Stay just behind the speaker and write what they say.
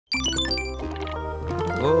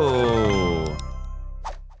Oh.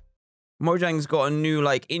 Mojang's got a new,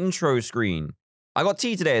 like, intro screen. I got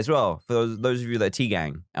tea today as well, for those of you that are tea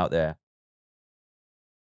gang out there.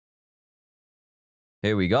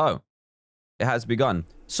 Here we go. It has begun.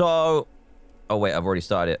 So... Oh, wait, I've already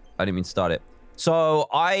started it. I didn't mean to start it. So,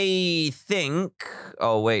 I think...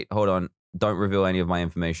 Oh, wait, hold on. Don't reveal any of my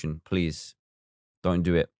information, please. Don't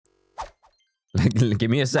do it. Give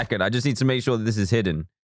me a second. I just need to make sure that this is hidden.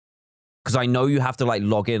 Because I know you have to, like,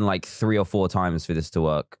 log in, like, 3 or 4 times for this to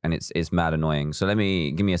work. And it's mad annoying. So, give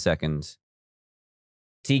me a second.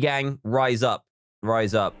 T-Gang, rise up.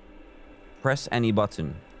 Rise up. Press any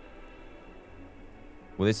button.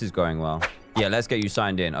 Well, this is going well. Yeah, let's get you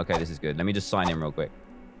signed in. Okay, this is good. Let me just sign in real quick.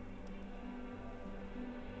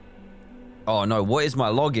 Oh, no. What is my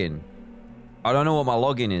login? I don't know what my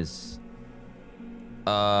login is.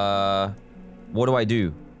 What do I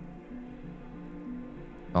do?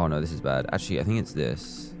 Oh, no, this is bad. Actually, I think it's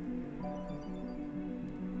this.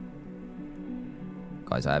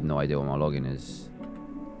 Guys, I have no idea what my login is.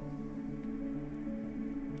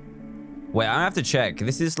 Wait, I have to check.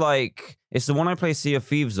 This is like... It's the one I play Sea of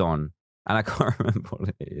Thieves on. And I can't remember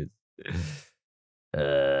what it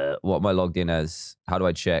is. What am I logged in as? How do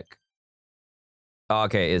I check? Oh,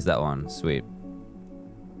 okay, it is that one. Sweet.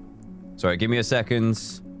 Sorry, give me a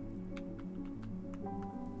second.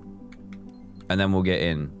 And then we'll get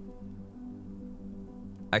in.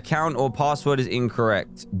 Account or password is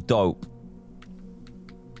incorrect. Dope.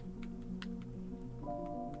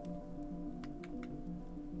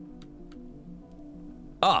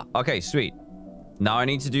 Ah, okay, sweet. Now I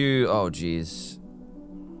need to do... Oh, jeez.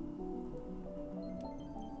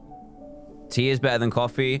 Tea is better than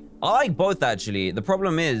coffee. I like both, actually. The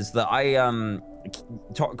problem is that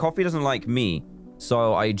coffee doesn't like me.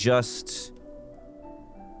 So I just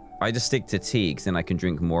stick to tea, because then I can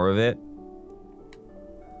drink more of it.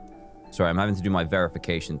 Sorry, I'm having to do my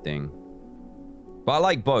verification thing. But I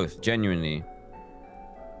like both, genuinely.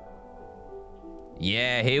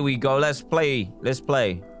 Yeah, here we go. Let's play. Let's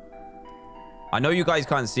play. I know you guys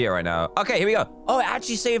can't see it right now. Okay, here we go. Oh, it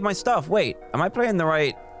actually saved my stuff. Wait, am I playing the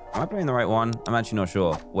right one? I'm actually not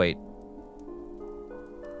sure. Wait.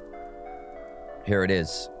 Here it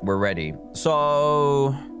is. We're ready.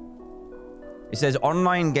 So it says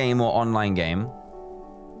online game or online game.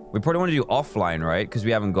 We probably want to do offline, right? Because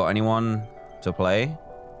we haven't got anyone to play.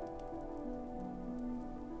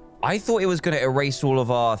 I thought it was going to erase all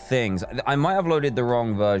of our things. I might have loaded the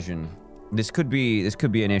wrong version. This could be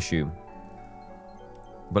an issue.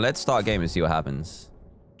 But let's start game and see what happens.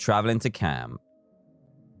 Traveling to camp.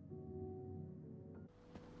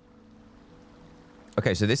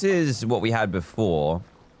 Okay, so this is what we had before.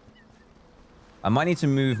 I might need to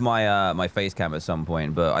move my my face cam at some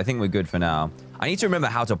point, but I think we're good for now. I need to remember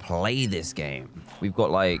how to play this game. We've got,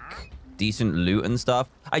 like, decent loot and stuff.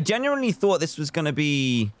 I genuinely thought this was going to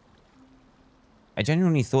be...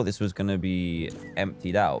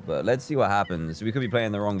 emptied out, but let's see what happens. We could be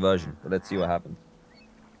playing the wrong version, but let's see what happens.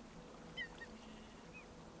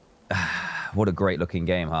 What a great looking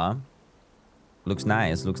game, huh? Looks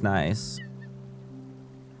nice, looks nice.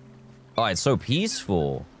 Oh, it's so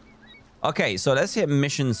peaceful. Okay, so let's hit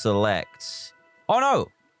mission select. Oh no!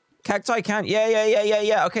 Cacti can't...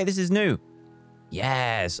 Yeah. Okay, this is new.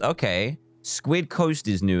 Yes, okay. Squid Coast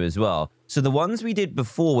is new as well. So the ones we did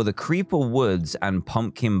before were the Creeper Woods and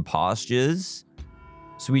Pumpkin Pastures.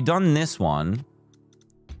 So we've done this one.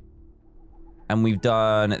 And we've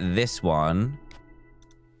done this one.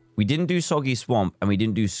 We didn't do Soggy Swamp and we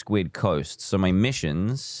didn't do Squid Coast. So my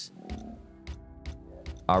missions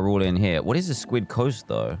are all in here. What is a Squid Coast,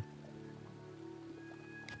 though?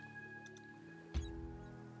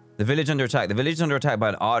 The village under attack. The village is under attack by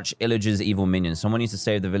an arch-illager's evil minions. Someone needs to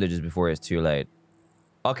save the villagers before it's too late.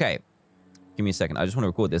 Okay. Give me a second. I just want to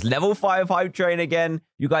record this. Level 5 hype train again.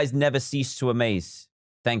 You guys never cease to amaze.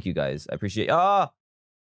 Thank you, guys. I appreciate it. Oh,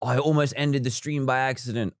 I almost ended the stream by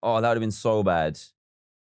accident. Oh, that would have been so bad.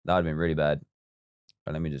 That would have been really bad.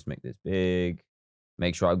 But let me just make this big.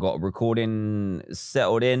 Make sure I got recording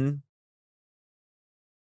settled in.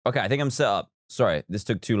 Okay, I think I'm set up. Sorry, this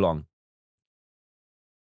took too long.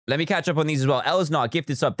 Let me catch up on these as well. Elsnar,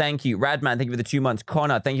 gifted sub, thank you. Radman, thank you for the 2 months.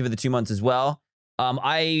 Connor, thank you for the 2 months as well.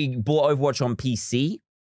 I bought Overwatch on PC.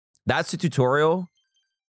 That's the tutorial.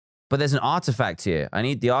 But there's an artifact here. I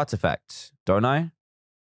need the artifact, don't I?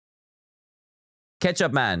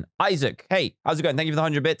 Ketchup Man, Isaac, hey, how's it going? Thank you for the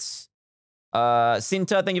 100 bits.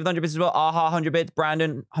 Sinta, thank you for the 100 bits as well. Aha, 100 bits.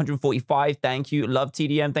 Brandon, 145, thank you. Love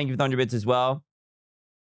TDM, thank you for the 100 bits as well.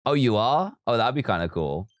 Oh, you are? Oh, that'd be kind of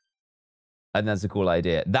cool. And that's a cool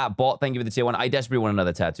idea. That bot, thank you for the tier 1. I desperately want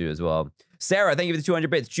another tattoo as well. Sarah, thank you for the 200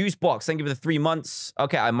 bits. Juice Box, thank you for the 3 months.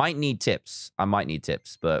 Okay, I might need tips.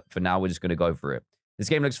 But for now, we're just going to go for it. This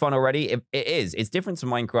game looks fun already. It is. It's different to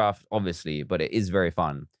Minecraft, obviously, but it is very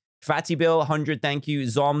fun. Fatty Bill, 100, thank you.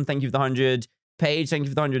 Zom, thank you for the 100. Paige, thank you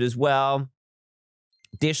for the 100 as well.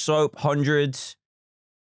 Dish Soap, 100.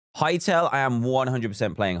 Hytale, I am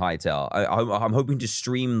 100% playing Hytale. I'm hoping to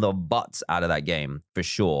stream the butts out of that game, for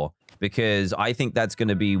sure. Because I think that's going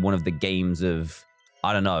to be one of the games of,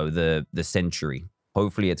 I don't know, the century.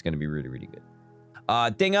 Hopefully, it's going to be really, really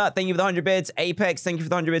good. Dinger, thank you for the 100 bits. Apex, thank you for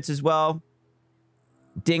the 100 bits as well.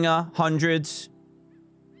 Dinger, 100.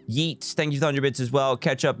 Yeet, thank you for the 100 bits as well.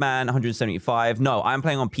 Ketchup Man, 175. No, I'm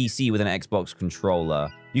playing on PC with an Xbox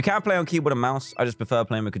controller. You can play on keyboard and mouse. I just prefer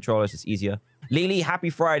playing with controllers. It's easier. Lily, happy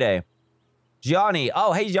Friday. Gianni.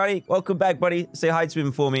 Oh, hey, Gianni. Welcome back, buddy. Say hi to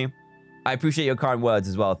him for me. I appreciate your kind words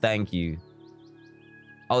as well. Thank you.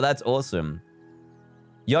 Oh, that's awesome.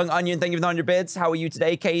 Young Onion, thank you for the 100 bits. How are you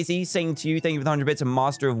today? Casey, saying to you, thank you for the 100 bits. And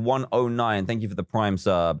Master of 109, thank you for the Prime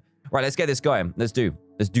sub. Right, let's get this going. Let's do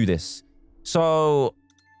this. So,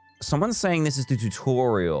 someone's saying this is the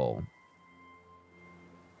tutorial.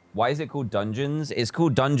 Why is it called Dungeons? It's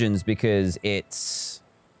called Dungeons because it's...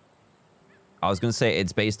 I was going to say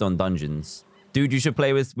it's based on dungeons. Dude, you should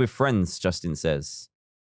play with friends, Justin says.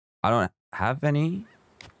 I don't have any.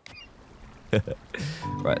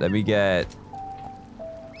 Right, let me get...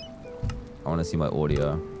 I want to see my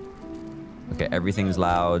audio. Okay, everything's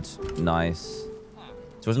loud. Nice.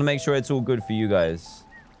 So I want to make sure it's all good for you guys.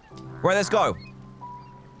 Right, let's go.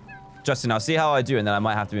 Justin, I'll see how I do, and then I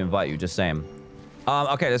might have to invite you, just saying.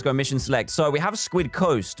 Okay, let's go mission select. So we have Squid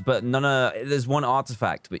Coast, but there's one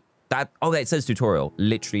artifact. But it says tutorial,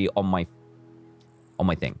 literally on my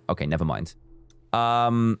thing. Okay, never mind.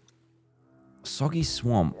 Soggy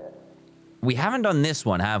Swamp. We haven't done this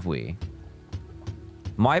one, have we?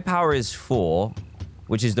 My power is 4,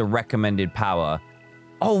 which is the recommended power.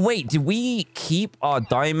 Oh, wait, did we keep our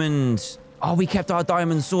diamond? Oh, we kept our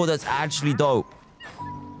diamond sword. That's actually dope.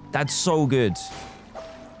 That's so good.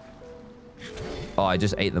 Oh, I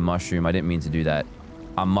just ate the mushroom. I didn't mean to do that.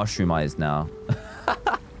 I'm mushroomized now.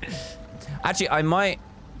 Actually, I might...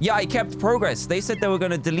 Yeah, I kept progress. They said they were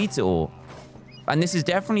going to delete it all. And this is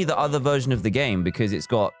definitely the other version of the game because it's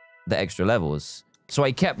got the extra levels. So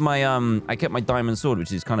I kept my diamond sword,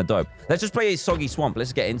 which is kind of dope. Let's just play a Soggy Swamp.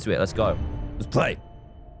 Let's get into it. Let's go. Let's play.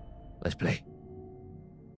 Let's play.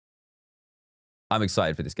 I'm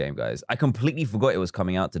excited for this game, guys. I completely forgot it was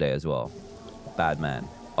coming out today as well. Bad man.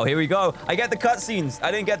 Oh, here we go. I get the cutscenes. I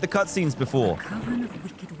didn't get the cutscenes before. A coven of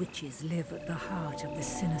wicked witches live at the heart of this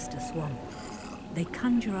sinister swamp. They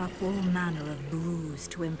conjure up all manner of brews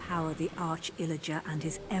to empower the Arch-Illager and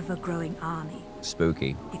his ever-growing army.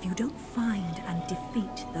 Spooky. If you don't find and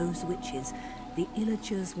defeat those witches, the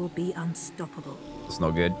Illagers will be unstoppable. It's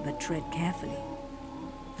not good. But tread carefully.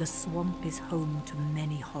 The swamp is home to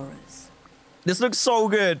many horrors. This looks so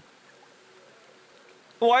good.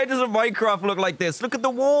 Why doesn't Minecraft look like this? Look at the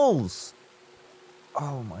walls.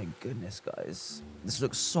 Oh my goodness, guys. This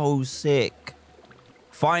looks so sick.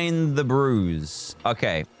 Find the bruise.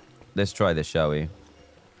 Okay, let's try this, shall we?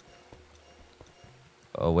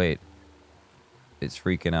 Oh, wait. It's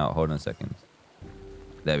freaking out. Hold on a second.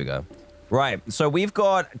 There we go. Right, so we've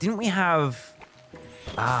got... Didn't we have...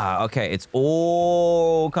 Ah, okay. It's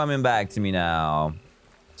all coming back to me now.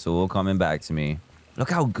 It's all coming back to me.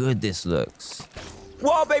 Look how good this looks.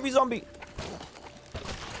 Whoa, baby zombie!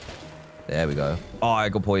 There we go. Oh, I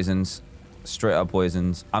got poisons. Straight up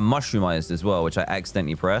poisons. I'm mushroomized as well, which I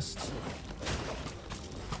accidentally pressed.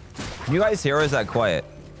 Can you guys hear, or is that quiet?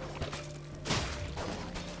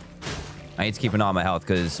 I need to keep an eye on my health,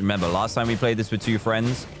 because remember, last time we played this with 2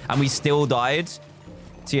 friends, and we still died.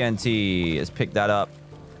 TNT, let's pick that up.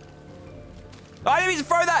 Oh, I didn't mean to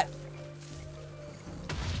throw that!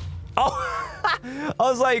 Oh! I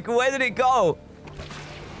was like, where did it go?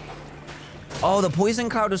 Oh, the poison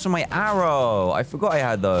cloud was from my arrow. I forgot I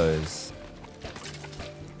had those.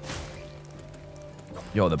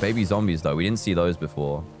 Yo, the baby zombies, though. We didn't see those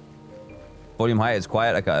before. Volume high is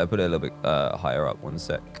quiet. Okay, I'll put it a little bit higher up. 1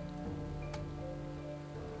 sec.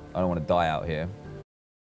 I don't want to die out here.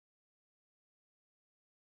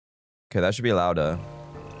 Okay, that should be louder.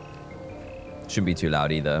 Shouldn't be too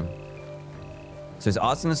loud either. So it's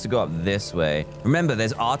asking us to go up this way. Remember,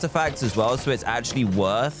 there's artifacts as well, so it's actually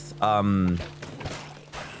worth...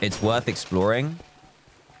 it's worth exploring.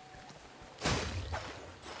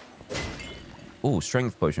 Oh,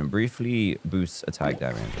 strength potion. Briefly boosts attack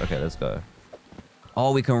damage. Okay, let's go.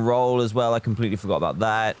 Oh, we can roll as well. I completely forgot about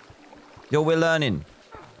that. Yo, we're learning.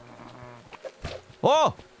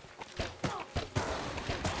 Oh!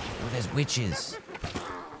 Oh, there's witches.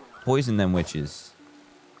 Poison them witches.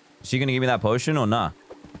 Is she gonna give me that potion or nah?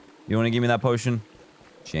 You wanna give me that potion?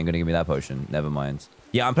 She ain't gonna give me that potion. Never mind.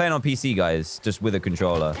 Yeah, I'm playing on PC, guys. Just with a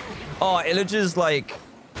controller. Oh, Illagers, like...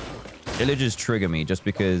 Illagers trigger me just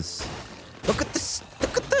because... Look at this.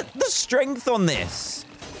 Look at the strength on this.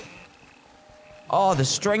 Oh, the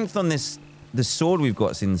strength on this... The sword we've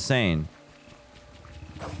got is insane.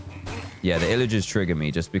 Yeah, the Illagers trigger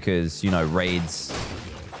me just because, you know, raids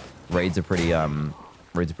are pretty,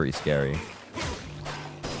 raids are pretty scary.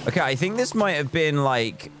 Okay, I think this might have been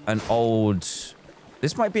like an old...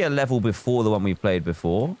 This might be a level before the one we played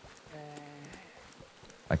before.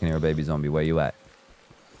 I can hear a baby zombie. Where you at?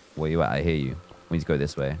 Where you at? I hear you. We need to go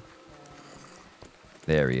this way.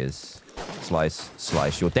 There he is. Slice,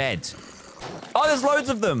 slice. You're dead. Oh, there's loads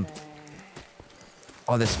of them.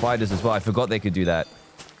 Oh, there's spiders as well. I forgot they could do that.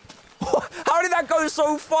 How did that go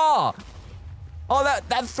so far? Oh,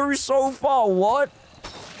 that threw so far. What?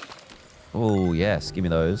 Oh, yes. Give me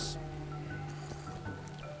those.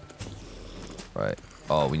 Right.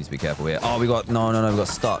 Oh, we need to be careful here. Oh, we got... No, we got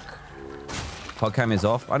stuck. Podcam is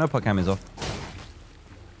off. I know podcam is off.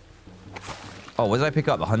 Oh, what did I pick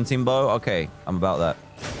up? A hunting bow? Okay, I'm about that.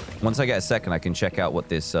 Once I get a second, I can check out what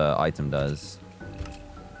this item does.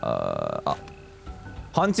 Up.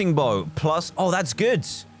 Hunting bow plus... Oh, that's good.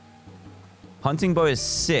 Hunting bow is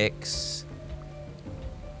 6.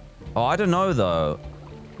 Oh, I don't know, though.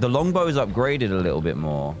 The longbow is upgraded a little bit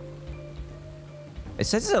more. It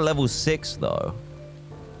says it's at level 6, though.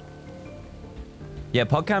 Yeah,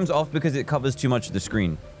 podcam's off because it covers too much of the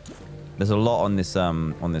screen. There's a lot on this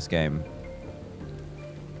game.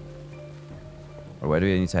 Where do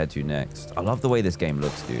we need to head to next? I love the way this game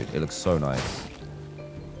looks, dude. It looks so nice.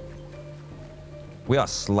 We are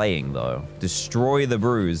slaying, though. Destroy the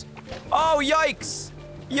bruise. Oh, yikes!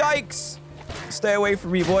 Yikes! Stay away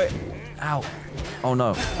from me, boy. Ow. Oh,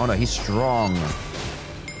 no. Oh, no. He's strong.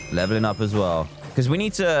 Leveling up as well. Because we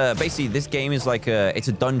need to... Basically, this game is like a... It's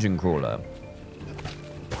a dungeon crawler.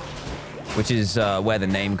 Which is where the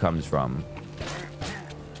name comes from.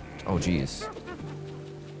 Oh, jeez.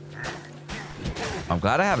 I'm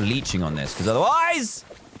glad I have leeching on this, because otherwise...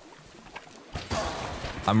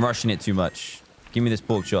 I'm rushing it too much. Give me this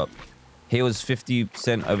pork chop. Heals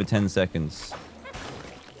 50% over 10 seconds.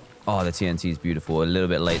 Oh, the TNT is beautiful. A little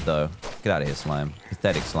bit late, though. Get out of here, slime.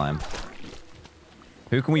 Pathetic slime.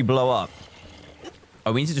 Who can we blow up?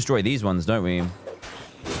 Oh, we need to destroy these ones, don't we?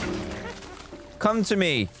 Come to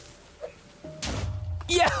me.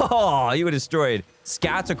 Yeah, oh, you were destroyed.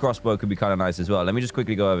 Scatter crossbow could be kind of nice as well. Let me just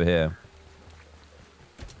quickly go over here.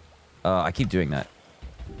 I keep doing that.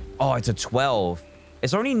 Oh, it's a 12.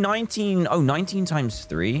 It's only 19. Oh, 19 times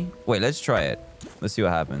 3. Wait, let's try it. Let's see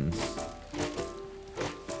what happens.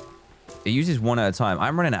 It uses one at a time.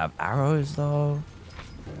 I'm running out of arrows, though.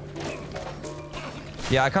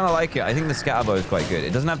 Yeah, I kind of like it. I think the scatter bow is quite good.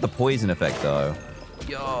 It doesn't have the poison effect, though.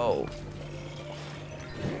 Yo.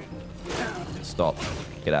 Stop.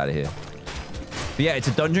 Get out of here. But yeah, it's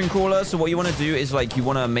a dungeon crawler. So what you want to do is, like, you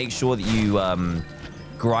want to make sure that you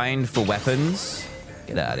grind for weapons.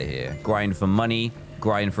 Get out of here. Grind for money.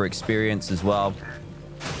 Grind for experience as well.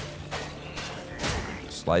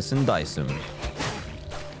 Slice and dice them.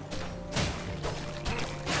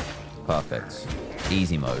 Perfect.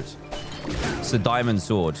 Easy mode. It's a diamond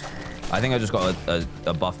sword. I think I just got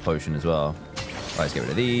a buff potion as well. Right, let's get rid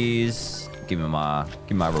of these. Give me my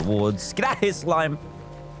rewards. Get out of here, slime.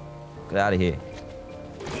 Get out of here.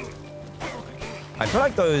 I feel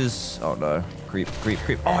like those... Oh, no. Creep, creep,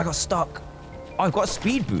 creep. Oh, I got stuck. Oh, I've got a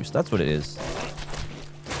speed boost. That's what it is.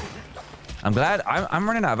 I'm glad. I'm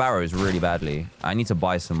running out of arrows really badly. I need to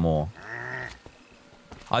buy some more.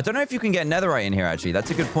 I don't know if you can get netherite in here, actually. That's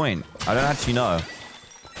a good point. I don't actually know.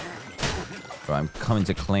 Right, I'm coming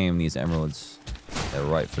to claim these emeralds. They're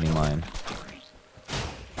rightfully mine.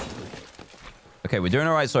 Okay, we're doing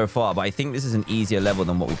all right so far, but I think this is an easier level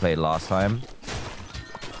than what we played last time.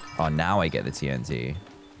 Oh, now I get the TNT.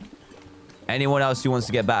 Anyone else who wants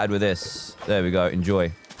to get battered with this? There we go.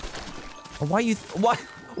 Enjoy. Oh, why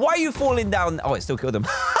are you falling down? Oh, it still killed him.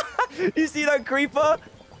 You see that creeper?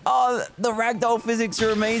 Oh, the ragdoll physics are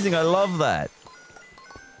amazing. I love that.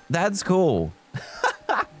 That's cool.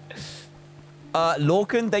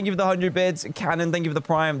 Lorcan, thank you for the 100 bits. Cannon, thank you for the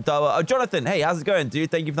prime. Oh, Jonathan, hey, how's it going, dude?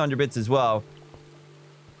 Thank you for the 100 bits as well.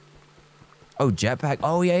 Oh, jetpack.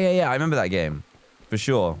 Oh, yeah. I remember that game. For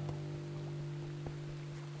sure.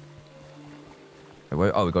 Oh,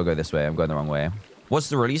 we gotta go this way. I'm going the wrong way. What's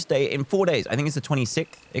the release date? In 4 days. I think it's the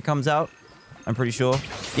 26th it comes out. I'm pretty sure.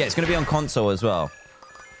 Yeah, it's gonna be on console as well.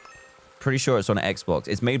 Pretty sure it's on Xbox.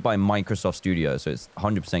 It's made by Microsoft Studios, so it's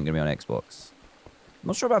 100% going to be on Xbox. I'm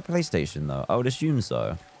not sure about PlayStation, though. I would assume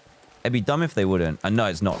so. It'd be dumb if they wouldn't. And no,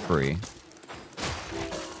 it's not free.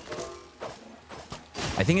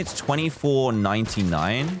 I think it's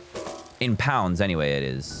 $24.99. In pounds, anyway, it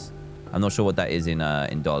is. I'm not sure what that is in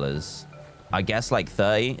dollars. I guess like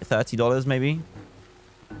 $30 maybe.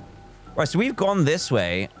 Right, so we've gone this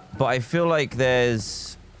way, but I feel like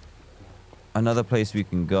there's another place we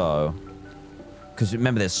can go. Because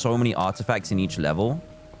remember, there's so many artifacts in each level.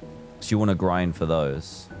 So you want to grind for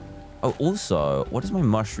those. Oh, also, what does my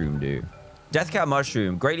mushroom do? Deathcat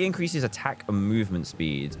mushroom greatly increases attack and movement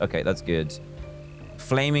speed. Okay, that's good.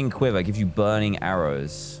 Flaming quiver gives you burning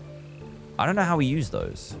arrows. I don't know how we use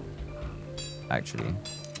those, actually.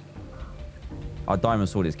 Our diamond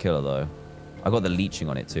sword is killer, though. I got the leeching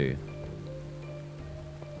on it, too.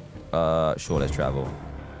 Sure, let's travel.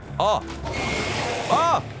 Oh!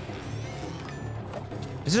 Oh!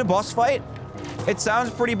 Is it a boss fight? It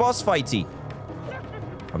sounds pretty boss fighty.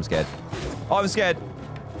 I'm scared. Oh, I'm scared.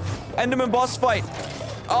 Enderman boss fight.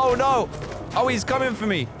 Oh, no. Oh, he's coming for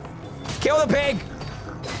me. Kill the pig.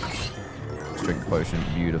 Strength potion.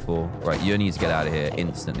 Beautiful. Right, you need to get out of here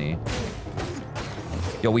instantly.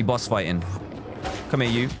 Yo, we boss fighting. Come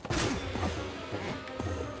here, you.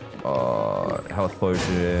 Oh, health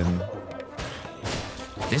potion.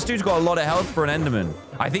 This dude's got a lot of health for an Enderman.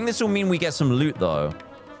 I think this will mean we get some loot, though.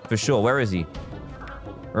 For sure. Where is he?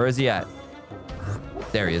 Where is he at?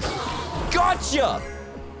 There he is. Gotcha!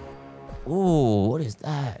 Ooh, what is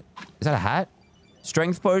that? Is that a hat?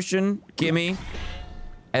 Strength potion. Gimme.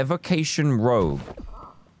 Evocation robe.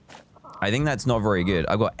 I think that's not very good.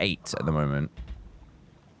 I've got 8 at the moment.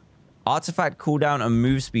 Artifact cooldown and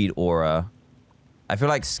move speed aura. I feel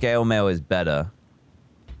like scale mail is better.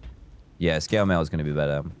 Yeah, scale mail is going to be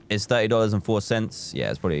better. It's $30.04. Yeah,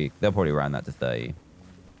 it's probably they'll probably round that to 30.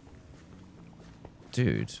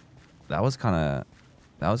 Dude, that was kind of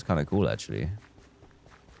cool actually.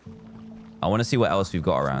 I want to see what else we've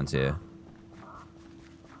got around here.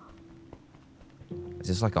 Is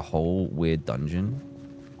this like a whole weird dungeon?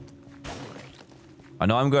 I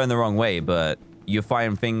know I'm going the wrong way, but you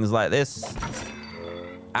find things like this.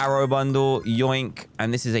 Arrow bundle, yoink,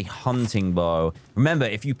 and this is a hunting bow. Remember,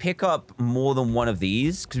 if you pick up more than one of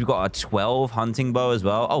these, because we've got a 12 hunting bow as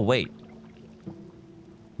well. Oh, wait.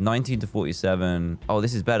 19 to 47. Oh,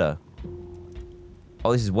 this is better.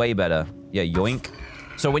 Oh, this is way better. Yeah, yoink.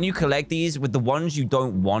 So when you collect these, with the ones you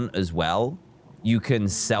don't want as well, you can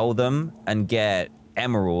sell them and get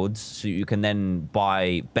emeralds, so you can then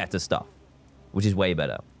buy better stuff, which is way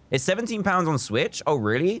better. It's £17 on Switch. Oh,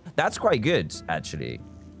 really? That's quite good, actually.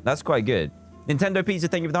 That's quite good. Nintendo Pizza,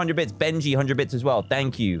 thank you for the 100 bits. Benji, 100 bits as well.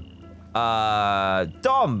 Thank you.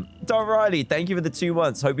 Dom Riley, thank you for the 2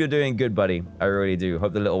 months. Hope you're doing good, buddy. I really do.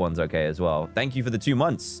 Hope the little one's okay as well. Thank you for the 2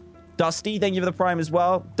 months. Dusty, thank you for the Prime as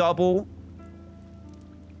well. Double.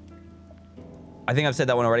 I think I've said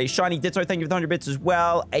that one already. Shiny Ditto, thank you for the 100 bits as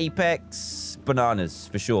well. Apex, bananas,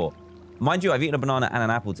 for sure. Mind you, I've eaten a banana and an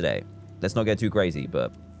apple today. Let's not get too crazy,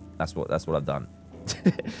 but that's what I've done.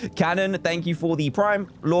 Cannon, thank you for the Prime.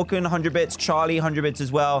 Lorcan, 100 bits. Charlie, 100 bits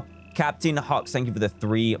as well. Captain Hux, thank you for the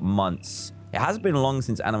 3 months. It has been long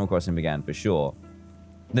since Animal Crossing began, for sure.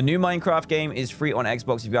 The new Minecraft game is free on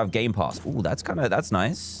Xbox if you have Game Pass. Ooh, that's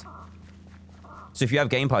nice. So if you have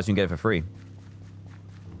Game Pass, you can get it for free.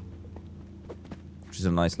 Which is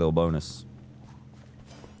a nice little bonus.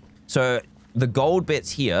 So the gold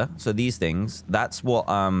bits here, so these things, that's what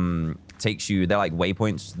takes you, they're like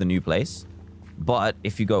waypoints to the new place. But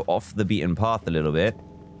if you go off the beaten path a little bit,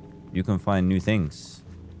 you can find new things.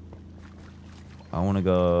 I want to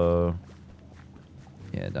go...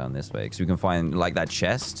 yeah, down this way. Because we can find, like, that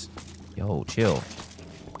chest. Yo, chill.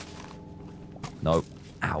 Nope.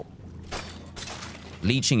 Ow.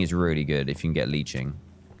 Leeching is really good if you can get leeching.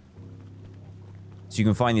 So you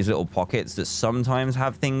can find these little pockets that sometimes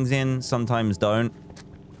have things in, sometimes don't.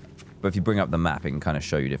 But if you bring up the map, it can kind of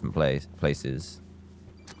show you different places.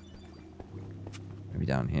 Maybe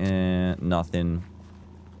down here. Nothing.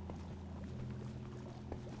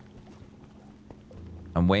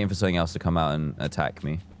 I'm waiting for something else to come out and attack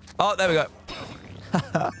me. Oh, there we go.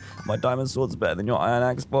 My diamond sword's better than your iron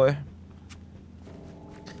axe, boy.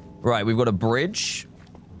 Right, we've got a bridge.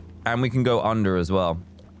 And we can go under as well.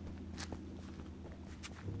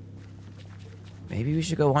 Maybe we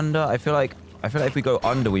should go under. I feel like if we go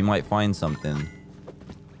under, we might find something.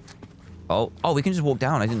 Oh, we can just walk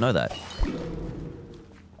down. I didn't know that.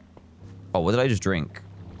 Oh, what did I just drink?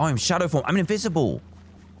 Oh, I'm shadow form. I'm invisible.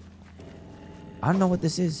 I don't know what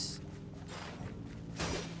this is.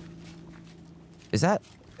 Is that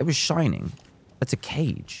It was shining. That's a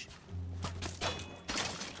cage.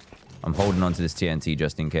 I'm holding on to this TNT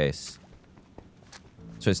just in case.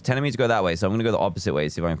 So it's telling me to go that way, so I'm going to go the opposite way,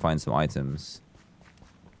 see if I can find some items.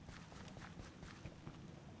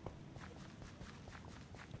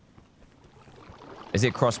 Is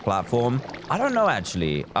it cross-platform? I don't know,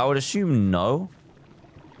 actually. I would assume no.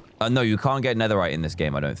 No, you can't get netherite in this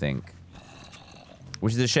game, I don't think.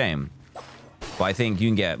 Which is a shame. But I think you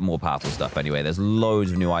can get more powerful stuff anyway. There's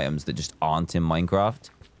loads of new items that just aren't in Minecraft.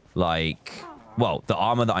 Like, well, the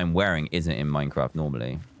armor that I'm wearing isn't in Minecraft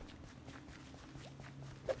normally.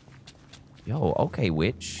 Yo, okay,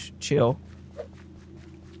 witch. Chill.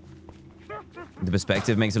 The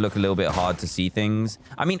perspective makes it look a little bit hard to see things.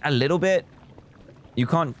 I mean, a little bit. You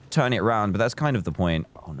can't turn it around, but that's kind of the point.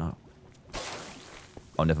 Oh, no.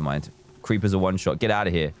 Oh, never mind. Creepers are one shot. Get out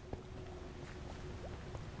of here.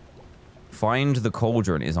 Find the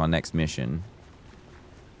cauldron is our next mission.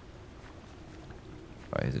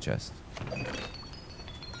 Alright, here's a chest.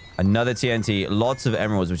 Another TNT. Lots of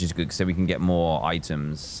emeralds, which is good, so we can get more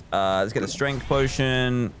items. Let's get the strength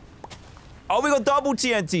potion. Oh, we got double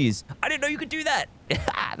TNTs. I didn't know you could do that.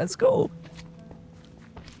 That's cool.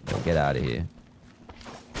 Get out of here.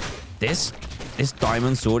 This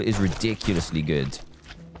diamond sword is ridiculously good.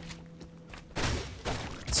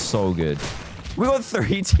 It's so good. We got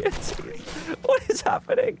 3 TNTs. What is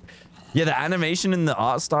happening? Yeah, the animation and the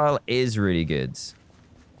art style is really good.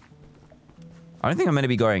 I don't think I'm meant to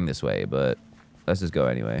be going this way, but let's just go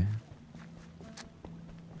anyway.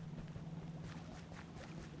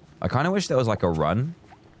 I kind of wish there was like a run.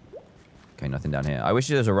 Okay, nothing down here. I wish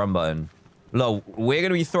there was a run button. Look, we're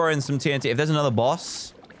going to be throwing some TNT. If there's another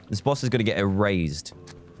boss, this boss is going to get erased.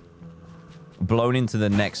 Blown into the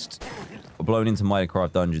next... Blown into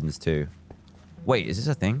Minecraft dungeons too. Wait, is this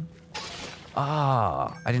a thing?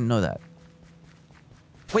 Ah, I didn't know that.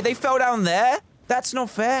 Wait, they fell down there? That's not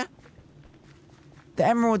fair. The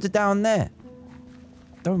emeralds are down there.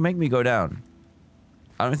 Don't make me go down.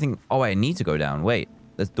 I don't think... Oh, wait, I need to go down. Wait,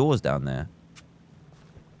 there's doors down there.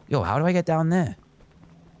 Yo, how do I get down there?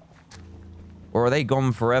 Or are they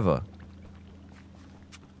gone forever?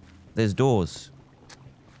 There's doors.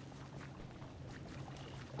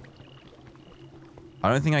 I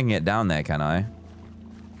don't think I can get down there, can I?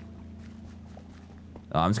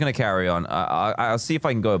 I'm just going to carry on. I'll see if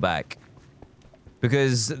I can go back.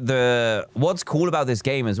 Because what's cool about this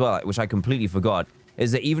game as well, which I completely forgot,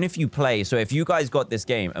 is that even if you play... So if you guys got this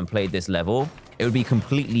game and played this level, it would be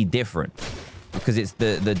completely different. Because it's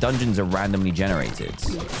the dungeons are randomly generated.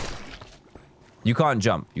 You can't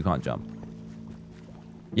jump. You can't jump.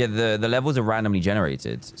 Yeah, the levels are randomly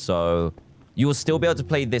generated. So you will still be able to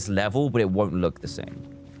play this level, but it won't look the same.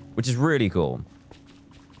 Which is really cool.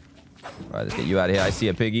 All right, let's get you out of here. I see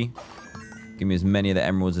a piggy. Give me as many of the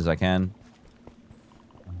emeralds as I can.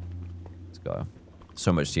 Let's go.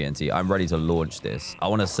 So much TNT. I'm ready to launch this. I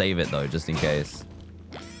want to save it, though, just in case.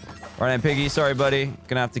 All right, then, piggy. Sorry, buddy.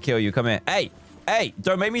 Gonna have to kill you. Come here. Hey! Hey!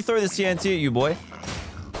 Don't make me throw this TNT at you, boy.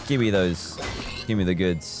 Give me those. Give me the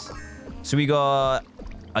goods. So we got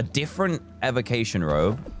a different evocation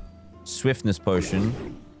robe, swiftness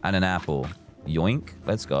potion, and an apple. Yoink.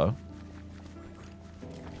 Let's go.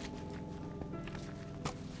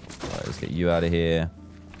 Alright, let's get you out of here.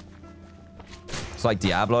 It's like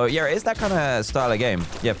Diablo. Yeah, it is that kind of style of game.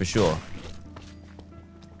 Yeah, for sure.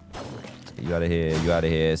 Let's get you out of here. You out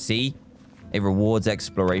of here. See? It rewards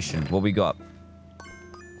exploration. What we got?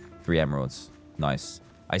 3 emeralds. Nice.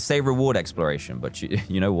 I say reward exploration, but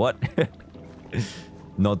you know what?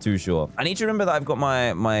 Not too sure. I need to remember that I've got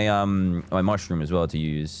my mushroom as well to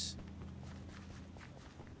use.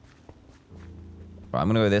 Right, I'm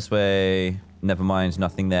gonna go this way. Never mind,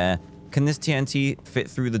 nothing there. Can this TNT fit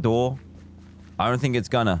through the door? I don't think it's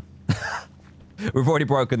gonna. We've already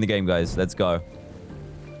broken the game, guys. Let's go.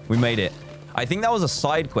 We made it. I think that was a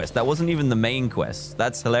side quest. That wasn't even the main quest.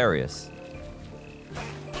 That's hilarious.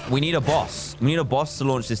 We need a boss. We need a boss to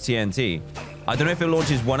launch this TNT. I don't know if it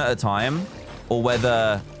launches one at a time or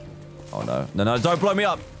whether... Oh, no. No, no, don't blow me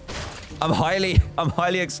up. I'm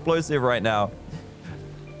highly explosive right now.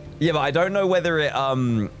 Yeah, but I don't know whether it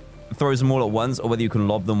throws them all at once or whether you can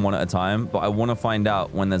lob them one at a time. But I want to find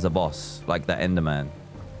out when there's a boss, like that Enderman.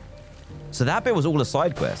 So that bit was all the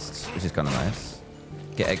side quests, which is kind of nice.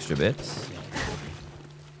 Get extra bits.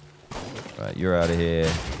 Right, you're out of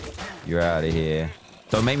here. You're out of here.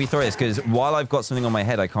 Don't make me throw this, because while I've got something on my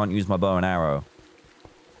head, I can't use my bow and arrow.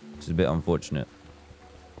 Which is a bit unfortunate.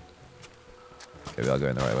 Okay, we are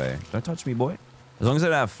going the right way. Don't touch me, boy. As long as they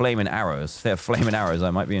don't have flaming arrows. If they have flaming arrows,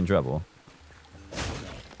 I might be in trouble.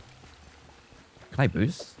 Can I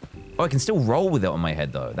boost? Oh, I can still roll with it on my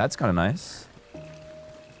head, though. That's kind of nice.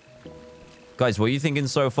 Guys, what are you thinking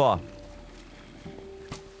so far?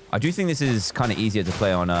 I do think this is kind of easier to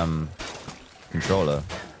play on controller.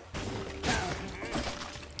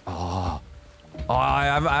 Oh, I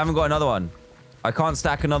haven't got another one. I can't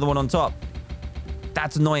stack another one on top.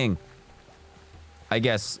 That's annoying. I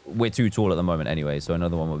guess we're too tall at the moment anyway, so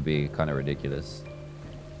another one would be kind of ridiculous.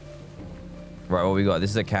 Right, what we got? This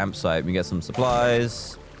is a campsite. We get some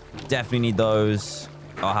supplies. Definitely need those.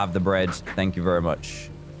 I'll have the bread. Thank you very much.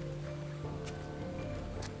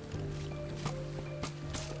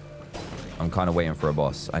 I'm kind of waiting for a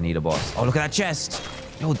boss. I need a boss. Oh, look at that chest.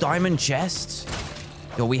 Yo, diamond chest.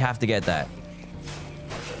 Yo, we have to get that.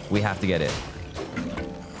 We have to get it.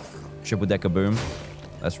 Triple decker boom.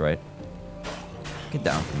 That's right. Get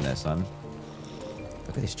down from there, son.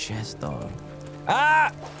 Look at this chest, though.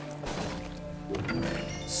 Ah!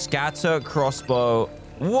 Scatter crossbow.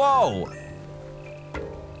 Whoa!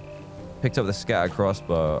 Picked up the scatter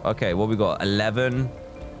crossbow. Okay, what we got? 11.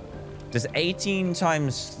 There's 18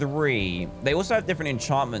 times 3. They also have different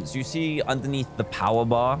enchantments. You see underneath the power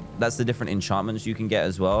bar, that's the different enchantments you can get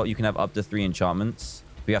as well. You can have up to 3 enchantments.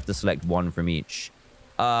 We have to select 1 from each.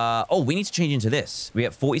 Oh, we need to change into this. We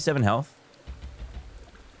get 47 health.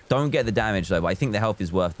 Don't get the damage, though, but I think the health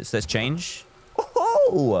is worth it. So let's change.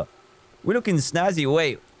 Oh! We're looking snazzy.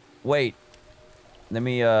 Wait. Let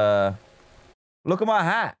me, look at my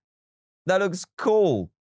hat. That looks cool.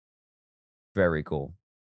 Very cool.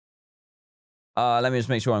 Let me just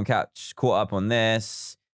make sure I'm caught up on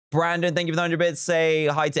this. Brandon, thank you for the 100 bits. Say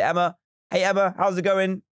hi to Emma. Hey, Emma, how's it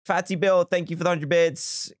going? Fatty Bill, thank you for the 100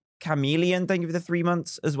 bits. Chameleon, thank you for the 3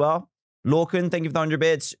 months as well. Lorcan, thank you for the 100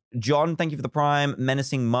 bits. John, thank you for the Prime.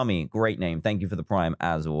 Menacing Mummy, great name. Thank you for the Prime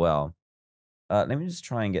as well. Let me just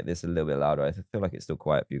try and get this a little bit louder. I feel like it's still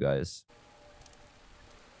quiet for you guys.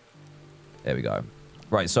 There we go.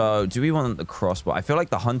 Right, so do we want the crossbow? I feel like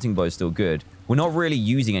the hunting bow is still good. We're not really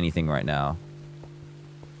using anything right now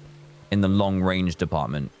in the long range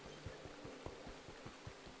department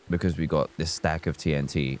because we got this stack of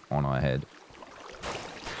TNT on our head.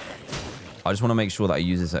 I just want to make sure that I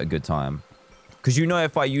use this at a good time. Because you know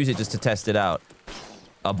if I use it just to test it out,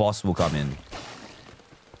 a boss will come in.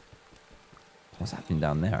 What's happening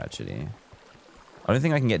down there, actually? I don't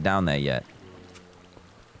think I can get down there yet.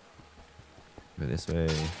 Go this way.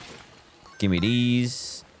 Give me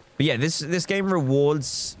these. But yeah, this game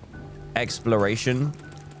rewards exploration.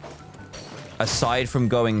 Aside from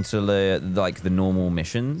going to the normal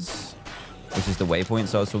missions, which is the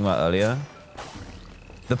waypoints I was talking about earlier.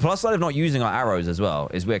 The plus side of not using our arrows as well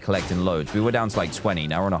is we're collecting loads. We were down to like 20.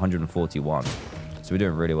 Now we're on 141. So we're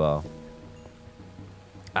doing really well.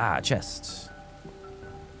 Ah, chest.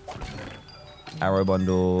 Arrow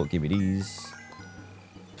bundle. Give me these.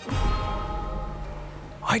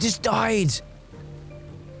 I just died.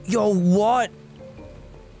 Yo, what?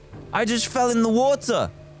 I just fell in the water.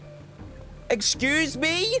 Excuse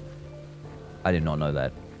me? I did not know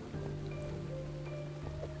that.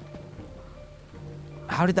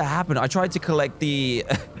 How did that happen? I tried to collect the...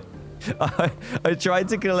 I tried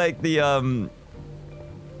to collect the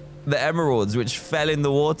emeralds, which fell in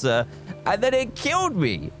the water, and then it killed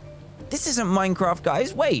me. This isn't Minecraft,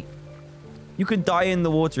 guys. Wait. You can die in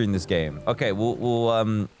the water in this game. Okay,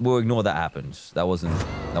 we'll ignore that happened. That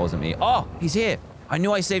wasn't me. Oh, he's here. I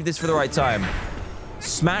knew I saved this for the right time.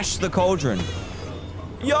 Smash the cauldron.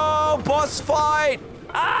 Yo, boss fight!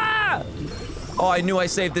 Ah! Oh, I knew I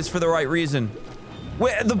saved this for the right reason.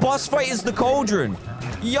 Wait, the boss fight is the cauldron.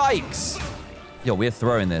 Yikes. Yo, we're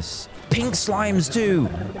throwing this. Pink slimes too.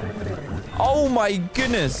 Oh my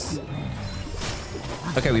goodness.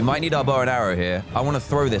 Okay, we might need our bow and arrow here. I want to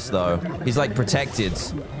throw this though. He's like protected.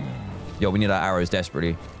 Yo, we need our arrows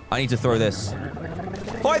desperately. I need to throw this.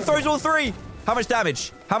 Oh, it throws all 3. How much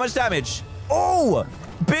damage? How much damage? Oh,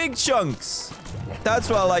 big chunks. That's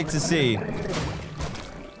what I like to see.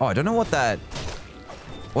 Oh, I don't know what that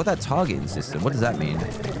targeting system. What does that mean?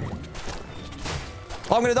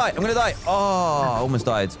 Oh, I'm gonna die. I'm gonna die. Oh, almost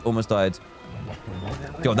died. Almost died.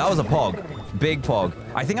 Yo, that was a pog. Big pog.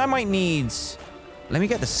 I think I might need... Let me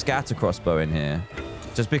get the scatter crossbow in here.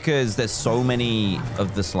 Just because there's so many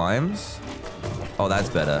of the slimes. Oh, that's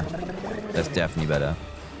better. That's definitely better.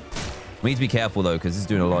 We need to be careful, though, because it's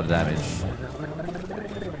doing a lot of damage.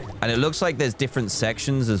 And it looks like there's different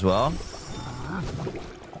sections as well.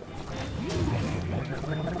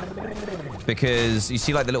 Because you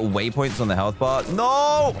see, like, the little waypoints on the health bar.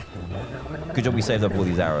 No! Good job we saved up all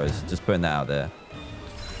these arrows. Just putting that out there.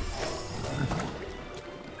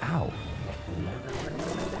 Ow.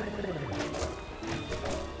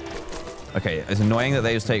 Okay, it's annoying that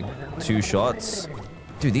they just take 2 shots.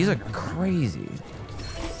 Dude, these are crazy.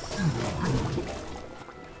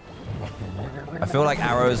 I feel like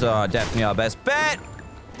arrows are definitely our best bet.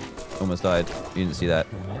 Almost died. You didn't see that.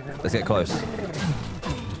 Let's get close.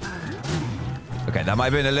 Okay, that might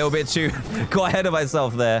have been a little bit too... got ahead of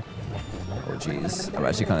myself there. Oh, jeez. I'm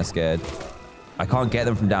actually kind of scared. I can't get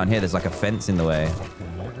them from down here. There's like a fence in the way.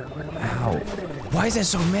 Ow. Why is there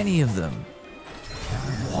so many of them?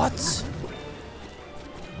 What?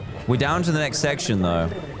 We're down to the next section, though.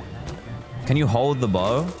 Can you hold the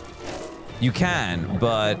bow? You can,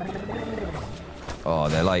 but... Oh,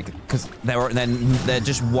 they're like... Because they're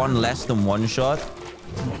just one less than 1 shot.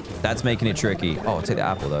 That's making it tricky. Oh, I'll take the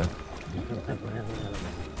apple, though.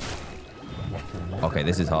 Okay,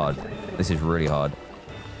 this is hard. This is really hard.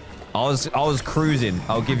 I was cruising.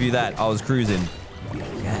 I'll give you that. I was cruising.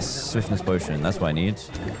 Yes, swiftness potion. That's what I need.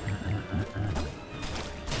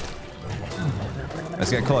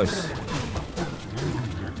 Let's get close.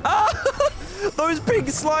 Ah! Those pink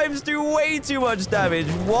slimes do way too much damage.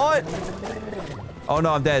 What? Oh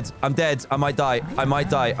no, I'm dead. I'm dead. I might die. I might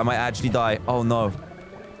die. I might actually die. Oh no.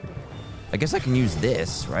 I guess I can use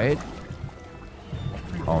this, right?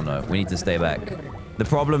 Oh no, we need to stay back. The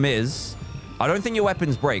problem is, I don't think your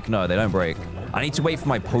weapons break. No, they don't break. I need to wait for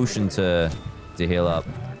my potion to heal up.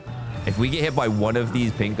 If we get hit by one of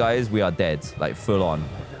these pink guys, we are dead. Like, full on.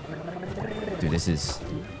 Dude, this is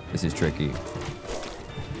tricky.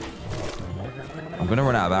 I'm gonna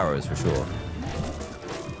run out of arrows for sure.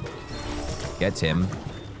 Get him.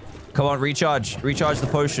 Come on, recharge. Recharge the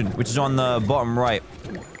potion, which is on the bottom right.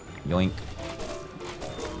 Yoink.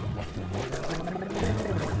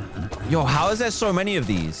 Yo, how is there so many of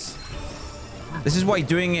these? This is why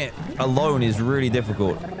doing it alone is really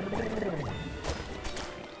difficult.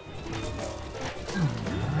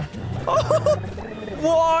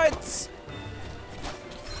 What?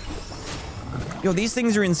 Yo, these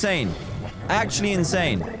things are insane. Actually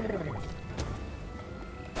insane.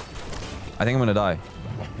 I think I'm gonna die.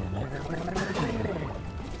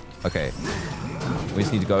 Okay. We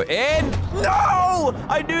just need to go in. No!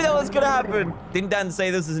 I knew that was gonna happen. Didn't Dan say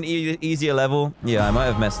this is an easier level? Yeah, I might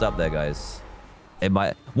have messed up there, guys. It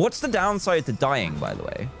might. What's the downside to dying, by the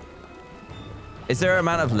way? Is there an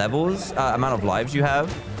amount of levels, amount of lives you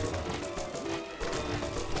have?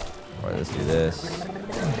 All right, let's do this.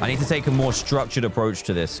 I need to take a more structured approach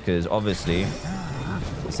to this because obviously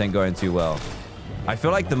this ain't going too well. I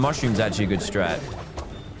feel like the mushroom's actually a good strat.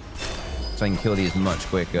 So I can kill these much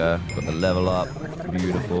quicker. Got the level up.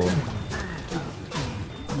 Beautiful.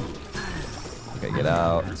 Okay, get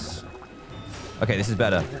out. Okay, this is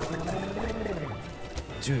better.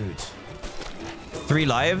 Dude. 3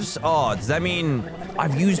 lives? Oh, does that mean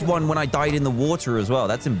I've used one when I died in the water as well?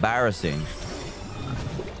 That's embarrassing.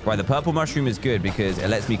 Right, the purple mushroom is good because it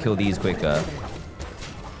lets me kill these quicker.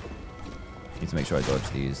 Need to make sure I dodge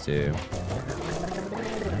these too.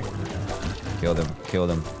 Kill them. Kill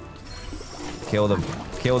them. Kill them.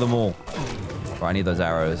 Kill them all. Right, I need those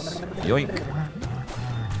arrows. Yoink.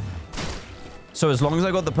 So as long as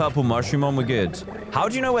I got the purple mushroom on, we're good. How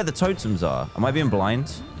do you know where the totems are? Am I being blind?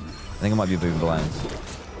 I think I might be being blind.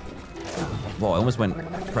 Whoa, I almost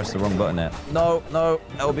pressed the wrong button there. No, no,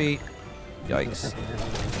 LB. Yikes.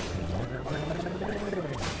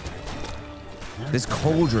 This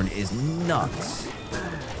cauldron is nuts.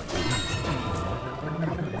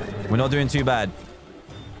 We're not doing too bad.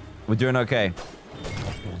 We're doing okay.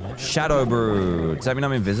 Shadow Brew. Does that mean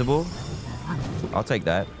I'm invisible? I'll take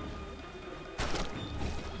that.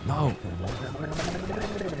 No.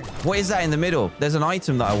 What is that in the middle? There's an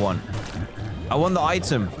item that I want. I want the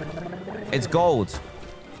item. It's gold.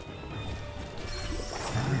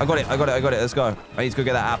 I got it. I got it. I got it. Let's go. I need to go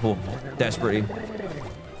get that apple. Desperately.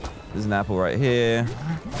 There's an apple right here.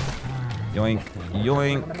 Yoink.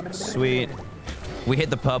 Yoink. Sweet. We hit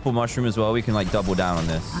the purple mushroom as well. We can like double down on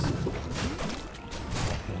this.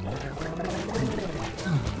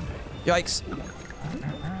 Yikes.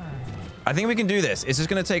 I think we can do this. It's just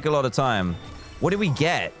going to take a lot of time. What did we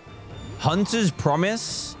get? Hunter's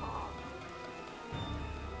Promise?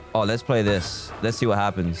 Oh, let's play this. Let's see what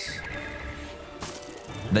happens.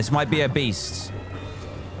 This might be a beast.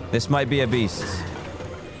 This might be a beast.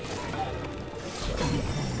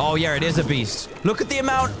 Oh, yeah, it is a beast. Look at the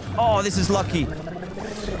amount. Oh, this is lucky.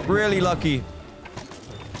 Really lucky.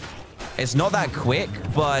 It's not that quick,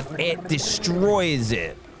 but it destroys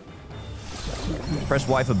it. Press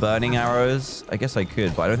Y for burning arrows. I guess I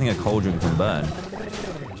could, but I don't think a cauldron can burn.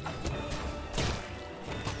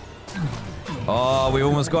 Oh, we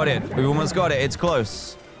almost got it. We almost got it. It's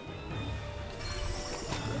close.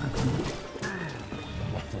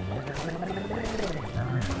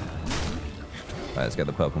 Right, let's get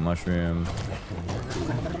the purple mushroom.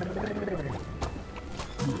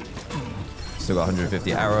 Still got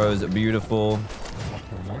 150 arrows. Beautiful.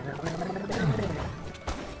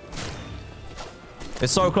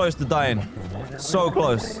 It's so close to dying. So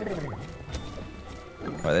close.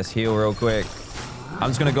 Right, let's heal real quick.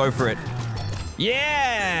 I'm just gonna go for it.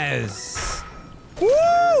 Yes!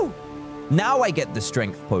 Woo! Now I get the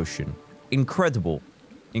strength potion. Incredible.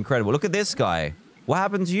 Incredible. Look at this guy. What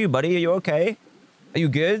happened to you, buddy? Are you okay? Are you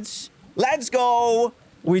good? Let's go!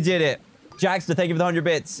 We did it. Jackster, thank you for the 100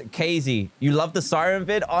 bits. Casey, you love the siren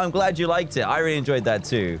vid? Oh, I'm glad you liked it. I really enjoyed that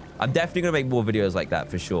too. I'm definitely gonna make more videos like that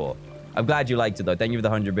for sure. I'm glad you liked it though. Thank you for the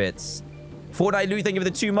 100 bits. Fortnite Lou, thank you for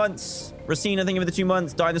the 2 months. Racina, thank you for the 2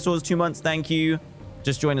 months. Dinosaurs, 2 months. Thank you.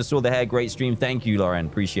 Just joined us, saw the hair. Great stream. Thank you, Lauren.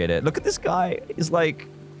 Appreciate it. Look at this guy. He's like,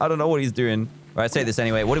 I don't know what he's doing. All right, say this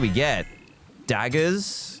anyway. What do we get?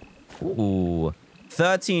 Daggers. Ooh.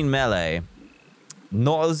 13 melee.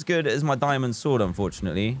 Not as good as my diamond sword,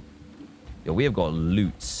 unfortunately. Yo, we have got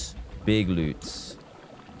loots. Big loots.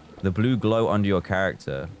 The blue glow under your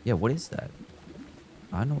character. Yeah, what is that?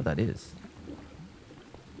 I don't know what that is.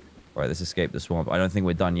 All right, let's escape the swamp. I don't think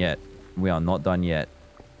we're done yet. We are not done yet.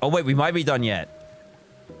 Oh, wait, we might be done yet.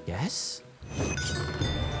 Yes?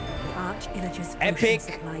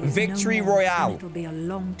 Epic victory royale. It'll be a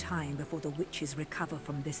long time before the witches recover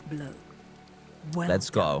from this blow. Well Let's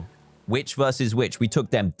done. go. Witch versus witch. We took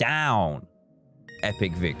them down.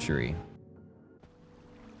 Epic victory.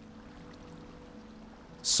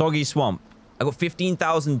 Soggy Swamp. I got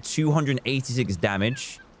 15,286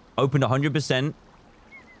 damage. Opened 100%.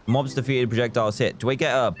 Mobs defeated, projectiles hit. Do I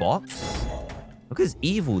get a box? Look at this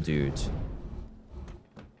evil dude.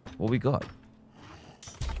 What we got?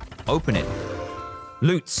 Open it.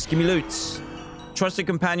 Loots. Give me loots. Trusted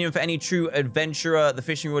companion for any true adventurer. The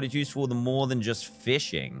fishing rod is useful the more than just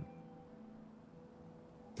fishing.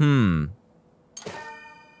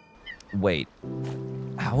 Wait.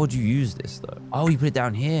 How would you use this, though? Oh, you put it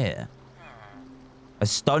down here. A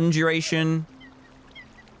stun duration.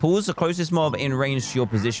 Pulls the closest mob in range to your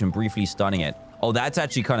position, briefly stunning it. Oh, that's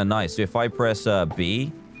actually kind of nice. So if I press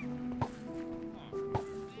B.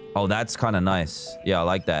 Oh, that's kind of nice. Yeah, I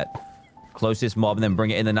like that. Closest mob and then bring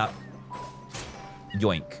it in the nut.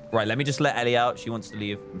 Yoink. Right, let me just let Ellie out. She wants to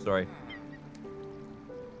leave. I'm sorry.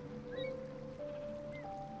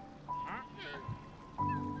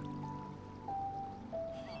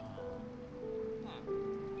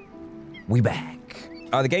 We back.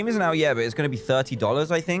 The game isn't out yet, but it's going to be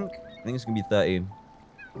 $30, I think. I think it's going to be 30.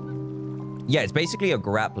 Yeah, it's basically a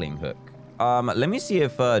grappling hook. Let me see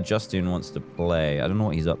if Justin wants to play. I don't know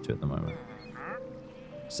what he's up to at the moment.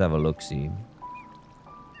 Let's have a look-see.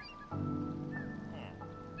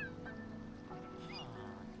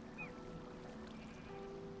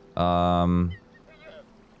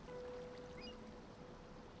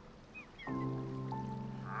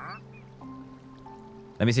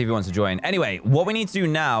 Let me see if he wants to join. Anyway, what we need to do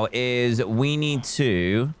now is we need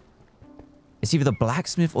to... It's either the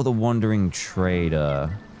blacksmith or the wandering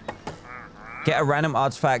trader. Get a random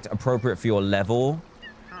artifact appropriate for your level.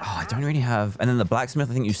 Oh, I don't really have... And then the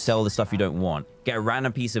blacksmith, I think you sell the stuff you don't want. Get a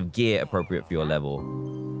random piece of gear appropriate for your level.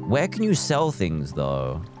 Where can you sell things,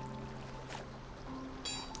 though?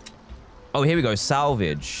 Oh, here we go.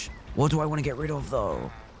 Salvage. What do I want to get rid of,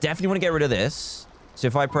 though? Definitely want to get rid of this. So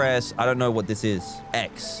if I press... I don't know what this is.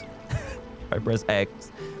 X. If I press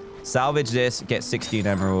X. Salvage this. Get 16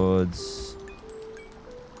 emeralds.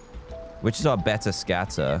 Which is our better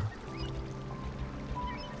scatter?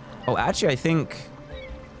 Oh, actually, I think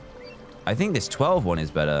this 12 one is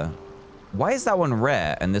better. Why is that one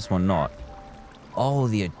rare and this one not? Oh,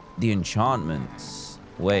 the enchantments.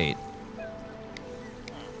 Wait.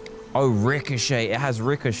 Oh, ricochet. It has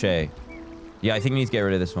ricochet. Yeah, I think we need to get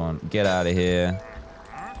rid of this one. Get out of here.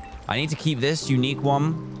 I need to keep this unique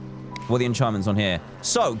one. Well, the enchantments on here.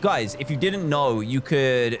 So, guys, if you didn't know, you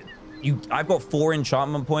could... I've got 4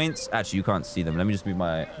 enchantment points. Actually, you can't see them. Let me just move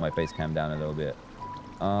my face cam down a little bit.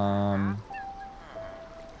 Oh,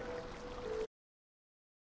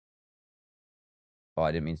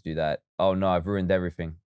 I didn't mean to do that. Oh, no, I've ruined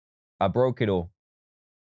everything. I broke it all.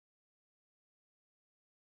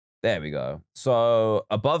 There we go. So,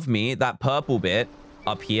 above me, that purple bit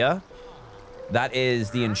up here, that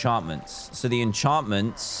is the enchantments. So, the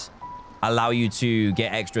enchantments allow you to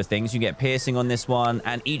get extra things. You get piercing on this one,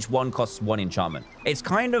 and each one costs 1 enchantment. It's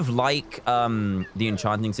kind of like the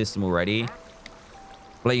enchanting system already.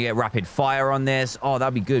 Like you get rapid fire on this. Oh,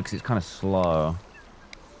 that'd be good because it's kind of slow.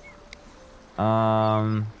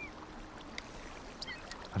 I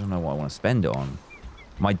don't know what I want to spend it on.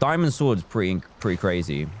 My diamond sword is pretty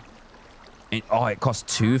crazy. Oh, it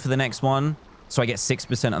costs 2 for the next one. So I get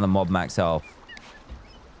 6% on the mob max health.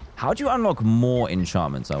 How do you unlock more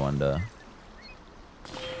enchantments, I wonder?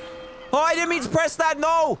 Oh, I didn't mean to press that.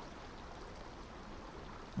 No.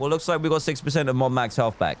 Well, looks like we got 6% of mob max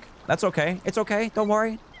health back. That's okay. It's okay. Don't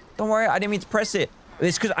worry. Don't worry. I didn't mean to press it.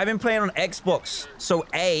 It's because I've been playing on Xbox. So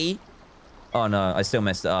A... Oh, no. I still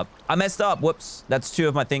messed it up. I messed up. Whoops. That's 2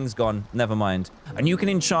 of my things gone. Never mind. And you can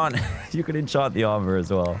enchant... you can enchant the armor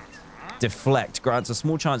as well. Deflect. Grants a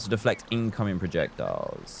small chance to deflect incoming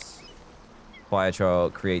projectiles. Fire trail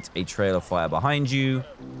creates a trail of fire behind you.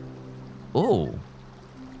 Oh.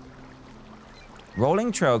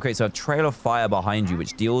 Rolling trail creates a trail of fire behind you,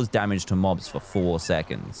 which deals damage to mobs for 4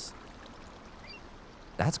 seconds.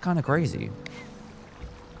 That's kind of crazy.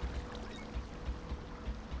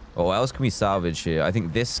 Oh, what else can we salvage here? I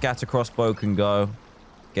think this scatter crossbow can go.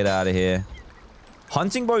 Get out of here.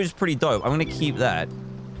 Hunting bow is pretty dope. I'm going to keep that.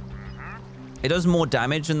 It does more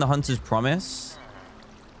damage than the Hunter's Promise.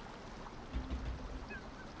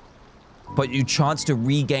 But you chance to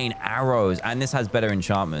regain arrows. And this has better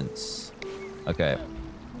enchantments. Okay.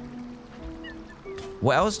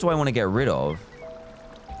 What else do I want to get rid of?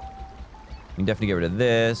 We can definitely get rid of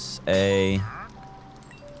this.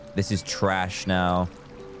 This is trash now.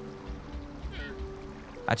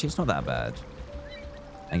 Actually, it's not that bad.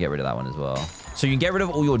 And get rid of that one as well. So you can get rid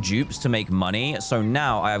of all your dupes to make money. So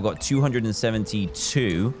now I have got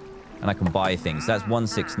 272. And I can buy things. That's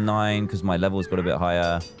 169 because my level's got a bit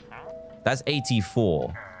higher. That's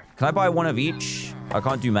 84. Can I buy one of each? I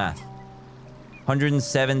can't do math.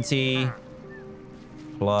 170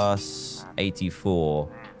 plus 84.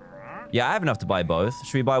 Yeah, I have enough to buy both.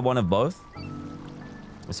 Should we buy one of both?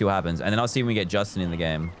 We'll see what happens. And then I'll see when we get Justin in the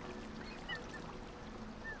game.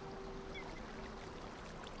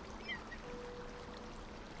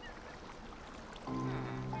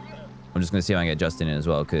 I'm just going to see if I can get Justin in as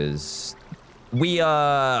well, because we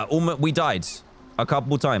died a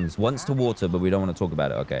couple times. Once to water, but we don't want to talk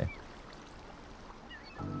about it. Okay.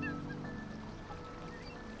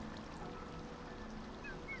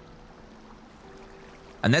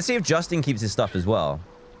 And let's see if Justin keeps his stuff as well.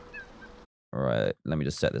 All right. Let me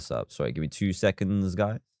just set this up. Sorry, give me 2 seconds,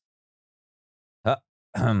 guys.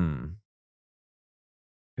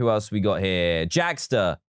 Who else we got here?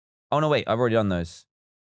 Jackster. Oh, no, wait. I've already done those.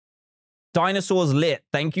 Dinosaurs Lit.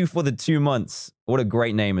 Thank you for the 2 months. What a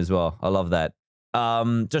great name as well. I love that.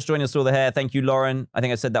 Just joining us all the hair. Thank you, Lauren. I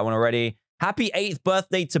think I said that one already. Happy 8th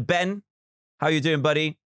birthday to Ben. How you doing,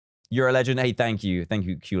 buddy? You're a legend. Hey, thank you. Thank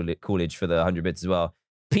you, Coolidge, for the 100 bits as well.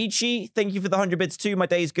 Peachy, thank you for the 100 bits too. My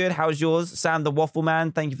day's good. How's yours? Sam the Waffle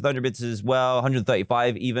Man, thank you for the 100 bits as well.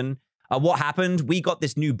 135 even. What happened? We got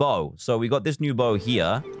this new bow. So we got this new bow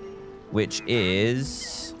here, which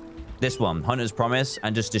is this one, Hunter's Promise,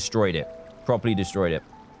 and just destroyed it. Properly destroyed it.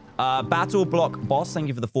 Battle Block Boss, thank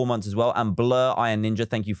you for the 4 months as well. And Blur Iron Ninja,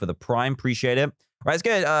 thank you for the Prime. Appreciate it. All right, let's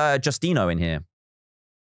get Justino in here.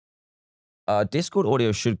 Discord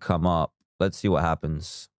audio should come up. Let's see what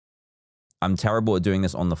happens. I'm terrible at doing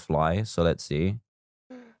this on the fly, so let's see.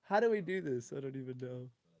 How do we do this? I don't even know.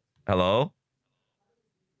 Hello?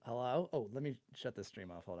 Hello? Oh, let me shut the stream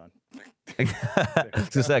off. Hold on.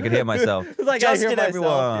 Just so I could hear myself. Like Justin,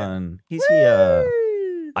 everyone. Yeah. He's here.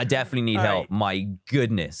 I definitely need help. Right. My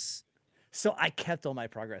goodness. So I kept all my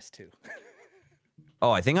progress too. Oh,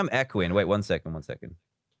 I think I'm echoing. Wait, 1 second. 1 second.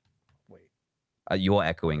 Wait. You're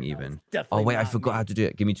echoing even. Definitely. Oh, wait, I forgot how to do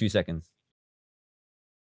it. Give me 2 seconds.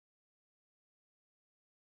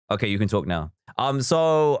 Okay, you can talk now.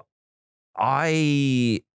 So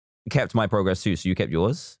I kept my progress too. So you kept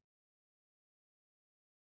yours?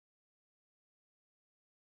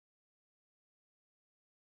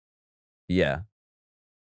 Yeah.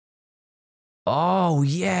 Oh,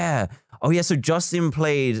 yeah. Oh, yeah. So Justin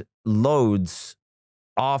played loads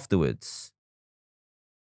afterwards.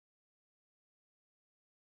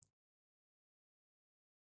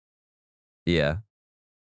 Yeah.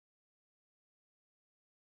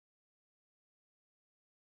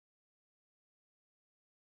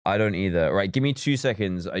 I don't either. Right, give me 2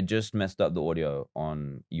 seconds. I just messed up the audio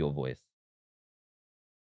on your voice.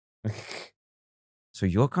 So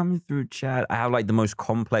you're coming through chat. I have like the most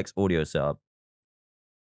complex audio setup.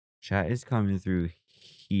 Chat is coming through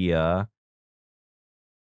here.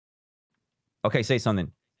 Okay, say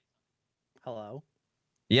something. Hello?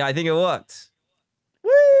 Yeah, I think it worked.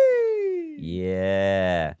 Whee!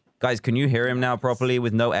 Yeah. Guys, can you hear him now properly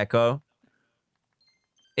with no echo?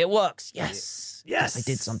 It works. Yes. Yes. I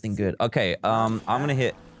did something good. Okay, I'm going to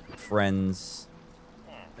hit friends.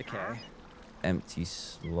 Okay. Empty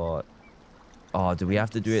slot. Oh, do we have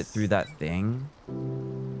to do it through that thing?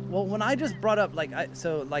 Well, when I just brought up like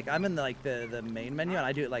I'm in the main menu and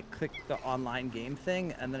I do it like click the online game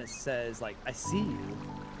thing and then it says like I see you,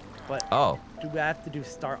 but do we have to do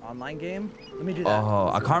start online game? Let me do that. Oh,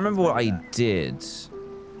 I can't remember what I did.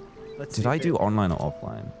 Did I do online or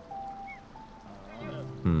offline?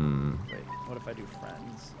 Wait, what if I do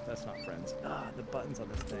friends? That's not friends. Ah, the buttons on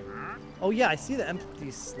this thing. Oh yeah, I see the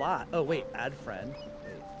empty slot. Oh wait, add friend.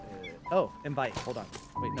 Wait, oh, invite. Hold on.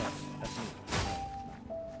 Wait, no, that's me.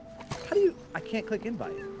 How do you? I can't click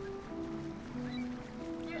invite.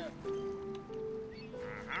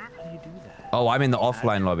 How do you do that? Oh, I'm in the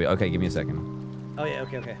offline lobby. Okay, give me a second. Oh yeah,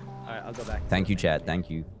 okay. All right, I'll go back. Thank you, chat. Thank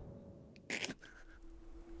you.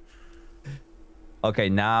 Okay,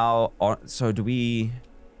 now, so do we...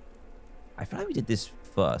 I feel like we did this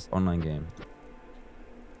first, online game.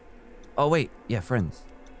 Oh, wait. Yeah, friends.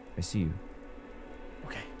 I see you.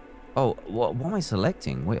 Okay. Oh, what am I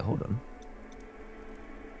selecting? Wait, hold on.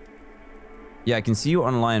 Yeah, I can see you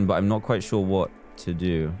online, but I'm not quite sure what to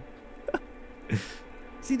do.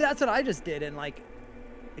 See, that's what I just did, and like,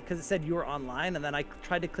 because it said you were online, and then I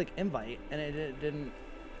tried to click invite, and it didn't,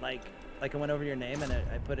 like I went over your name, and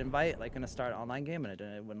I put invite, like in a start online game, and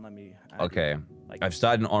it wouldn't let me. Okay. Like, I've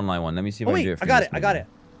started an online one. Let me see if I can do it. I got it.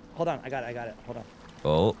 Hold on, I got it. Hold on.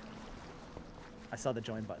 Oh. I saw the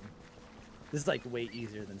join button. This is like way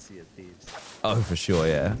easier than Sea of Thieves. Oh, for sure,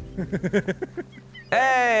 yeah.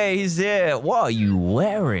 Hey, he's here. What are you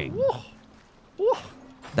wearing? Whoa. Whoa.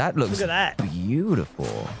 That looks Look at that.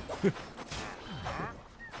 Beautiful.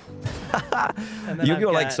 You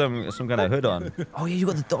got like some kind of hood on. Oh yeah, you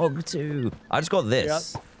got the dog too. I just got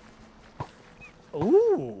this. Yep.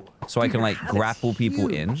 Ooh. So I can like grapple people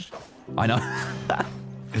in. I know.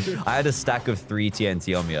 I had a stack of 3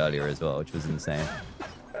 TNT on me earlier as well, which was insane.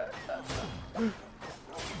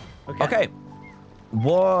 Okay.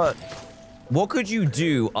 What could you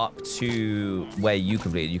do up to where you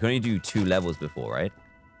completed? You can only do 2 levels before, right?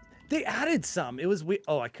 They added some. It was weird.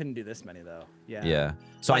 Oh, I couldn't do this many though. Yeah. Yeah.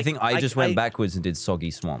 So I think I just went backwards and did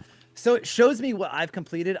Soggy Swamp. So it shows me what I've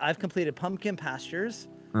completed. I've completed Pumpkin Pastures,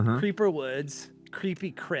 Creeper Woods,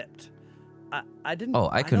 Creepy Crypt. I didn't. Oh,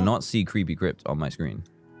 I could not see Creepy Crypt on my screen.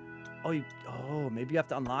 Oh, maybe you have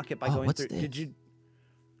to unlock it by going through. This?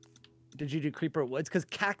 Did you do Creeper Woods? Because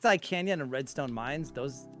Cacti Canyon and Redstone Mines,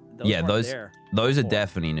 those yeah, there those are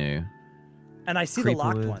definitely new. And I see the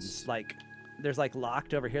locked ones. Like there's like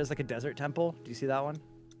locked over here. There's like a desert temple. Do you see that one?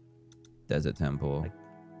 Desert temple.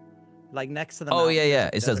 Like next to the. Oh yeah.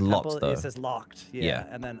 It says locked though. It says locked. Yeah.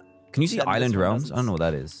 And then. Can you see Island Realms? I don't know what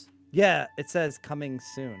that is. Yeah, it says coming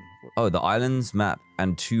soon. Oh, the islands map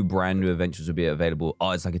and 2 brand new adventures will be available.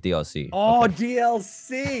 Oh, it's like a DLC. Oh, okay.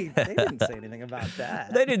 DLC. They didn't say anything about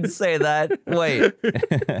that. They didn't say that. Wait.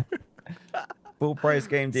 Full price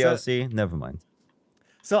game DLC? Never mind.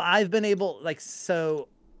 So I've been able, like, so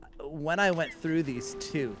when I went through these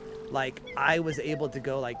 2, like, I was able to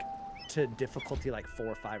go, like, to difficulty, like,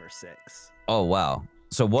 4, 5, or 6. Oh, wow.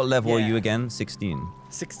 So what level are you again? 16?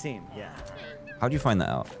 16, yeah. How'd you find that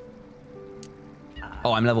out?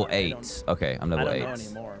 Oh, I'm level 8. Okay, I'm level 8. I don't know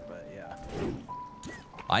anymore, but yeah.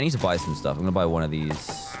 I need to buy some stuff. I'm gonna buy one of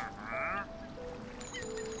these.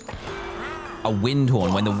 A wind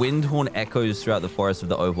horn. When the wind horn echoes throughout the forest of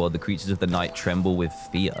the overworld, the creatures of the night tremble with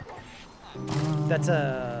fear. That's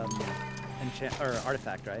a enchant or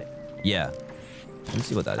artifact, right? Yeah. Let me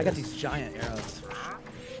see what that is. I got these giant arrows.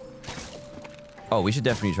 Oh, we should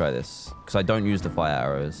definitely try this because I don't use the fire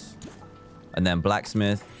arrows. And then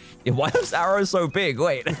blacksmith. Yeah, why are those arrows so big?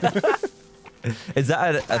 Wait. Is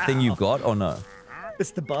that a thing you got or no?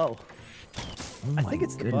 It's the bow. Oh I think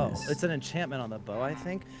it's the bow. It's an enchantment on the bow, I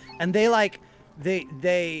think. And they like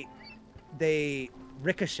they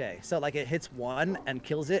ricochet. So like it hits one and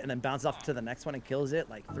kills it and then bounces off to the next one and kills it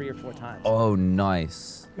like 3 or 4 times. Oh,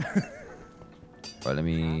 nice. Right, let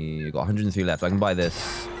me got 103 left. I can buy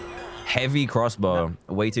this. Heavy crossbow. No.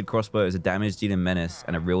 A weighted crossbow is a damage-dealing menace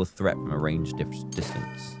and a real threat from a ranged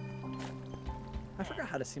distance. I forgot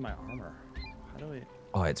how to see my armor. How do we...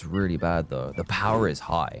 Oh, it's really bad though. The power is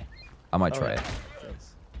high. I might try it.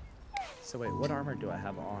 So wait, what armor do I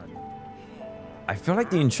have on? I feel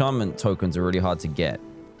like the enchantment tokens are really hard to get.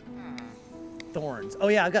 Thorns. Oh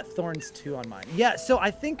yeah, I got thorns too on mine. Yeah, so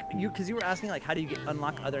I think because you were asking like how do you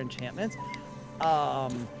unlock other enchantments?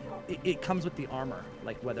 It comes with the armor,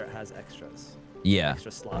 like whether it has extras. Yeah.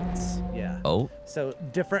 Extra slots. Yeah. Oh. So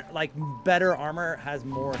different, like better armor has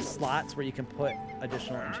more slots where you can put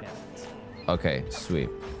additional enchantments. Okay, sweet.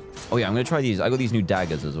 Oh yeah, I'm gonna try these. I got these new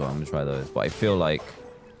daggers as well. I'm gonna try those, but I feel like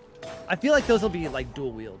those will be like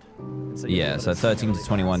dual wield. So yeah, so 13 to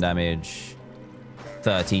 21 damage.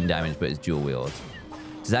 13 damage, but it's dual wield.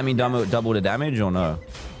 Does that mean double the damage or no?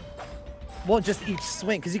 Well, just each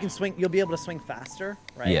swing, because you can swing. You'll be able to swing faster,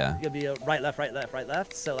 right? Yeah. You'll be right, left, right, left, right,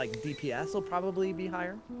 left. So like DPS will probably be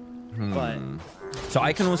higher. But so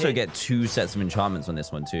I can also get 2 sets of enchantments on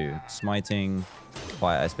this one too: smiting,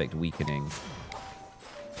 fire aspect, weakening,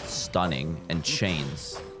 stunning, and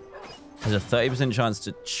chains. There's a 30% chance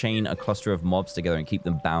to chain a cluster of mobs together and keep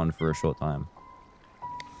them bound for a short time.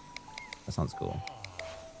 That sounds cool.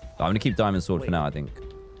 I'm gonna keep Diamond Sword for now, I think.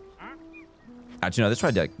 Actually, no. Let's try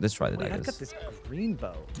the daggers. I've got this green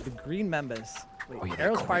bow. The green menace. Wait, Oh, yeah,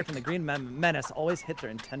 arrows fired from the green menace always hit their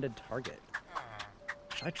intended target.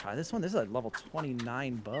 Should I try this one? This is a level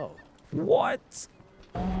 29 bow. What?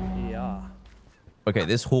 Yeah. Okay,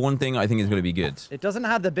 this horn thing I think is gonna be good. It doesn't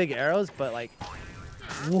have the big arrows, but like,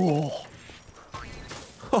 whoa.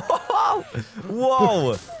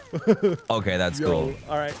 Whoa. Okay, that's cool.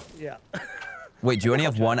 All right. Yeah. Wait, do you only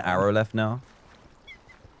have 1 arrow left now?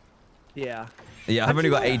 Yeah. Yeah, I've only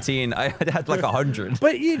got 18. I had like 100.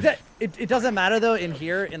 But it doesn't matter though. In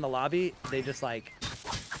here in the lobby, they just like.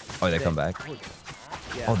 Oh, they come back.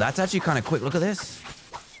 Yeah. Oh, that's actually kind of quick. Look at this.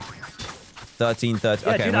 13, 13.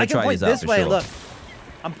 Yeah, Okay, dude, I'm I gonna can try point these out this for way. sure. Look,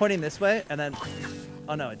 I'm pointing this way, and then.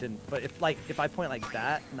 Oh no, it didn't. But if I point like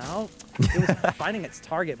that, no, it was finding its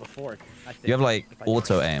target before. I think. You have like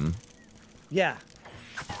auto aim. Yeah.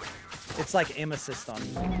 It's like aim assist on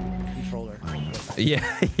controller. Yeah,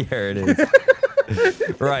 here it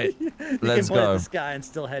is. Right, let's you can point go. at this guy and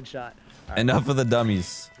still headshot. All right. Enough of the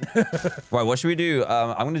dummies. Right, what should we do?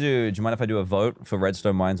 I'm gonna do. Do you mind if I do a vote for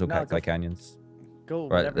Redstone Mines or No, Cacti Canyons? Go.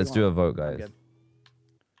 Right, let's do a vote, I'm guys. good.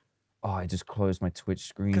 Oh, I just closed my Twitch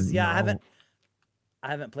screen. Cause yeah, No. I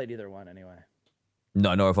haven't played either one anyway.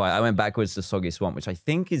 No, nor if I went backwards to Soggy Swamp, which I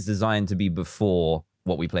think is designed to be before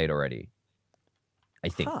what we played already. I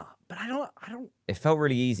think. Huh? But I don't. It felt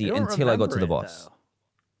really easy don't until I got to the remember it, boss.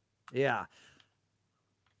 though. Yeah.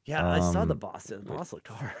 Yeah, I saw the boss. The boss looked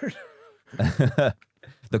hard.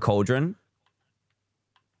 The cauldron.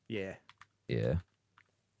 Yeah. Yeah.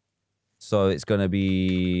 So it's gonna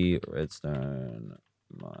be Redstone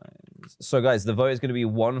Mines. So guys, the vote is gonna be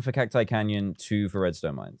 1 for Cacti Canyon, 2 for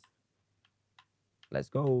Redstone Mines. Let's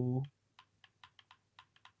go.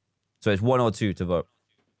 So it's 1 or 2 to vote.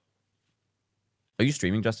 Are you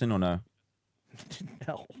streaming, Justin, or no?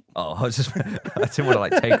 No. Oh, I didn't want to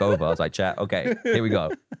like take over. I was like, chat. Okay, here we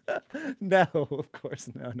go. No, of course.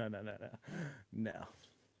 No. No.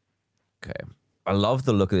 Okay. I love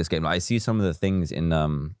the look of this game. Like, I see some of the things in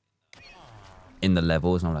the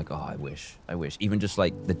levels, and I'm like, oh, I wish. Even just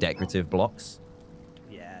like the decorative blocks.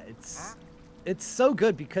 Yeah, it's so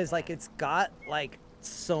good because like it's got like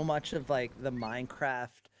so much of like the Minecraft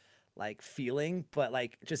like feeling, but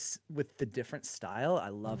like just with the different style. I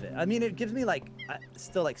love it. I mean, it gives me like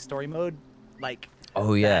still like story mode, like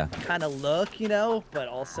Oh yeah. kind of look, you know, but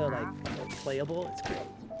also like playable. It's great.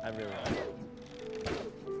 I really like it.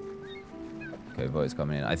 Okay, votes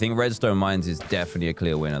coming in. I think Redstone Mines is definitely a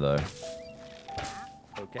clear winner though.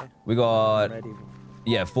 Okay. We got Ready.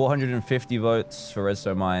 yeah, 450 votes for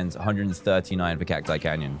Redstone Mines, 139 for Cacti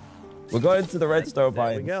Canyon. We're going to the Redstone There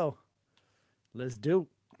Mines. we go. Let's do.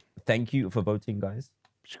 Thank you for voting, guys.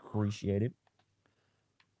 Appreciate it.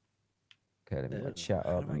 Okay, let me Ew, chat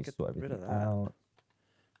how up. do I Let me get sort rid everything of that? out.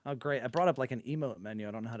 Oh, great. I brought up like an emote menu.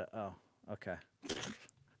 I don't know how to. Oh, okay.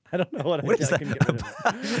 I don't know what, What I is did. I that couldn't get rid of it.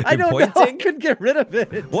 about? I You're don't know. I pointing? couldn't get rid of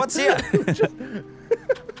it. What's here?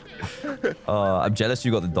 I'm jealous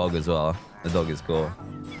you got the dog as well. The dog is cool.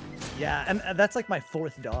 Yeah, and that's like my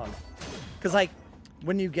 4th dog. Cause like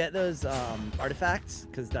when you get those artifacts,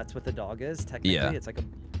 cause that's what the dog is technically. Yeah. It's like a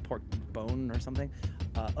pork bone or something.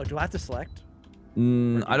 Oh, do I have to select?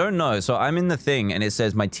 I don't know. So I'm in the thing, and it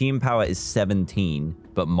says my team power is 17,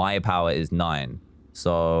 but my power is 9.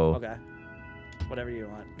 So Okay. Whatever you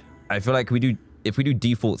want. I feel like if we do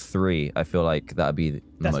default 3, I feel like that'd be the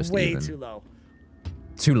That's most way even. too low.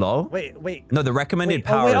 Too low? Wait. No, the recommended Wait,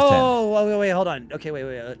 power wait, is 10. wait, hold on. Okay,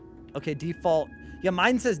 wait. Okay, default. Yeah,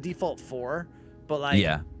 mine says default 4, but like.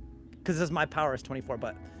 Yeah. Because my power is 24,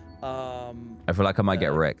 but. I feel like I might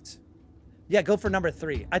get wrecked. Yeah, go for number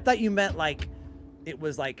 3. I thought you meant like, it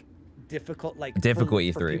was like difficult, like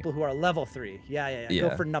Difficulty for 3. people who are level 3. Yeah. Yeah.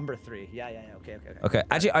 Go for number 3. Yeah. Okay. Okay,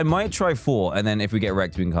 actually, I might try 4, and then if we get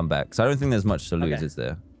wrecked, we can come back. So I don't think there's much to lose, Okay. is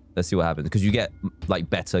there? Let's see what happens. Because you get, like,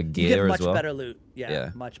 better You gear get much as well. better loot. Yeah, Yeah.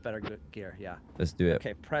 much better gear. Yeah. Let's do it.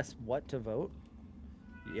 Okay, press what to vote?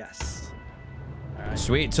 Yes. All right.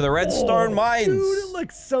 Sweet, to the Redstone Mines! Dude, it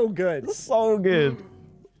looks so good. So good.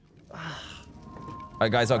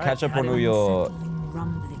 Alright, guys, I'll catch up on all your... Unsettling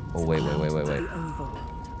rumblings Oh, wait. cloud the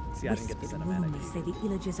overworld. See, I didn't get the Whispered cinematic. rumors say the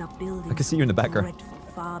Illagers are building I can see you in the background. dreadful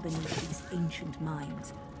far beneath these ancient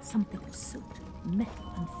mines. Something of soot,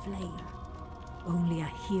 metal, and flame. Only a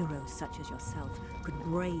hero such as yourself could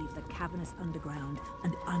brave the cavernous underground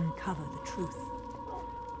and uncover the truth.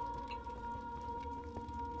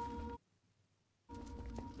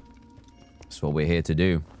 That's what we're here to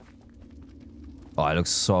do. Oh, it looks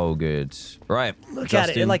so good. Right. Look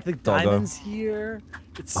Justin, at it, and like the doggo. diamonds here.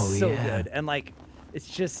 It's Oh, so yeah. good, and like it's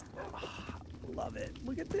just, love it.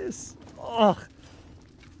 Look at this. Oh,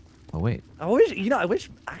 Oh, wait. I wish I wish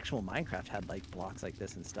actual Minecraft had like blocks like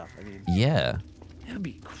this and stuff. I mean, Yeah. it would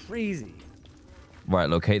be crazy. Right,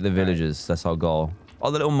 locate the villages. That's our goal.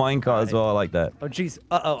 Oh, the little minecart as well. I like that. Oh jeez.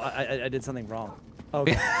 I did something wrong.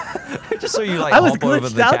 Okay. Just so you like I was hop over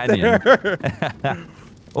glitched the out canyon. there.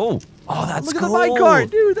 Oh, that's Look cool. at the minecart,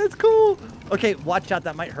 dude. That's cool. Okay, watch out.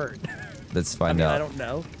 That might hurt. Let's I find mean, out. I don't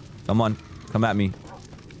know. Come on, come at me.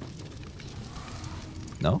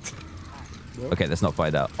 No? Okay, let's not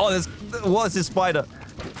find out. Oh, there's what is this spider?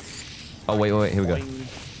 Oh wait, here we go.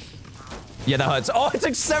 Boing. Yeah, no, it's it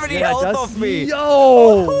took 70 Yeah, it health does. off me.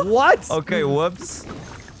 Yo, what? Okay, whoops.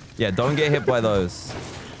 Yeah, don't get hit by those.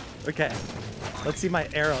 Okay. Let's see my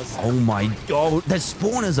arrows. Oh my god, there's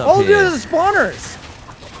spawners up Oh, here. dude, there's spawners.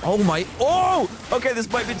 Oh my, okay, this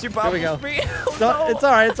might be too powerful Here we go. for me. Oh, No, no. it's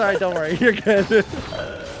all right. Don't worry. You're good.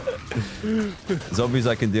 Zombies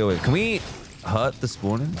I can deal with. Can we hurt the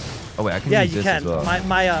spawners? Oh wait, I can Yeah, use you this can. as well.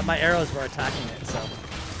 My arrows were attacking it, so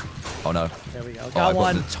Oh no. there we go. Oh, Got I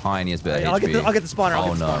one. got the tiniest bit of I'll HP. get the spawner. I'll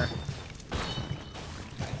Oh get the no. spawner.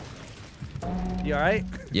 You all right?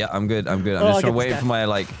 Yeah, I'm good. I'm good. I'm Oh, just I'll trying to get wait this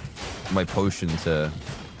for my potion to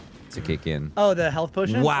kick in. Oh, the health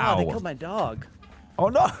potion. Wow. Oh, they killed my dog. Oh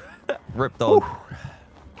no. Rip dog.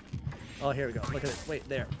 Oh, here we go. Look at this. Wait,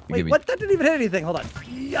 there. Give Wait, me- what? That didn't even hit anything. Hold on.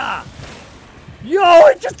 Yeah. Yo,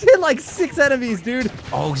 it just hit like 6 enemies, dude.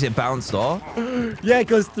 Oh, because it bounced off? Yeah, it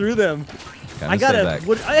goes through them. Okay, I got stay a back.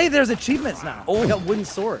 wood. Hey, there's achievements now. Oh. I got wooden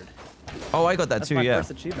sword. Oh, I got that That's too, my yeah.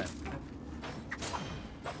 first achievement.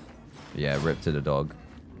 Yeah, rip to the dog.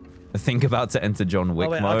 Think about to enter John Wick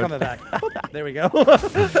Oh wait, mode. I'll come back. Boop, there we go. Oh,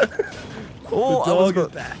 the I was dog is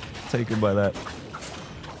back. taken by that.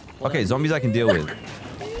 Okay, zombies I can deal with.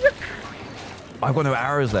 I've got no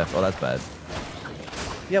arrows left. Oh, that's bad.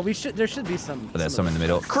 Yeah, we should. There should be some. But there's some of in the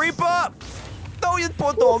those. middle. Creeper! No, you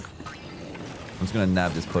poor dog. I'm just gonna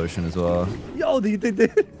nab this potion as well. Yo,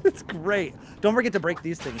 it's great. Don't forget to break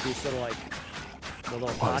these things. These little like the little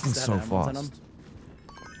Oh, this pots thing's that so have emeralds in them. fast.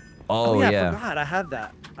 Oh, I yeah. forgot. I have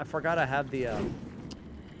that. I forgot I have the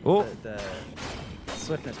Oh, the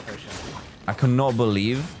swiftness potion. I cannot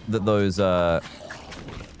believe that those. I've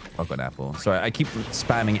got an apple. Sorry, I keep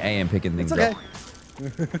spamming A and picking things It's okay. up.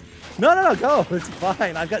 No, go. It's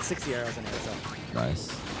fine. I've got 60 arrows in here, so.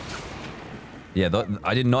 Nice. Yeah,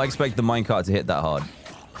 I did not expect the minecart to hit that hard.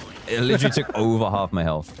 It literally took over half my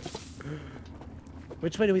health.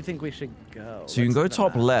 Which way do we think we should go? So you can go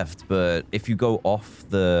top left, but if you go off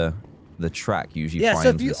the track, you usually Yeah, find so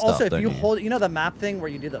if you stuff, also if don't you hold, you know the map thing where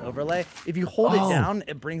you do the overlay. If you hold it Oh. down,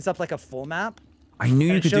 it brings up like a full map. I knew and you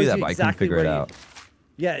it could do shows that, you but I couldn't exactly figure it where you- out.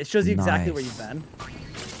 Yeah, it shows you exactly where Nice. you've been.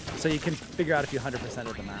 So you can figure out if you 100%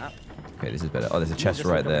 of the map. Okay, this is better. Oh, there's a chest Just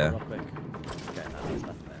right look over here there. real quick. Okay, no, there's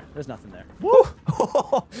nothing there. There's nothing there. Woo!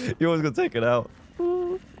 You always gonna take it out.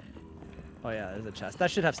 Oh yeah, there's a chest.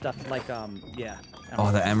 That should have stuff like yeah.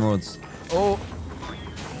 Oh, the emeralds. Oh.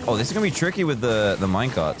 Oh, this is gonna be tricky with the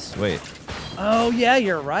minecarts. Wait. Oh yeah,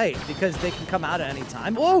 you're right because they can come out at any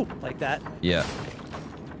time. Whoa, like that. Yeah.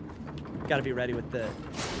 Got to be ready with the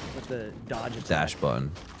dodge attack. Dash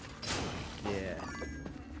button. Yeah.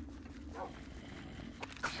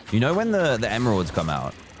 You know when the emeralds come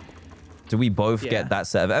out? Do we both Yeah. get that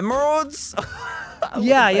set of emeralds?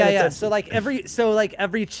 Yeah. So like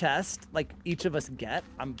every chest, like each of us get,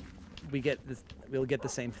 we'll get the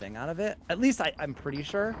same thing out of it. At least I'm pretty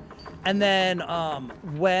sure. And then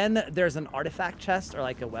when there's an artifact chest or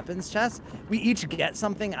like a weapons chest, we each get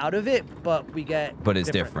something out of it, but we get But it's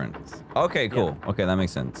different. things. Okay, cool. Okay, that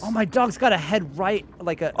makes sense. Oh, my dog's got a head right,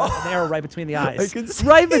 like an arrow right between the eyes. can see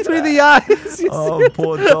right between the eyes. You Oh, see it?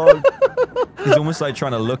 poor dog. He's almost like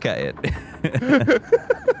trying to look at it.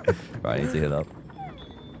 Right, I need to hit up.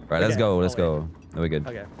 Right, let's Okay, go. I'll Let's wait. go. Are we good?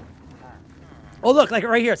 Okay. Oh, look, like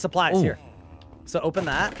right here, supplies Ooh. here. So open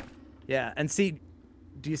that. Yeah, and see,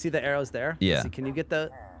 do you see the arrows there? Yeah. See, can you get the?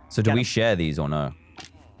 So do Got we him. share these or no?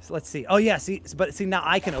 So let's see. Oh yeah, see, but see now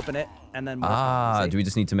I can open it and then. Ah, do we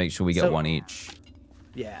just need to make sure we get So- one each?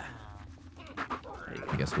 Yeah.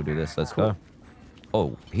 I guess we'll do this. Let's go.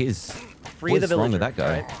 Oh, he's... Free what the is wrong with villager, that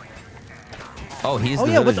guy? right? Oh, he's Oh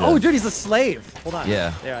the yeah, villager. oh dude, he's a slave. Hold on.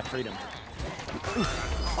 Yeah. There, I freed him.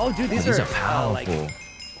 Oof. Oh dude, these are are powerful.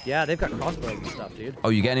 Yeah, they've got crossbows and stuff, dude. Oh,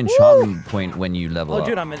 you get an enchantment point when you level up. Oh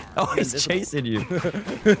dude, I'm in. Oh, I'm he's invisible. chasing you.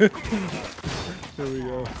 Here we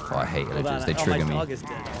go. Oh, I hate Hold villagers. on, They trigger my me. dog is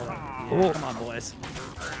dead. Hold on. Yeah, Oh. come on, boys.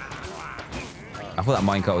 I thought that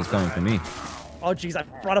minecart was coming for me. Oh jeez, I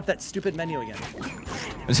brought up that stupid menu again.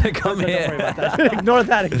 Come Don't worry here. about that. Ignore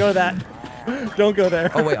that. Ignore that. Don't go there.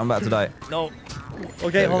 Oh wait, I'm about to die. No. Okay,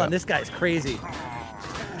 There we hold go. on. This guy's crazy.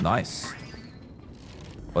 Nice.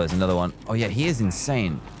 Oh, there's another one. Oh yeah, he is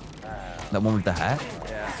insane. That one with the hat.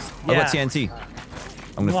 Yeah. I got TNT.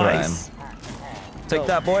 I'm gonna throw it at him. Nice. Take Go.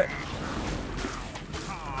 that, boy.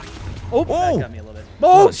 Oh, Oh! that got me a little bit.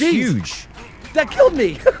 Oh, that's jeez. huge. That killed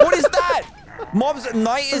me. What is that? Mobs.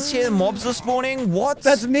 Night is here. Mobs are spawning. What?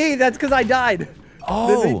 That's me. That's because I died.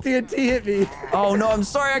 Oh. The TNT hit me. Oh no, I'm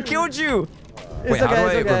sorry. I killed you. It's Wait, how do okay, I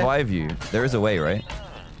it's okay. revive you? There is a way, right?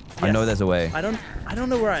 I Yes. know there's a way. I don't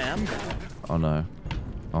know where I am though. Oh no.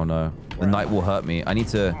 Oh no. The Where am night will hurt me. I need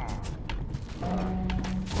to.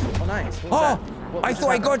 Oh, nice. What was Oh! that? What I just thought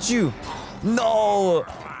I happened? got you. No.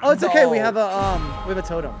 Oh, it's okay. We No. have a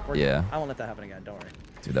totem. We're good. Yeah. I won't let that happen again. Don't worry.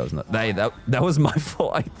 Dude, that was not. Hey, that was my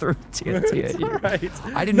fault. I threw TNT It's at you. alright.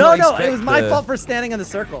 I did no, not no, expect it was my the- fault for standing in the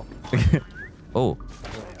circle. Oh.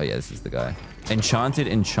 Oh yeah, this is the guy. Enchanted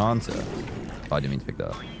Enchanter. Oh, I didn't mean to pick that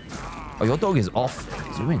up. Oh, your dog is off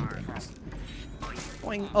doing things.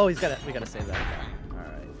 Boing. Oh, we gotta save that guy. All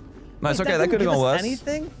right. No, it's Wait, okay. That didn't could have give gone us worse.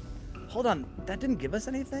 Anything? Hold on. That didn't give us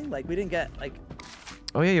anything? Like, we didn't get, like...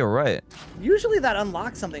 Oh yeah, you're right. Usually that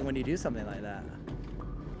unlocks something when you do something like that.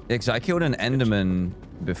 Yeah, 'cause I killed an Enderman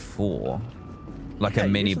before. Like Yeah, a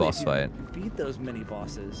mini usually boss if you fight. Beat those mini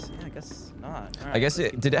bosses. Yeah, I guess not. All right, I guess let's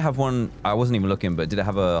it keep- did it have one. I wasn't even looking, but did it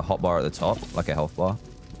have a hot bar at the top, like a health bar?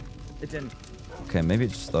 It didn't. Okay, maybe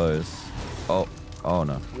it's just those. Oh, oh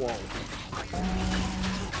no. Whoa.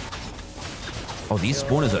 Oh, these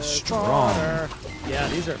spawners are strong. Spawner. Yeah,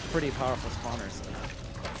 these are pretty powerful spawners.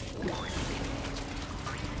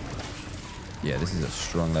 Yeah, this is a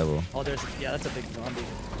strong level. Oh, yeah, that's a big zombie.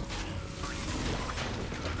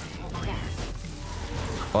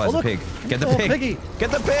 Oh, there's a look. pig. Get the Oh, pig. piggy.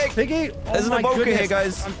 Get the pig. Piggy! Oh There's an my evoker here, goodness.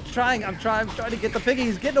 guys. I'm trying to get the piggy.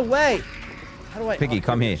 He's getting away. How do I? Piggy, oh,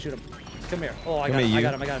 come here. Shoot him. Come here. Oh, I Come got him. here, I you.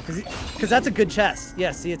 got him. I got him. Because that's a good chest.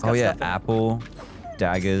 Yeah, see, it's got Oh yeah, stuff in it. apple,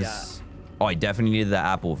 daggers. Yeah. Oh, I definitely needed that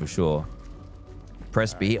apple for sure.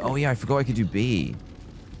 Press B. Oh yeah, I forgot I could do B.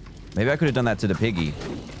 Maybe I could have done that to the piggy.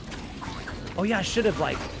 Oh yeah, I should have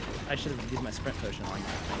used my sprint potion on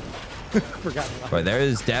that. Forgot about Right, there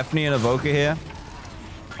is definitely an evoker here.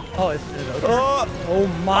 Oh, it's okay. Oh, Oh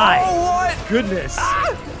my oh what? goodness.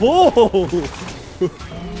 Whoa.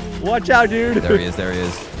 Watch out, dude. There he is, there he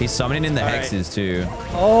is. He's summoning in the All right. hexes too.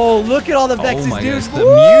 Oh, look at all the vexes, Oh my dude. gosh, the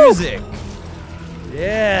Woo! music.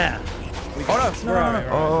 Yeah. Oh no, We're all right,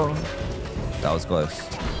 we're all right. Oh, that was close.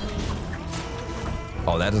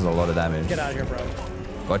 Oh, that does a lot of damage. Get out of here, bro.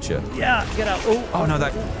 Gotcha. Yeah, get out. Oh, Oh no,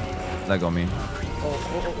 that got me.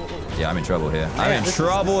 oh. Yeah, I'm in trouble here. I'm Man, in this is-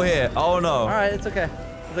 trouble this is- here. Oh no. All right, it's okay.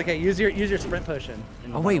 It's okay. Use your sprint potion.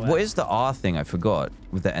 and Oh run wait, away. what is the R thing? I forgot.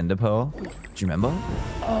 With the ender pearl. Do you remember?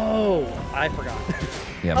 Oh, I forgot.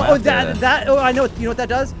 Yeah. Oh, that. Oh, I know. You know what that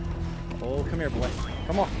does? Oh, come here, boy.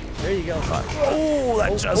 Come on. There you go. Oh,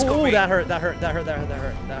 that just got Oh, me. that hurt. A Oh,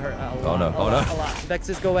 no, lot, oh, a no. lot, a lot.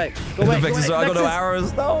 Vexes, go away. Go away. Vexes, go away. I got no Vexes.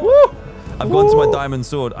 arrows. No. Woo! I've gone to my Woo! diamond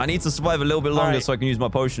sword. I need to survive a little bit longer right. so I can use my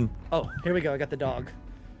potion. Oh, here we go. I got the dog.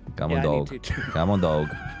 Come Yeah, on, I need dog. to. Come on, dog.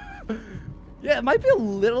 Yeah, it might be a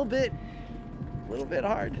little bit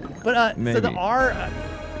hard. But so the Maybe. R,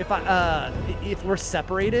 if we're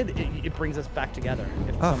separated, it brings us back together.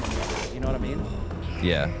 If Oh. someone uses it, you know what I mean?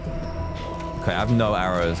 Yeah. Okay, I have no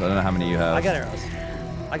arrows. I don't know how many you have. I got arrows.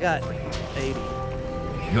 I got 80.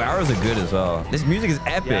 Your arrows are good as well. This music is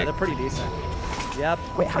epic. Yeah, they're pretty decent. Yep.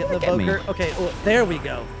 Wait, how Hit did the it get me? Evoker. Okay, oh, there we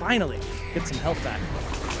go. Finally, get some health back.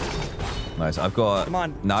 Nice. I've got. Come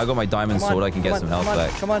on. Now I got my diamond Come on, sword. I can get some health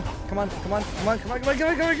back. Come on. Get on.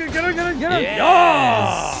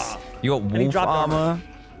 Yes! You got And he wolf dropped armor.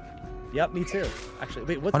 Yep, me too. Actually,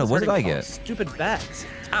 wait, what's Oh, no, what did I hurting me? get? Oh, stupid Vex.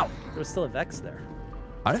 Ow. There was still a Vex there.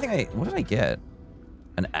 I don't think I. What did I get?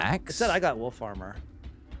 An axe? It said I got wolf armor.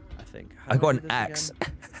 I think. How I do got do an this axe.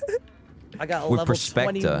 again? I got a With level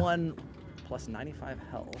Prospector. 21 plus 95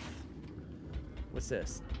 health. What's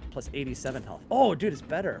this? Plus 87 health. Oh, dude, it's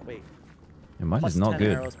better. Wait. Mine Plus is not 10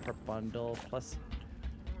 good. arrows per bundle. Plus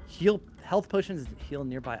health potions heal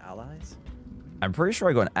nearby allies. I'm pretty sure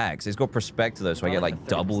I got an axe. It's got Prospector though, so I Oh, get like like a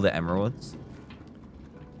double 30%. the emeralds.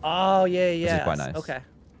 Oh yeah, yeah. quite nice. Okay.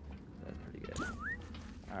 That's pretty good.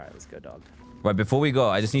 All right. right, let's go, dog. Right, before we go,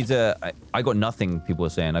 I just need to... I got nothing, people are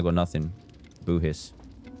saying. I got nothing. Boo hiss.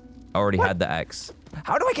 I already had the axe.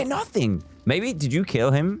 How do I get nothing? Maybe, did you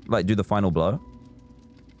kill him? Like, do the final blow?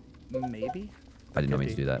 Maybe. I did not mean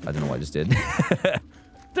to do that. I don't know what I just did.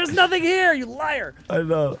 There's nothing here, you liar. I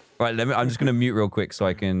know. Right, I'm just going to mute real quick so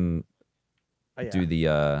I can do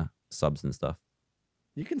the subs and stuff.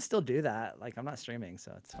 You can still do that. Like, I'm not streaming,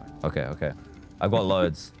 so it's fine. Okay, okay. I've got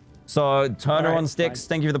loads. So, Turner All right, on sticks,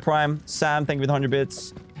 thank you for the prime. Sam, thank you for the 100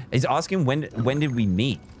 bits. He's asking when did we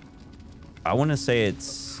meet? I want to say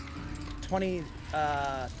it's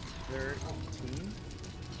 2013,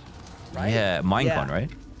 right? Yeah, Minecon, right?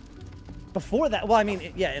 Before that, well, I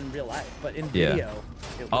mean, yeah, in real life, but in video,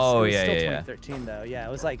 it was, still 2013 though. Yeah,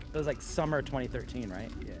 it was like summer 2013, right?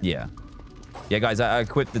 Yeah. Yeah, guys, I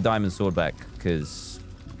equipped the diamond sword back because,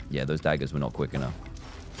 yeah, those daggers were not quick enough.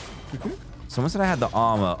 Someone said I had the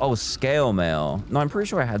armor. Oh, scale mail. No, I'm pretty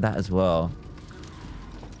sure I had that as well.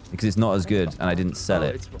 Because it's not as good, and I didn't sell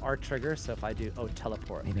it. It's our trigger, so if I do... Oh,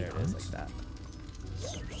 teleport. Maybe there it is, like that.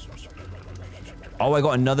 Oh, I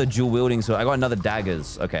got another dual wielding sword. I got another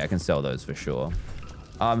daggers. Okay, I can sell those for sure.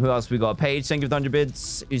 Who else we got? Paige, thank you for 100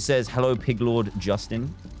 bits. Who says, hello, Piglord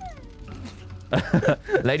Justin.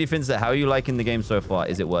 Lady Finster, how are you liking the game so far?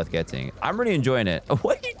 Is it worth getting? I'm really enjoying it.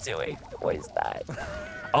 What are you doing? What is that?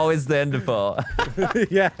 Oh, it's the ender pearl.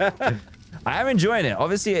 Yeah. I am enjoying it.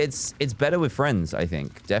 Obviously, it's better with friends, I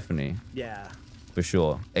think. Definitely. Yeah. For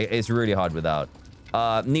sure. It's really hard without.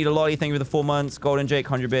 Need a Lolly, thank you for the 4 months. Golden Jake,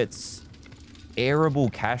 100 bits. Arable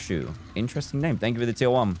Cashew. Interesting name. Thank you for the tier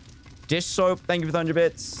 1. Dish Soap, thank you for the 100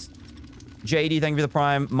 bits. JD, thank you for the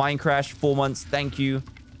prime. Minecrash, 4 months. Thank you.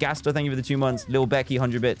 Gasto, thank you for the 2 months. Lil Becky,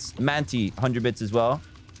 100 bits. Manti, 100 bits as well.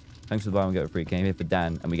 Thanks for the buy and get it free. Came here for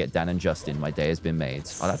Dan, and we get Dan and Justin. My day has been made.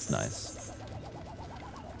 Oh, that's nice.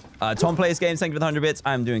 Tom Plays Games, thank you for the 100 bits.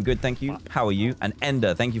 I'm doing good, thank you. How are you? And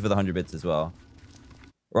Ender, thank you for the 100 bits as well.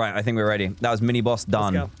 Right, I think we're ready. That was mini boss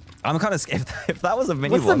done. Let's go. I'm kind of scared if that was a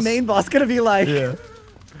mini boss. What's the main boss gonna be like? Yeah.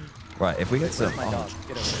 Right, if we get some... My dog.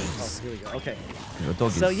 Get over here. Oh, here we go. Okay. Your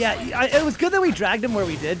dog So is... yeah, it was good that we dragged him where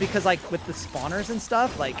we did because like with the spawners and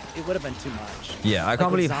stuff, like it would have been too much. Yeah, I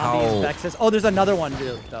can't with believe zombies, how... Vexes. Oh, there's another one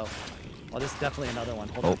dude, though. Oh, there's definitely another one.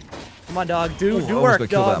 Hold on. Come on, dog. Do I almost work, got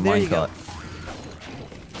killed by dog. a There you go. minecart.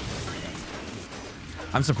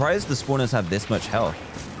 I'm surprised the spawners have this much health.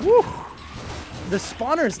 Woo! The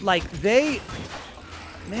spawners, like they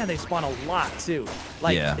spawn a lot too.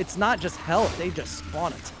 Like it's not just health; they just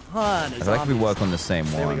spawn a ton of zombies. I feel like we work on the same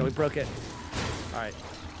one. There we go. We broke it. All right.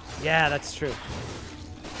 Yeah, that's true.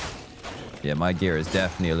 Yeah, my gear is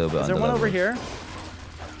definitely a little bit. Is there one over here?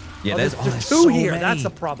 Yeah, oh, there's two so here. many. That's a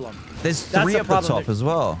problem. There's 3 up the top as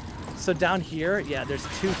well. So down here, yeah, there's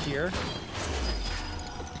 2 here.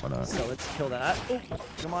 Oh, no. So let's kill that. Oh,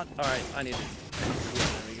 come on. All right, I need it. There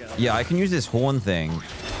we go. Yeah, I can use this horn thing.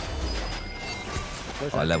 Oh,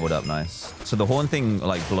 I leveled up, nice. So the horn thing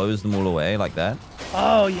like blows them all away like that.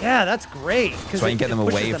 Oh yeah, that's great. So I can get them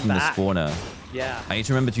away from the spawner. Yeah. I need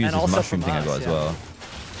to remember to use this mushroom thing I got as well.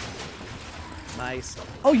 Nice.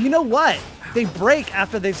 Oh, you know what? They break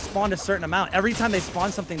after they've spawned a certain amount. Every time they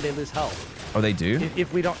spawn something, they lose health. Oh, they do?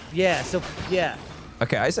 If we don't, yeah. So yeah.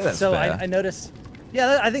 Okay, I say that's so fair. I noticed.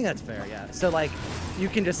 Yeah, I think that's fair. Yeah. So like, you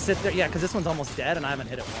can just sit there. Yeah, because this one's almost dead, and I haven't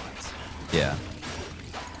hit it once. Yeah.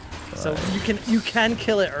 So you can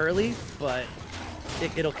kill it early, but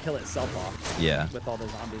it'll kill itself off. Yeah. With all the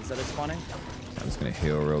zombies that are spawning. I'm just gonna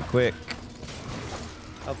heal real quick.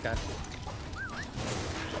 Okay.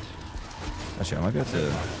 Actually, I might be able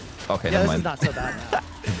to. Okay, yeah, never mind. this is not so bad now.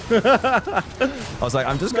 I was like,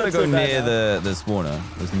 I'm just gonna go near the spawner.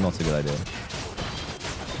 That's not a good idea.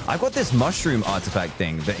 I've got this mushroom artifact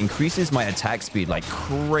thing that increases my attack speed like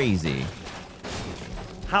crazy.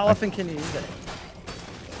 How often can you use it?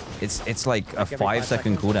 It's like a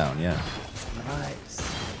 5-second cooldown, yeah. Nice.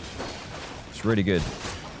 It's really good.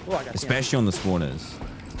 Ooh, I got especially on the spawners.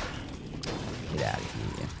 Get out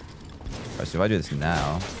of here. Alright, so if I do this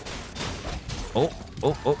now. Oh.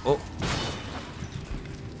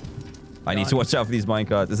 I need to watch out for these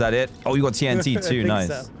minecarts. Is that it? Oh, you got TNT too. Nice.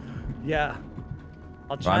 So. Yeah.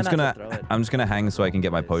 I'll try I'm just gonna hang so I can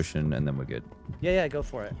get my potion and then we're good. Yeah, go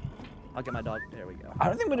for it. I'll get my dog. There we go. I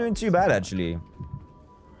don't think we're doing too bad actually.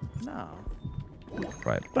 No.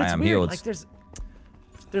 Right, but I am weird. healed. Like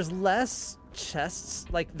there's less chests.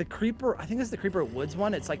 Like the creeper, I think it's the creeper woods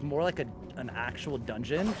one. It's like more like an actual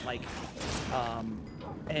dungeon. Like,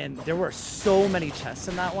 and there were so many chests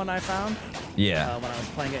in that one I found. Yeah. When I was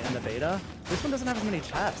playing it in the beta. This one doesn't have as many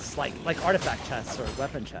chests, like artifact chests or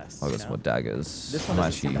weapon chests. Oh, that's what daggers. This one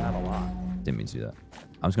doesn't seem to have a lot. Didn't mean to do that.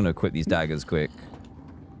 I'm just gonna equip these daggers quick.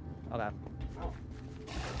 Okay.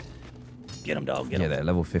 Get him, dog. Get Yeah, him. they're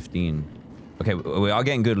level 15. Okay, we are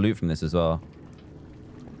getting good loot from this as well.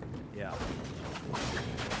 Yeah.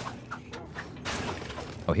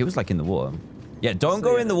 Oh, he was like in the water. Yeah, don't So,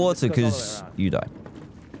 go yeah, in the this water goes all the way because around. you die.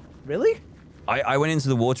 Really? I went into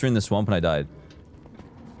the water in the swamp and I died.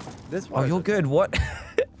 This Oh, water's you're okay. good. What?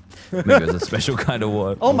 Maybe it was a special kind of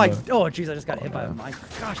water. Oh my. Oh jeez, I just got hit by a no. mine.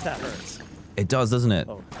 Gosh, that hurts. It does, doesn't it?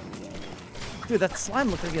 Oh. Dude, that slime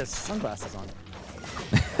looks like he has sunglasses on.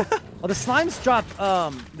 Oh, the slimes drop.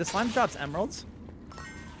 The slime drops emeralds.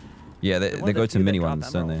 Yeah, They're one they of the go to few that mini drop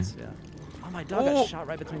ones, don't they? emeralds, Yeah. Oh, my dog Oh. got shot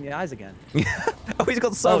right between the eyes again. Oh, he's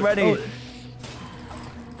got so many.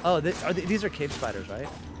 These are cave spiders, right?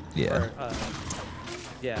 Yeah. Or,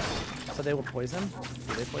 yeah. So they will poison.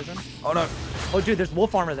 Do they poison? Oh no. Oh, dude, there's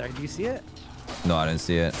wolf armor there. Do you see it? No, I didn't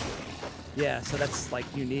see it. Yeah. So that's like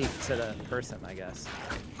unique to the person, I guess.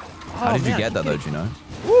 How did you get that though? Do you know?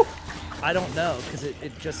 Woo! I don't know, because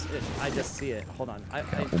I just see it. Hold on. I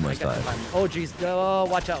almost got died. Oh, jeez. Oh,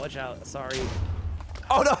 watch out, watch out. Sorry.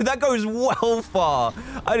 Oh no, that goes well far.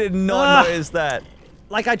 I did not notice that.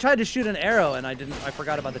 Like, I tried to shoot an arrow, and I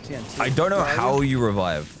forgot about the TNT. I don't know Where are how you? you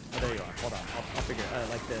revive. Oh, there you are. Hold on. I'll figure it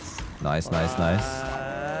like this. Nice, nice, nice.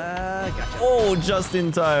 Gotcha. Oh, just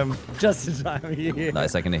in time. Just in time. Yeah.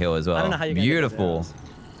 Nice second to heal as well. I don't know how you get those Beautiful. arrows.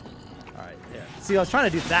 All right, yeah. See, I was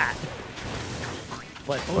trying to do that.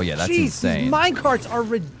 But, Oh, yeah, that's geez, insane. These minecarts are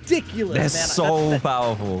ridiculous, They're man. so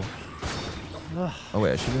powerful. Oh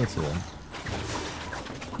wait, I should be able to.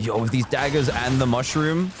 Yo, with these daggers and the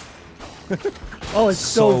mushroom. Oh, it's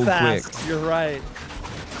so, So fast. quick. You're right.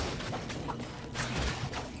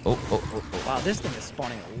 Oh, oh, oh, oh. Wow, this thing is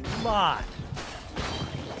spawning a lot.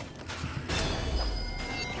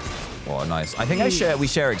 Oh, nice. I think we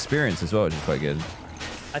share experience as well, which is quite good.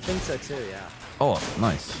 I think so too, yeah. Oh,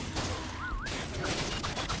 nice.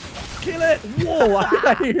 Kill it! Whoa,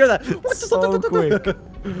 I hear that. So quick.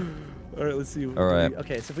 All right, let's see. All right.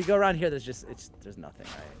 Okay, so if we go around here, there's nothing,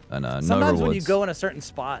 right? I know, no Sometimes when you rewards. go in a certain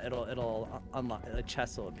spot, it'll unlock, a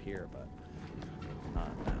chest will appear, but not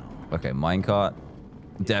now. Okay, minecart.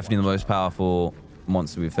 Definitely the most powerful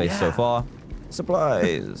monster we've faced so Yeah. far.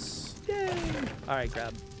 Supplies. Yay! All right,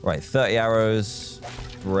 grab. Right, 30 arrows.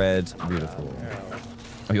 Bread. Beautiful. Arrow.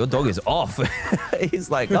 Oh, your dog is off. He's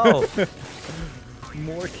like, no.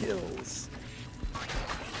 More kills.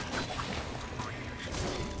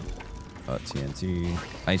 Oh, TNT.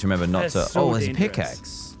 I need to remember not That to. is so Oh, there's a dangerous.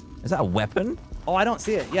 pickaxe. Is that a weapon? Oh, I don't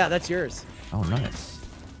see it. Yeah, that's yours. Oh, nice.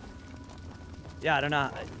 Yeah, I don't know.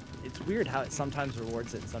 It's weird how it sometimes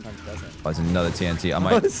rewards it and sometimes doesn't. Oh, there's another TNT. I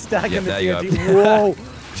might. Stacking Yep, the there you TNT. go. Whoa!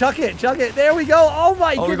 Chuck it, chuck it. There we go. Oh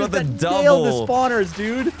my Oh, we goodness, got the that nailed the double. spawners,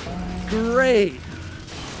 dude. Great.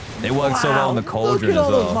 They work so well in the Wow, cauldron look at as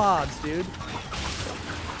all those well. mobs, dude.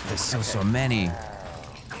 There's still so many.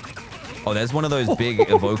 Oh, there's one of those big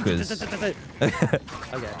evokers.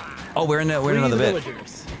 Okay. Oh, we're in Free another the bit.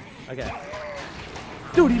 villagers. Okay.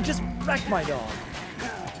 Dude, he just wrecked my dog.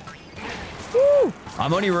 Woo!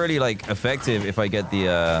 I'm only really like effective if I get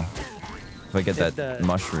the The-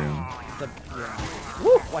 mushroom. Yeah.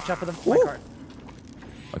 Woo! Watch out for the minecart.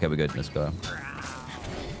 Okay, we're good. Let's go.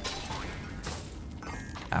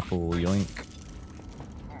 Apple yoink.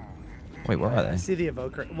 Wait, where are I they? see the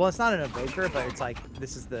evoker. Well, it's not an evoker, but it's like,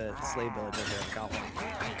 this is the slave village over here. Got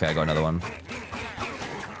one. Okay, I got another one.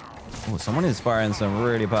 Oh, someone is firing some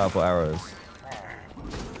really powerful arrows.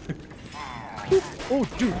 Oh,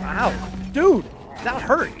 dude. Ow. Dude, that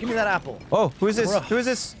hurt. Give me that apple. Oh, who is this? Bruh. Who is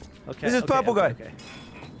this? Okay. Who's this okay, purple guy? Okay.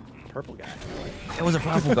 Purple guy. It was a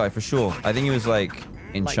purple guy for sure. I think he was like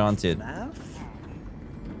enchanted. Like FNAF?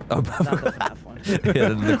 Oh, Not purple. the FNAF one. Yeah,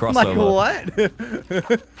 the crossover. Like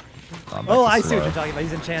what? I'm back Oh, to I see slow. what you're talking about.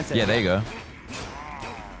 He's enchanted. Yeah, there you go.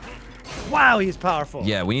 Wow, he's powerful.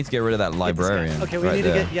 Yeah, we need to get rid of that this guy. librarian. Okay, we right need to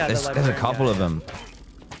there. get- yeah, the there's a librarian, couple yeah, of yeah. them.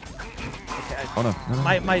 Okay, Oh no, no,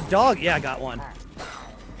 no. my dog, yeah, got one.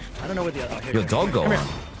 I don't know where the other. Oh, here, Your here, dog here, got come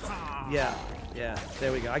one. here. Yeah, yeah.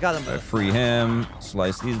 There we go. I got them Right, both. free him.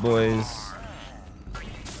 Slice these boys.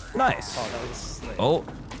 Nice. Oh, that was a slave. Oh,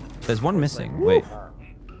 there's one missing. Woo. Wait.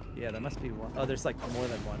 Yeah, there must be one. Oh, there's like more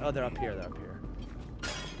than one. Oh, they're up here. They're up here.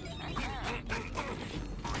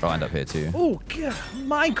 I'll end up here too. Oh, God,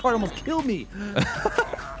 minecart almost killed me.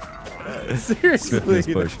 Seriously, Swiftness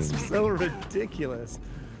that's potion. so ridiculous.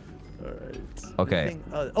 All right. Okay. Anything-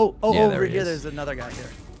 Oh, Yeah, there over he here, is. there's another guy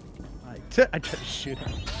here. I tried to shoot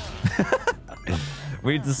him.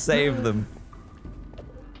 We need to save them.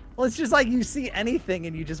 Well, it's just like you see anything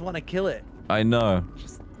and you just want to kill it. I know.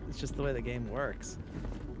 It's just the way the game works.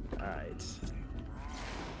 All right.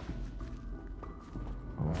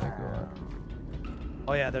 Oh my god.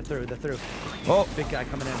 Oh yeah, they're through. They're through. Oh, Big guy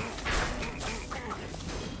coming in.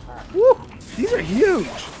 Woo! These are huge.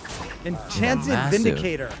 Enchanted massive.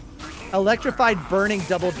 Vindicator. Electrified burning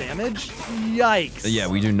double damage. Yikes. yeah,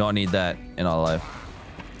 we do not need that in our life.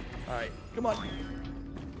 All right, come on.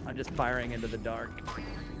 I'm just firing into the dark.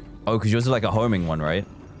 Oh, because yours is like a homing one, right?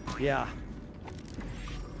 Yeah.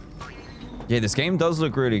 Yeah, this game does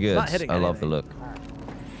look really good. not hitting I love the anything.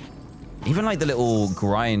 look. Even like the little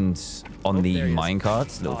grind on the there he is.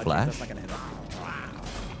 minecarts, little Oh, geez, flash. that's not gonna hit him.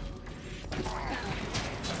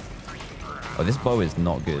 Oh, this bow is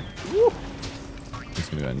not good. Woo.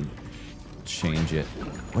 Just gonna go and change it.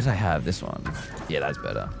 What did I have? This one. Yeah, that's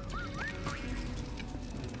better.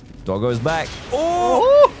 Doggo's back.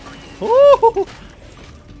 Oh! Oh!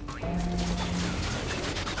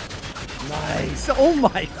 Nice. Oh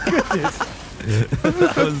my goodness.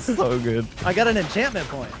 That was so good. I got an enchantment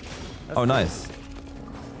point. Oh, nice.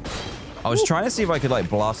 I was trying to see if I could like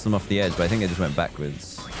blast them off the edge, but I think it just went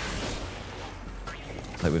backwards.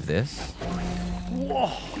 Like with this.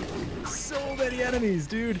 Whoa. So many enemies,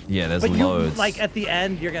 dude. Yeah, there's but loads. You, like at the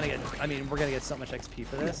end, you're gonna get. I mean, we're gonna get so much XP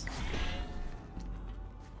for this.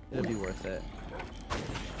 It'll be worth it.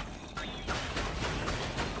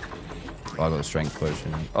 Oh, I got a strength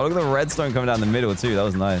potion. Oh, look at the redstone coming down the middle too. That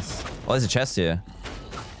was nice. Oh, there's a chest here.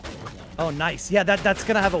 Oh, nice. Yeah, that's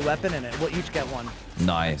gonna have a weapon in it. We'll each get one.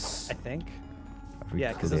 Nice. I think. If we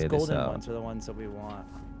Yeah, because those clear this golden out. ones are the ones that we want.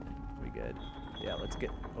 We good. Yeah, let's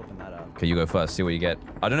open that up. Okay, you go first. See what you get.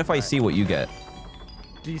 I don't know if I Alright. see what you get.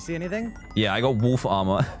 Do you see anything? Yeah, I got wolf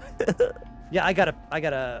armor. Yeah, I got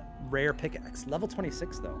a rare pickaxe. Level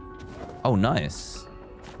 26 though. Oh, nice.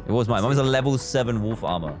 It was mine. Mine was a level 7 wolf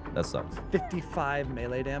armor. That sucks. 55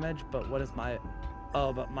 melee damage, but what is my?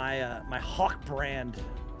 Oh, but my my Hawk brand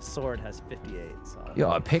sword has 58. So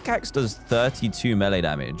Yeah, a pickaxe does 32 melee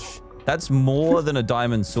damage. That's more than a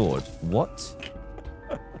diamond sword. What?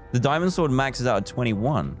 The diamond sword maxes out at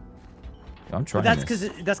 21. I'm trying. But that's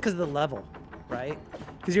because of the level, right?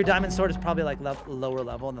 Because your diamond sword is probably like lower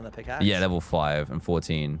level than the pickaxe. Yeah, level 5 and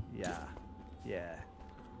 14. Yeah. Yeah.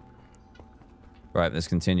 Right, let's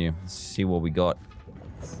continue. Let's see what we got.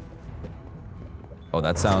 Oh,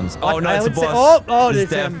 that sounds... Oh, no, I it's a would say- boss. oh, it's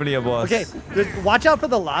it's him. definitely a boss. Okay, watch out for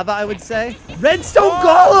the lava, I would say. Redstone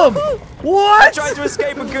Golem! I What? tried to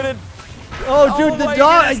escape and couldn't. Oh, dude, the my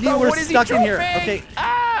dog. goodness, no, We're what is he stuck in here. dropping? Okay.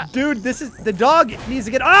 Ah! Dude, this is... The dog needs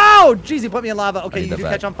to get... Oh! Jeez, he put me in lava. Okay, need you that do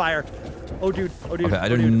back. catch on fire. Oh, dude. Oh, dude. Okay, I oh,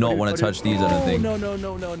 do dude. not oh, dude. want oh, to touch dude. these, I don't think.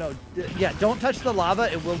 No. Yeah, don't touch the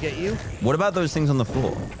lava. It will get you. What about those things on the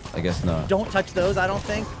floor? I guess no. Don't touch those, I don't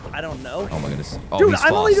think. I don't know. Oh, my goodness. Oh, Dude, he's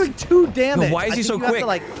I'm only fast. doing 2 damage. No, why is I he think so you have quick? to,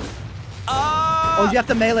 like... Ah! Oh, you have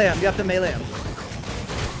to melee him. You have to melee him.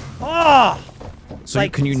 Oh! So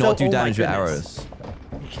like, can you not do oh my damage with goodness. arrows?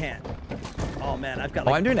 You can't. Oh, man, I've got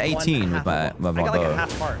Oh, like I'm doing 18 with my I bow. got like a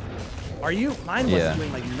half heart. Are you? Mine was Yeah.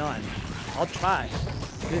 doing like none. I'll try.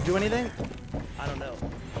 Did it do anything? I don't know.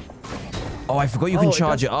 Oh, I forgot you Oh, can it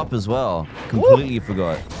charge does- it up as well. Completely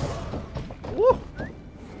forgot. Woo!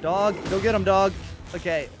 Dog, go get him, dog.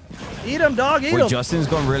 Okay. Eat him, dog, eat Wait, him. Justin's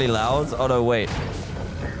gone really loud? Oh, no, wait.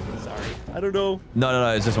 Sorry. I don't know.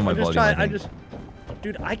 No, it's just on my I'm just volume. trying.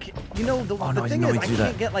 Dude, I can. You know the, Oh, no, the I thing didn't know is, we I do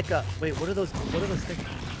can't that. get like a. Wait, what are those? What are those things?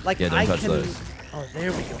 Like Yeah, don't I touch can. those. Oh,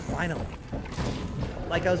 there we go. Finally.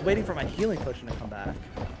 Like I was waiting for my healing potion to come back.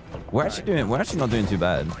 We're actually not doing too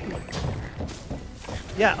bad.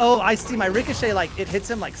 Yeah. Oh, I see. My ricochet, like it hits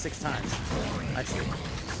him like 6 times. I see.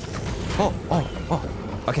 Oh.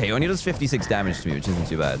 Okay, he only does 56 damage to me, which isn't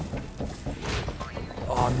too bad.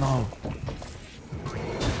 Oh, no.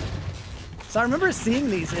 So I remember seeing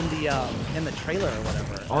these in the trailer or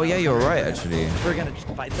whatever. Oh, yeah, you're right, actually. We're gonna just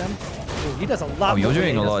fight them. Ooh, he does a lot. Oh, you're more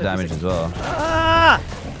doing a damage. lot of damage as well. Ah!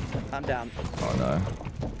 I'm down. Oh, no.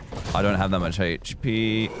 I don't have that much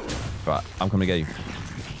HP. Right, I'm coming to get you.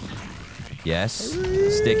 Yes.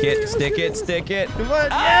 Stick it. Come on.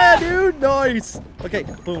 Yeah, dude. Nice. Okay,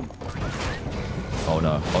 boom. Oh,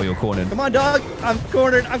 no. Oh, you're cornered. Come on, dog. I'm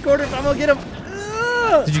cornered. I'm gonna get him.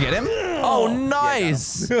 Ah! Did you get him? Oh,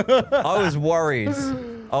 nice. I was worried.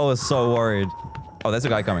 I was so worried. Oh, there's a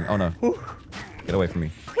guy coming. Oh, no. Get away from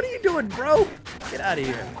me. What are you doing, bro? Get out of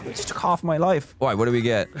here. It just took half my life. All right, what do we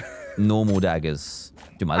get? Normal daggers.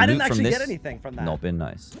 Dude, my I didn't loot from actually this get anything from that. not been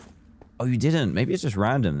nice. Oh, you didn't? Maybe it's just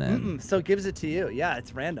random then. So it gives it to you. Yeah,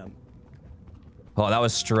 it's random. Oh, that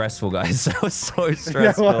was stressful, guys. That was so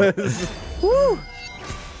stressful. Woo!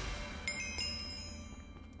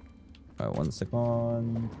 All right, 1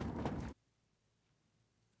 second.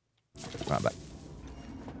 Right back.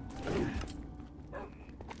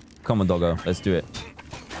 Come on, doggo. Let's do it.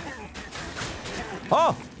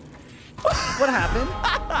 Oh! What happened?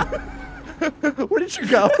 Where did you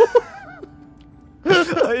go?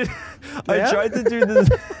 I tried to do this.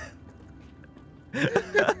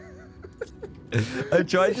 I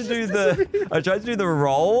tried to do the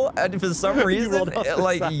roll, and for some reason it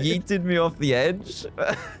like yeeted me off the edge.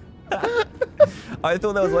 I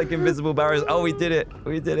thought that was like invisible barriers. Oh, we did it.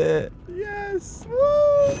 We did it. Yes. Woo!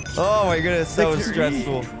 Oh my goodness, so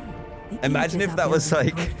stressful. Imagine if that was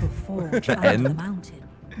like the end.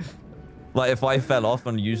 Like if I fell off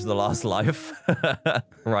and used the last life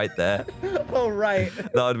right there. Oh, right.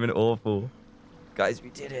 That would have been awful. Guys,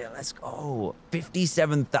 we did it. Let's go.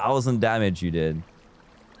 57,000 damage you did.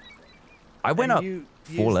 I went up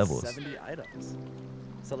 4 levels. 70 items.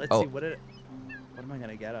 So let's see what am I going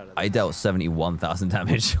to get out of this? I dealt 71,000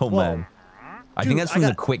 damage. Oh, man. I think that's from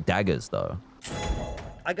the quick daggers, though.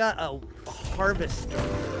 I got a harvester.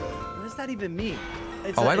 What does that even mean?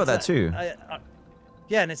 I got that too.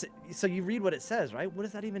 Yeah, and so you read what it says, right? What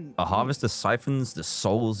does that even mean? A harvester siphons the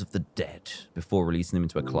souls of the dead before releasing them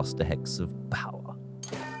into a cluster hex of power.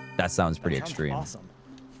 That sounds pretty extreme. Awesome.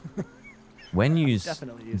 When used,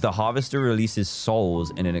 the harvester releases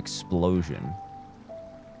souls in an explosion,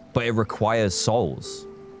 but it requires souls.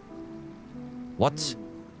 What?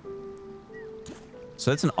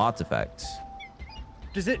 So it's an artifact.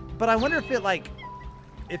 Does it? But I wonder if it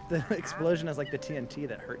if the explosion is like the TNT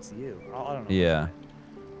that hurts you. I don't know. Yeah.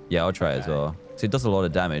 Yeah, I'll try it as well. So it does a lot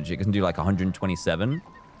of damage. It can do like 127.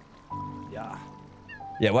 Yeah.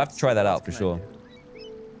 Yeah, we'll have to try that out for sure.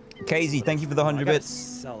 Casey, thank you for the 100 bits.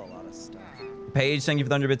 Sell a lot of stuff. Paige, thank you for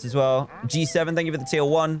the 100 bits as well. G7, thank you for the tier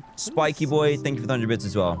 1. Spiky Boy, thank you for the 100 bits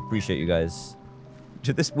as well. Appreciate you guys.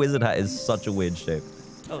 Dude, this wizard hat is such a weird shape.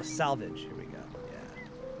 Oh, salvage. Here we go. Yeah.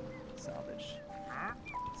 Salvage.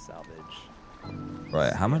 Salvage.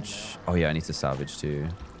 Right, how much? Oh yeah, I need to salvage too.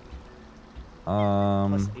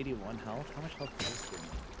 Plus 81 health. How much health does this give me?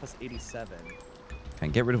 Plus 87.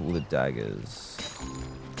 Can get rid of all the daggers.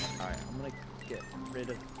 Alright, I'm gonna get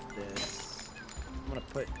rid of this. I'm gonna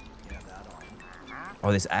put that on.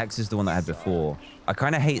 Oh, this axe is the one that I had before. I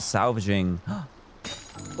kind of hate salvaging.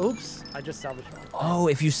 Oops, I just salvaged one. Oh,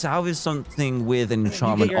 if you salvage something with an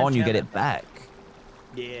enchantment on, you get it back.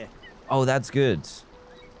 Yeah. Oh, that's good.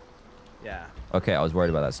 Yeah. Okay, I was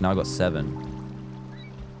worried about that. So now I got 7.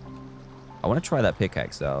 I want to try that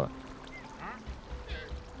pickaxe out.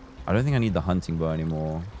 I don't think I need the hunting bow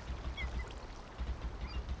anymore.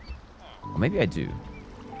 Or maybe I do.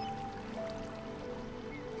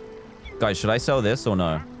 Guys, should I sell this or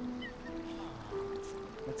no?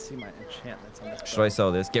 Let's see my enchantments on this. Should I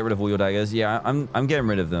sell this? Get rid of all your daggers? Yeah, I'm getting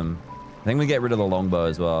rid of them. I think we get rid of the longbow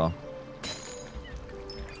as well.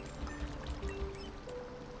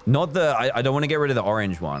 Not the... I don't want to get rid of the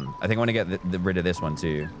orange one. I think I want to get rid of this one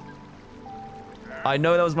too. I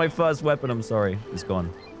know that was my first weapon. I'm sorry. It's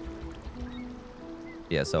gone.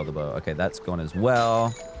 Yeah, sell the bow. Okay, that's gone as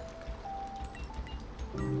well.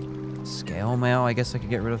 Scale mail, I guess I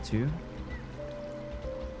could get rid of too.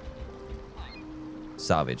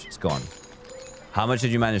 Salvage. It's gone. How much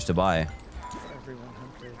did you manage to buy? Every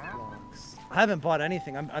 100 blocks. I haven't bought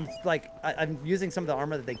anything. I'm using some of the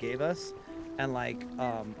armor that they gave us and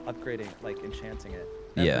upgrading, enchanting it.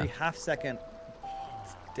 Every half second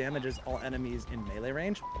damages all enemies in melee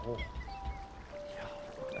range. Oh.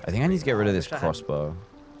 I think I need to get rid of this crossbow.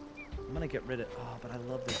 I'm gonna get rid of. Oh, but I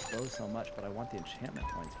love this bow so much, but I want the enchantment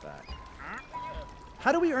points back.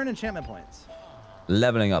 How do we earn enchantment points?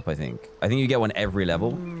 Leveling up, I think. I think you get one every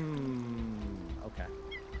level. Okay,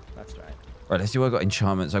 that's right. Right, let's see what I got.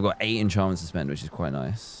 Enchantments. I got 8 enchantments to spend, which is quite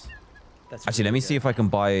nice. That's actually, let me see if I can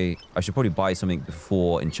buy. I should probably buy something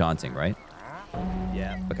before enchanting, right?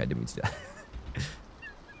 Yeah. Okay, I didn't mean to do that.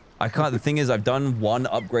 I can't. The thing is, I've done one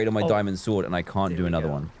upgrade on my diamond sword, and I can't do another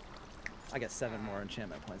one. I got 7 more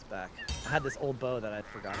enchantment points back. I had this old bow that I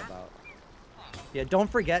forgot about. Yeah, don't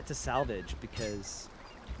forget to salvage because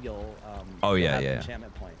you'll oh yeah, yeah.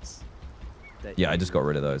 enchantment points. Yeah, I just got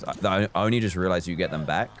rid of those. I only just realized you get them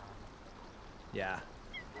back. Yeah.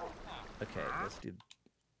 Okay, let's do.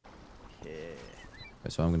 Yeah.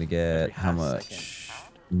 So I'm gonna get how much?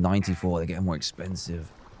 94. They're getting more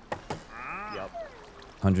expensive. Yep.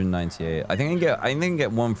 198. I think I can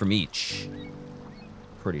get one from each.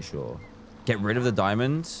 Pretty sure. Get rid of the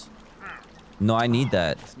diamonds. No, I need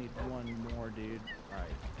that. Just need one more, dude. All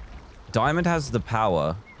right. Diamond has the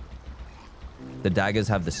power. The daggers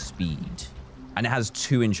have the speed. And it has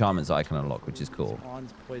 2 enchantments that I can unlock, which is cool.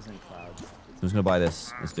 Spawn's poison clouds. I'm just gonna buy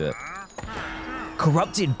this. Let's do it.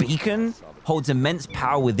 Corrupted beacon holds immense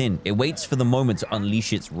power within. It waits for the moment to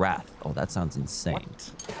unleash its wrath. Oh, that sounds insane.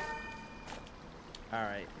 All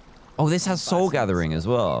right. Oh, this has soul gathering as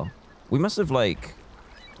well. We must have, like...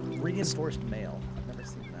 Reinforced mail. I've never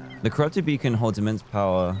seen that. The corrupted beacon holds immense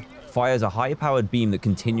power. Fires a high-powered beam that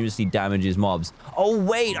continuously damages mobs. Oh,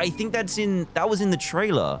 wait. I think that's in... That was in the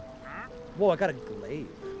trailer. Whoa, I got a glaive.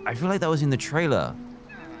 I feel like that was in the trailer.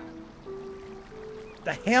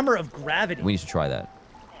 The hammer of gravity. We need to try that.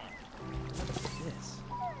 Yes.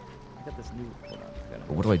 I got this new... Hold on.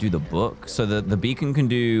 But what do I do? The book? So the beacon can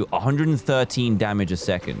do 113 damage a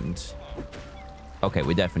second. Okay,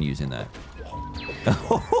 we're definitely using that.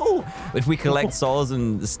 If we collect souls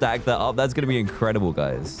and stack that up, that's going to be incredible,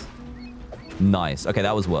 guys. Nice. Okay,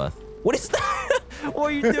 that was worth. What is that? What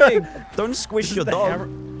are you doing? Don't squish your dog.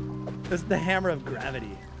 This is the hammer of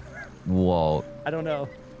gravity. Whoa. I don't know.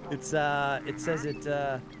 It's it says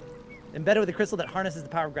embedded with a crystal that harnesses the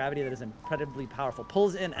power of gravity that is incredibly powerful.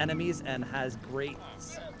 Pulls in enemies and has great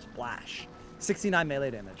splash. 69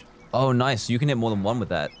 melee damage. Oh, nice. So you can hit more than one with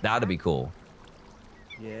that. That'd be cool.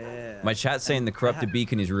 Yeah. My chat's saying the corrupted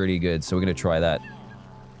beacon is really good, so we're going to try that.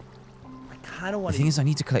 I kind of want The thing is, I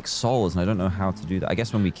need to collect souls, and I don't know how to do that. I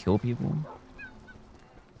guess when we kill people?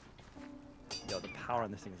 Yo, the power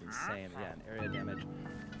on this thing is insane. Yeah, and area damage.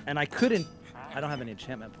 And I couldn't... I don't have any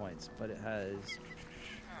enchantment points, but it has...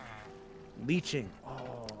 Leeching.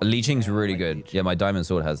 Oh, Leeching's really like good. leeching. Yeah, my diamond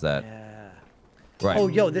sword has that. Yeah. Right. Oh,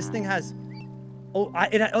 yo, this thing has...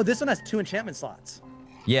 Oh, this one has 2 enchantment slots.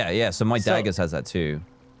 Yeah, yeah. So my daggers has that too.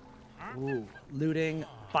 Ooh, looting,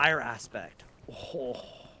 fire aspect. Oh.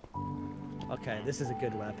 Okay, this is a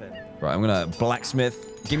good weapon. Right, I'm gonna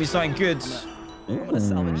blacksmith. Give me something good. I'm gonna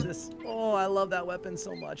salvage this. Oh, I love that weapon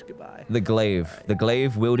so much. Goodbye. The glaive. Right. The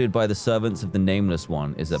glaive wielded by the servants of the Nameless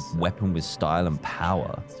One is a weapon with style and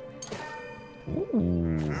power.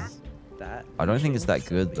 Ooh. That. I don't think it's that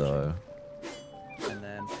good though. And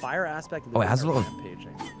then fire aspect. Oh, it has a lot of...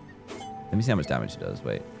 rampaging. Let me see how much damage it does.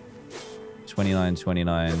 Wait. 29,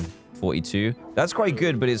 29, 42. That's quite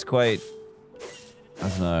good, but it's quite... I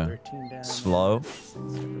don't know. Slow.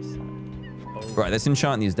 Right, let's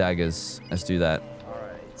enchant these daggers. Let's do that.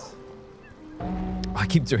 Alright. I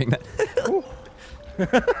keep doing that.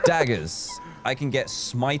 Daggers. I can get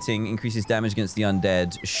smiting, increases damage against the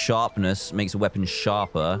undead. Sharpness makes a weapon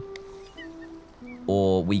sharper.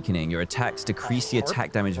 Or weakening. Your attacks decrease the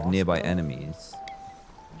attack damage of nearby enemies.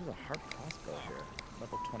 There's a harp crossbow here.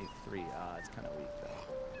 Level 23. It's kind of weak though.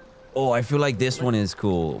 Oh, I feel like this one is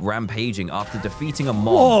cool. Rampaging. After defeating a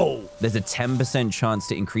mob, Whoa! There's a 10% chance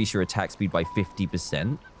to increase your attack speed by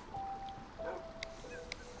 50%.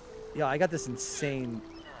 Yeah, I got this insane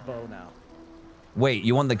bow now. Wait,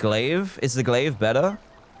 you want the glaive? Is the glaive better?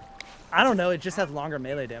 I don't know. It just has longer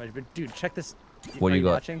melee damage. But dude, check this. What do you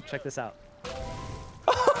got? Watching? Check this out.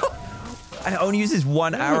 I only uses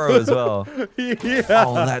one arrow as well. Yeah.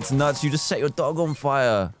 Oh, that's nuts. You just set your dog on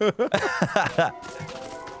fire.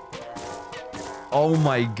 Oh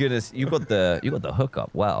my goodness. You got the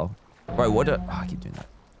hookup. Wow. Right, I keep doing that.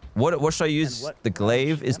 What should I use? The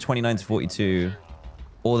glaive is 29 to 42.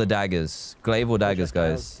 Or the daggers. Glaive or daggers,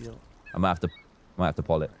 guys. I'm gonna have to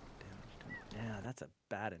pull it. Yeah, that's a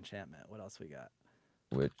bad enchantment. What else we got?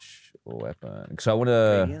 Which weapon? So I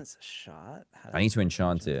wanna... Radiance shot? I need to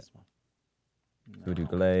enchant it. We'll do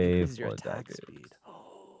glaive or daggers. Oh,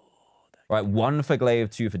 right, 1 for glaive,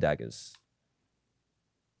 2 for daggers.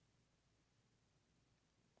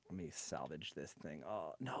 Let me salvage this thing.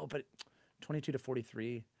 Oh, no, but 22 to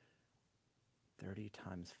 43. 30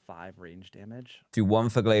 times 5 range damage. Do 1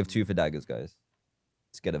 for glaive, 2 for daggers, guys.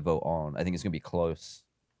 Let's get a vote on. I think it's going to be close.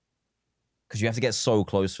 Because you have to get so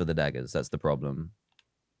close for the daggers. That's the problem.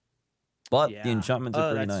 But yeah. the enchantments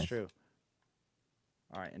are pretty that's nice. True.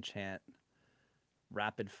 All right, enchant.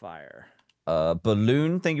 Rapid fire.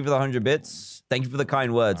 Balloon, thank you for the 100 bits. Thank you for the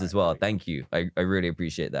kind words as well. Thank you. I really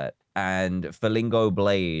appreciate that. And Flamingo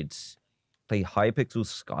Blade. Play Hypixel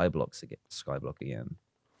Skyblock again.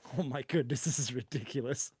 Oh my goodness, this is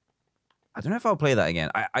ridiculous. I don't know if I'll play that again.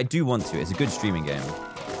 I do want to. It's a good streaming game.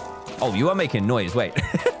 Oh, you are making noise. Wait.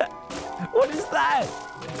 What is that?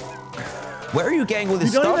 Where are you getting all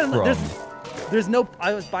this stuff from? There's no...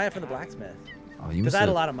 I was buying it from the blacksmith. Oh, you Because I had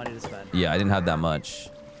a lot of money to spend. Yeah, I didn't have that much.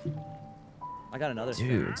 I got another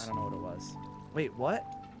Dude. thing. I don't know what it was. Wait, what?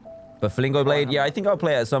 But Flamingo Blade, yeah, I think I'll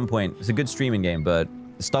play it at some point. It's a good streaming game, but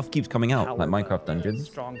stuff keeps coming out, like Minecraft Dungeons.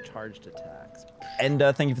 Strong charged attacks.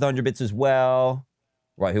 Ender, thank you for the 100 bits as well.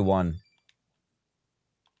 Right, who won?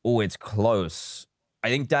 Oh, it's close. I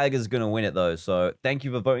think Dagger's going to win it, though. So thank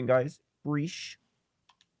you for voting, guys. Breesh.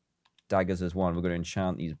 Daggers has won. We're going to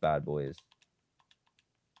enchant these bad boys.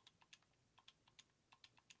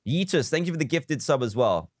 Yeetus, thank you for the gifted sub as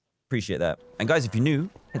well. Appreciate that. And guys, if you're new,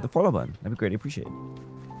 hit the follow button. That'd be greatly appreciated.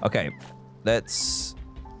 Okay, let's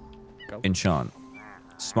Go. Enchant.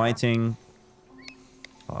 Smiting.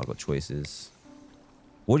 Oh, I've got choices.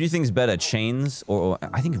 What do you think is better, chains or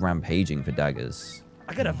I think rampaging for daggers?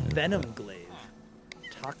 I got a venom glaive.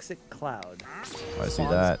 Toxic cloud. I see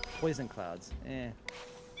Spawns that. Poison clouds. Eh.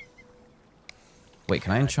 Wait,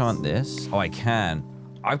 can I enchant this? Oh, I can.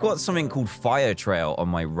 I've got something called Fire Trail on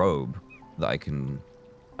my robe that I can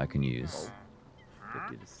use.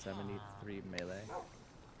 50 to 73 melee.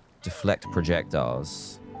 Deflect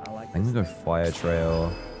projectiles. I like I'm this. gonna go Fire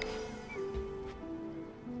Trail.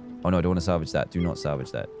 Oh no, I don't want to salvage that. Do not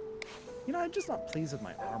salvage that. You know, I'm just not pleased with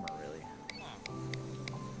my armor, really.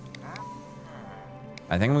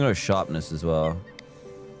 I think I'm gonna go Sharpness as well.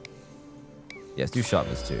 Yes, do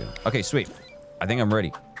Sharpness too. Okay, sweet. I think I'm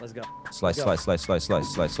ready. Let's go. Slice, Let's go.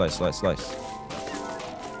 slice.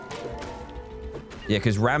 Yeah,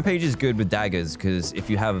 because Rampage is good with daggers, because if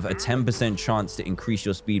you have a 10% chance to increase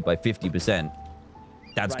your speed by 50%,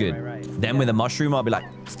 that's good. Right. Then with a mushroom, I'll be like...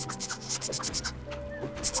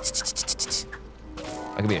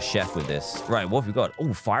 I could be a chef with this. Right, what have we got?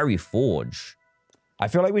 Oh, Fiery Forge. I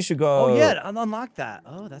feel like we should go... Oh, yeah, unlock that.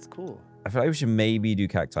 Oh, that's cool. I feel like we should maybe do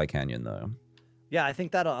Cacti Canyon, though. Yeah, I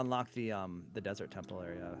think that'll unlock the desert temple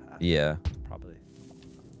area. After, Yeah. probably.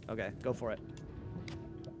 Okay, go for it.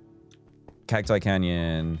 Cacti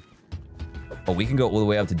Canyon. Oh, we can go all the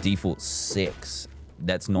way up to default 6.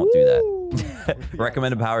 Let's not do that.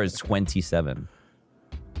 Recommended power is 27.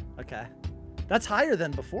 Okay. That's higher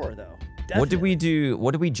than before, though. What did we Definitely. do?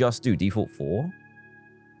 What did we just do? Default 4?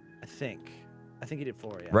 I think you did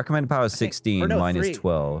 4, yeah. Recommended power is I think- 16, or no, mine is 3.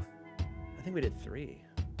 12. I think we did 3,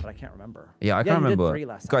 but I can't remember. Yeah, I you can't did remember. 3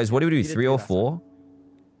 last time. Guys, what did we You do? did 3 or last time. 4?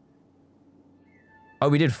 Oh,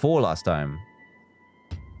 we did 4 last time.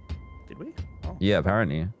 Did we? Oh, Yeah,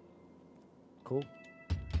 apparently. cool.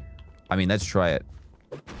 I mean, let's try it.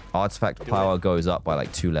 Artifact power goes up by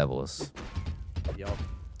like 2 levels. Yo.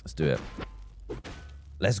 Let's do it.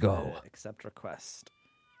 Let's go. Accept request.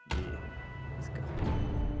 Yeah. Let's go.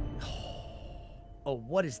 Oh,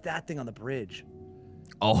 what is that thing on the bridge?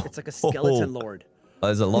 Oh, It's like a skeleton lord.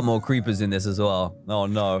 There's a lot more creepers in this as well. Oh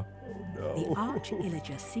no. The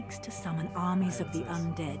Arch-Illager seeks to summon armies of the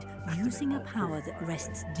undead using a power that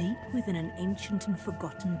rests deep within an ancient and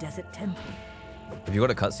forgotten desert temple. Have you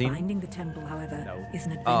got a cutscene? Finding the temple, however, No. is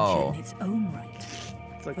an adventure Oh. in its own right. It's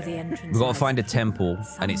For the okay. entrance We gotta lies find a temple,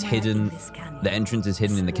 and it's somewhere in hidden. this canyon, The entrance is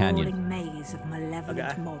hidden in the canyon. sprawling maze of malevolent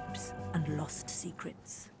Okay. mobs and lost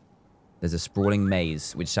secrets. There's a sprawling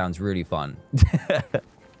maze, which sounds really fun.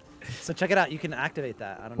 So check it out. You can activate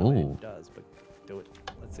that. I don't know what Ooh. it does, but do it.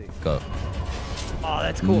 Let's see. Go. Oh,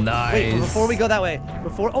 that's cool. Wait, but Nice. before we go that way,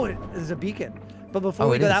 there's a beacon. But before Oh,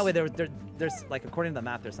 we it go that is. way, there's like according to the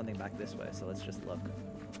map, there's something back this way. So let's just look.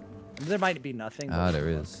 There might be nothing. but Ah, let's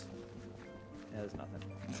there look. is. Yeah, there's nothing.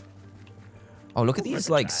 Oh, look at Cool these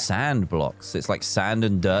river like track. sand blocks. It's like sand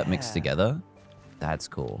and dirt mixed Yeah. together. That's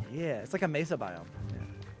cool. Yeah, it's like a mesa biome. Yeah.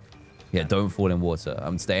 Yeah, don't fall in water.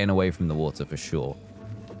 I'm staying away from the water for sure.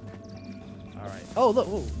 All right. Oh, look.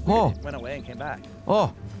 Whoa. Whoa. It went away and came back.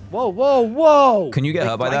 Oh, Whoa. Can you get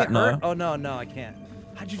hurt by do I that? get No. hurt? Oh, no, I can't.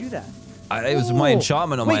 How'd you do that? it was my Whoa.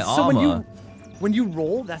 enchantment on Wait, my so armor. when you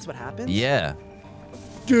roll, that's what happens? Yeah.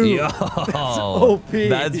 Dude. Yo, OP.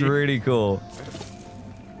 that's really cool.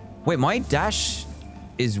 Wait, my dash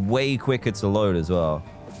is way quicker to load as well.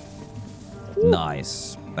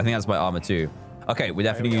 Nice. I think that's my armor too. Okay, we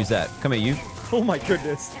definitely use that. Come here, you. Oh my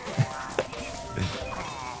goodness.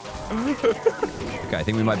 Okay, I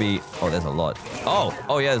think we might be... Oh, there's a lot.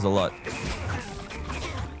 Oh yeah, there's a lot.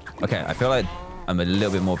 Okay, I feel like I'm a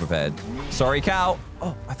little bit more prepared. Sorry, cow.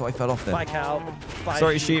 Oh, I thought I fell off there. Bye, cow. Bye,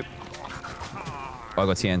 Sorry, sheep. Oh, I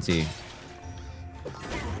got TNT.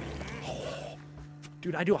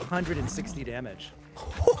 Dude, I do 160 damage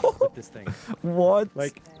with this thing. What?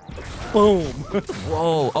 Like, boom.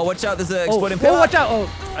 Whoa. Oh, watch out. There's an exploding oh, pillar. watch out.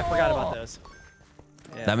 Oh, I forgot about those.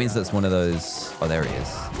 Yeah, That means I forgot that's one of those... Oh, there he is.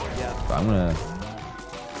 about- Yeah. But I'm gonna...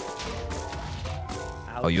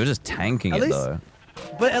 Ouch. Oh, you're just tanking At it, least- though.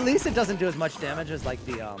 But at least it doesn't do as much damage as like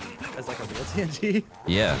the as like a real TNT.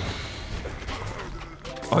 Yeah.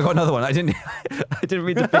 Oh, I got another one. I didn't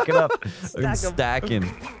mean to pick it up. I'm Stack 'em.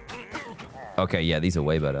 stacking. Okay, yeah, these are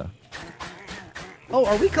way better. Oh,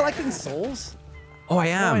 are we collecting souls? Oh, I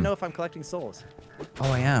How do I am. know if I'm collecting souls?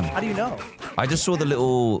 Oh, I am. How do you know? I just saw the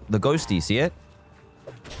ghosty. See it?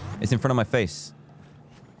 It's in front of my face.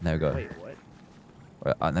 There we go. Wait,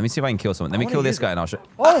 what? Let me see if I can kill someone. Let me wanna kill this use guy it. and I'll show...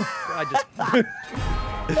 Oh, I just.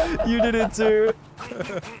 You did it too.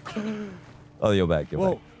 Oh, you're back. You're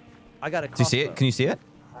Whoa. back. I got a. Do you see it? Can you see it?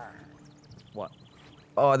 What?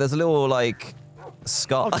 Oh, there's a little, like...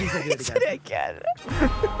 Skull. Oh, geez, I did it again.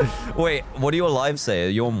 Wait, what do your lives say? Are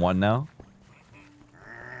you on 1 now?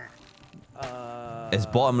 It's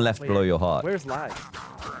bottom left wait, below your heart. Where's live?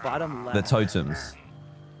 Bottom left. The totems.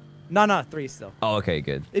 No, 3 still. Oh, okay,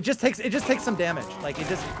 good. It just takes some damage. Like it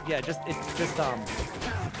just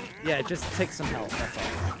takes some health. That's all.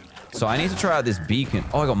 So I need to try out this beacon.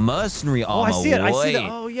 Oh, I got mercenary Oh, armor. I see it. I see Wait. the.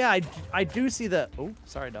 Oh yeah, I do see the. Oh,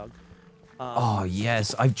 sorry, dog. Oh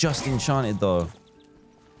yes, I've just enchanted though.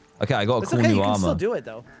 Okay, I got a It's cool okay. new You can armor. still do it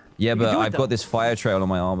though. Yeah, You can but do it, I've though. got this fire trail on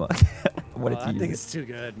my armor. What I did you think use? it's too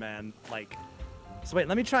good, man. Like, so wait,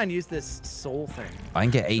 let me try and use this soul thing. I can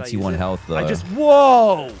get Should I use 81 it? health though.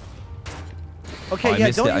 Whoa. Okay, Oh, I yeah,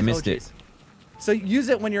 missed don't it, use I missed it. jeez. So use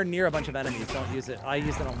it when you're near a bunch of enemies. Don't use it. I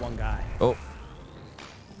used it on one guy. Oh.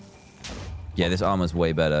 Yeah, this armor's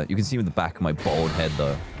way better. You can see with the back of my bald head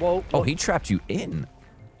though. Whoa. Oh, he trapped you in.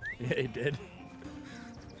 Yeah, he did.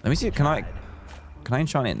 Let me see. Can I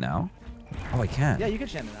enchant it now? Oh, I can. Yeah, you can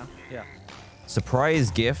chant it now. Yeah.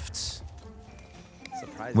 Surprise gifts.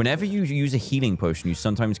 Surprise. Whenever you use a healing potion, you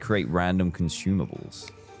sometimes create random consumables.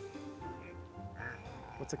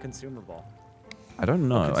 What's a consumable? I don't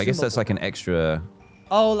know. I guess that's consumable. like an extra.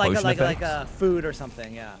 Oh, like Potion like effects? a food or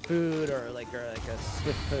something. Yeah, food or like a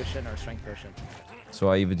swift potion or strength potion. So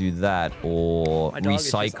I either do that or My dog is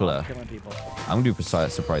just off recycler. killing people. I'm gonna do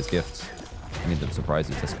surprise gifts. I need the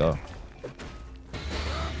surprises. Let's go.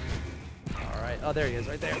 All right. Oh, there he is,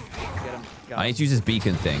 right there. Get him. Got I him. need to use this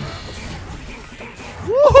beacon thing.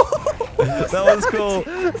 That was cool.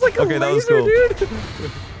 It's like a Okay, that was laser, cool.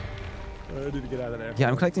 dude. I need to get out of there. Yeah,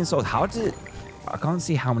 I'm collecting souls. How did? I can't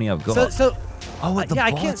see how many I've got. So oh, at the yeah,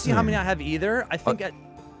 I can't see how many I bottom. have either. I think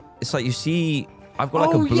It's like you see. I've got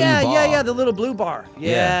like oh a blue yeah, bar. yeah, the little blue bar. Yeah.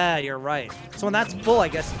 Yeah, you're right. So when that's full, I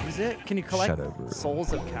guess use it. Can you collect Shadow brew.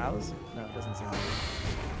 souls of cows? No, it doesn't seem like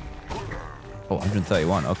it. Oh,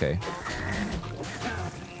 131. Okay.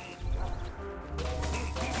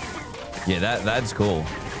 Yeah, that's cool.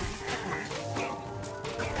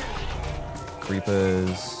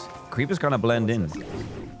 Creepers. Creepers kind of blend in.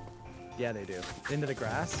 Yeah, they do. Into the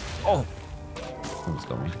grass. Oh. Almost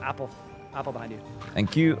got me. Apple behind you.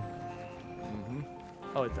 Thank you.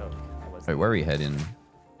 Oh, it's over. Wait, where are we heading?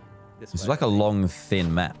 This It's way. like a long,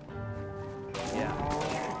 thin map. Yeah.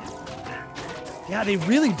 Yeah, they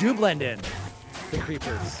really do blend in. The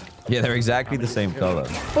creepers. Yeah, they're exactly the same color.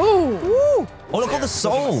 Ooh. Oh, look, all the Those are the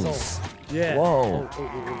souls. Yeah. Whoa.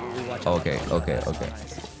 Oh, watch out, Okay, watch out. okay, That's okay. not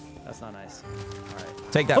nice. That's not nice. All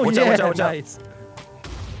right. Take that. Oh, Watch yeah, out, watch out, watch out. nice.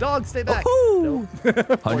 Dog, stay back. Woohoo! Nope.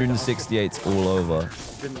 168's all over.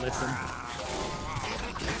 Didn't listen.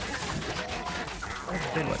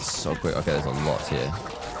 That's so quick. Okay, there's a lot here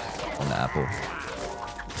on the apple.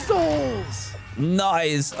 Souls.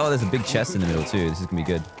 Nice. Oh, there's a big chest in the middle too. This is gonna be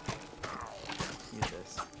good. Use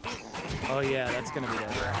this. Oh yeah, that's gonna be good.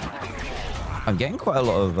 I'm getting quite a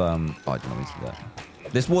lot of Oh, I didn't want me to do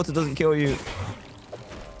that. This water doesn't kill you.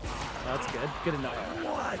 That's good. Good enough.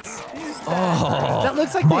 What? Oh, That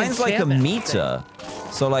looks like the mine's like a enchantment meter.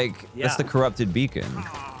 So like that's Yeah. the corrupted beacon.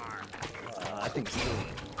 I think so.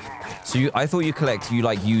 So I thought you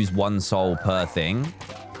like use one soul per thing,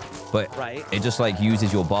 but Right. it just like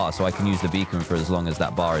uses your bar, so I can use the beacon for as long as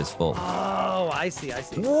that bar is full. Oh, I see. I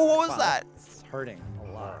see. Whoa, what was Wow, that? It's hurting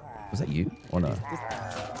a lot. Was that you or no?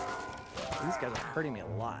 These guys are hurting me a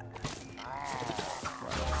lot.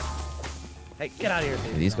 Hey, get out of here,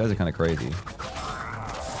 dude. These guys are kind of crazy. Dude,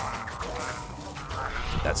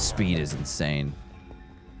 that speed is insane.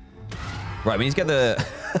 Right, we need to get the...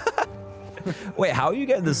 Wait, how are you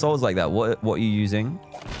getting the souls like that? What are you using?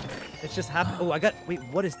 It's just happened. Oh, I got. Wait,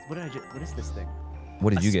 what is this thing?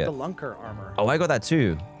 What did you get? Spelunker armor. Oh, I got that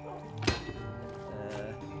too.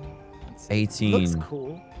 Let's see. 18. Looks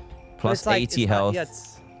cool. But Plus it's like- 80 it's not- health. yeah,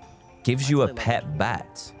 it's Gives you a really like pet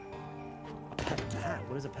bat. a pet bat.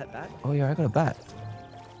 What is a pet bat? Oh yeah, I got a bat.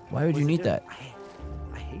 Why would What you does it need do? that?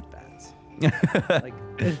 I hate bats. Like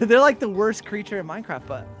they're like the worst creature in Minecraft.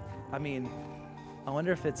 But I mean, I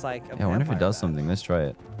wonder if it's like. Yeah, I wonder if it does something. Let's try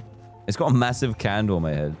it. It's got a massive candle on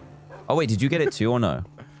my head. Oh wait, did you get it too or no?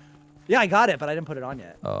 Yeah, I got it, but I didn't put it on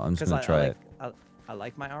yet. Oh, I'm just 'Cause gonna try I it. I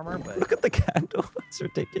like my armor, but Look at the candle. It's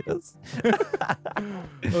ridiculous.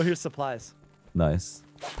 oh, here's supplies. Nice.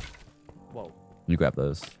 Whoa. You grab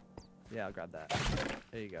those. Yeah, I'll grab that.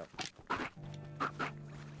 There you go.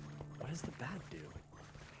 What does the bat do?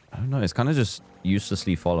 I don't know. It's kind of just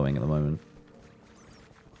uselessly following at the moment.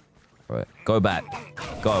 Right. Go back.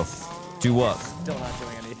 Go. Do work. Still not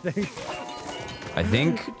doing anything. I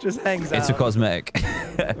think Just hangs out. it's a cosmetic.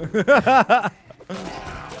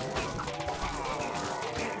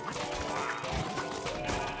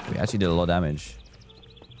 actually did a lot of damage.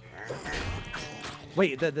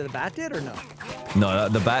 Wait, the bat did or no? No,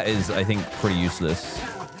 the bat is, I think, pretty useless.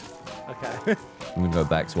 Okay. I'm gonna go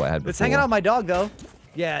back to what I had before. It's hanging out with my dog though.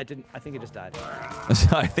 Yeah, it didn't. I think it just died.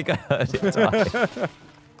 I think I heard it die.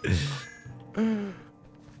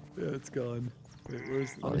 Yeah, it's gone. Wait,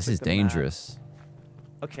 Oh, this is dangerous.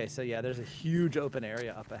 Okay, so yeah, there's a huge open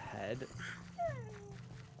area up ahead.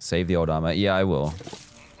 Save the old armor. Yeah, I will.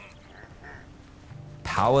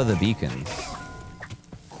 Power the beacons.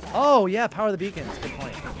 Oh yeah, power the beacons. Good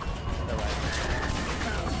point. They're right.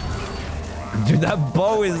 Dude, that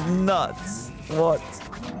bow is nuts. What?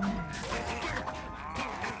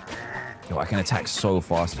 Yo, I can attack so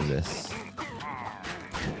fast with this.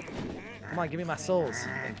 Come on, give me my souls.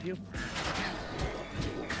 Thank you.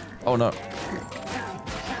 Oh no.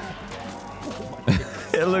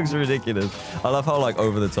 It looks ridiculous. I love how like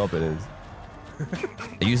over the top it is.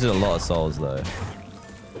 It uses a lot of souls though.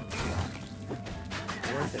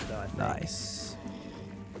 Worth it though, I think. Nice.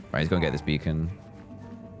 Right, he's gonna get this beacon.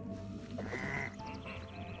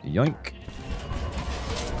 Yoink.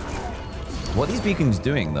 What are these beacons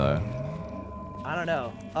doing though? I don't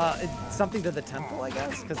know. It's something to the temple, I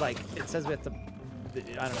guess, because like it says we have to. I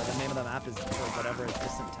don't know. The name of the map is or whatever is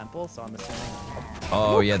distant temple, so I'm assuming.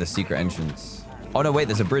 Oh yeah, the secret entrance. Oh no, wait,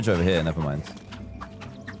 there's a bridge over here. Never mind.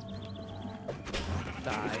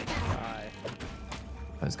 Die.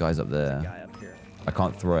 There's guys up there. Guy up here. I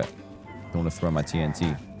can't throw it. Don't want to throw my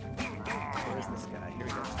TNT. Where is this guy? Here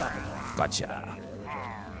we go. Stop it. Gotcha.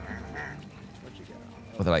 Where'd you go?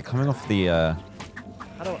 Oh, they're like coming off the.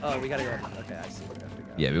 How do? Oh, we gotta go. Okay, I see. We have to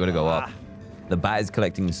go. Yeah, we gotta go up. The bat is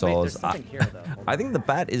collecting Wait, souls. there's something here though. I think the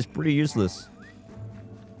bat is pretty useless.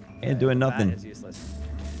 Ain't doing The nothing. bat is useless.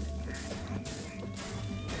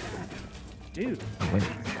 Dude. Oh, wait.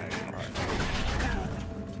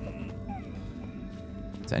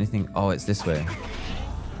 Is there anything? Oh, it's this way.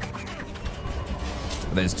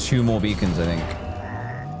 There's 2 more beacons, I think.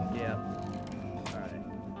 Yeah. All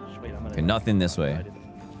right. Wait, I'm gonna. Okay, nothing this way. Here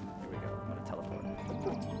we go. I'm gonna teleport.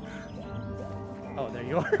 Oh, there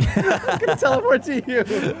you are. I'm gonna teleport to you.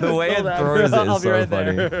 The way it throws it is so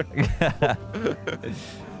funny.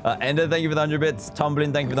 Ender, thank you for the 100 bits.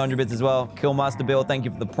 Tumbling, thank you for the 100 bits as well. Killmaster Bill, thank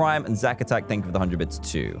you for the Prime. And Zack Attack, thank you for the 100 bits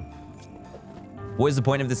too. What is the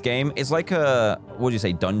point of this game? It's like a, what would you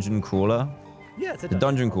say, dungeon crawler? Yeah, it's a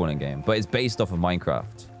dungeon crawling game, but it's based off of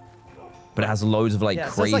Minecraft. But it has loads of like Yeah,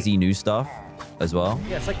 so it's crazy like- new stuff as well.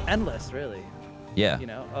 Yeah, it's like endless, really. Yeah. You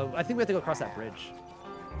know. Oh, I think we have to go across that bridge.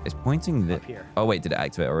 It's pointing the. Up here. Oh wait, did it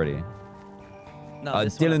activate already? No.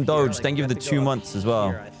 This one Dylan up Doge, here, thank you we for have the to 2 go up months as well.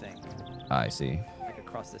 here, I think. I see. Like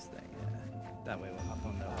across this thing. Yeah. That way we'll hop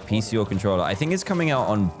on the. PC or controller? I think it's coming out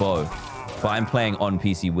on both, but I'm playing on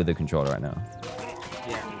PC with a controller right now.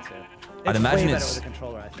 Yeah, me too. I'd It's imagine way it's- better with a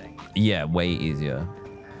controller, I think. Yeah, way easier.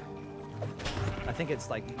 I think it's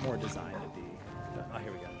like more designed to be. Oh,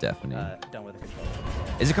 here we go. Definitely. Done with a controller.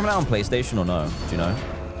 Is it coming out on PlayStation or no? Do you know?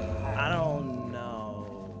 I don't know,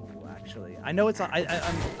 actually. I know it's on.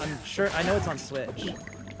 I'm sure. I know it's on Switch.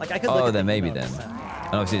 Like I could. Look Oh, at then the maybe email then. you sent me.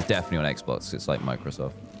 And obviously it's definitely on Xbox. It's like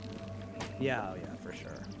Microsoft. Yeah, oh yeah, for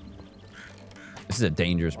sure. This is a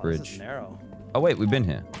dangerous Wow, this is bridge. narrow. Oh wait, we've been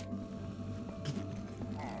here.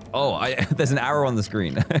 Oh, there's an arrow on the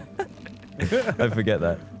screen. I forget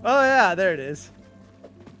that. Oh yeah, there it is.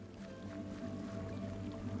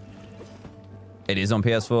 It is on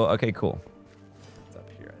PS4. Okay, cool. It's up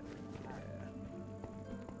here, I think. Yeah.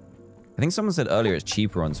 I think someone said earlier it's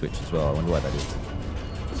cheaper on Switch as well. I wonder why that is.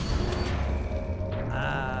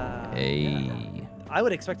 Hey. Yeah. I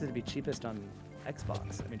would expect it to be cheapest on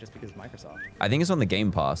Xbox. I mean, just because Microsoft. I think it's on the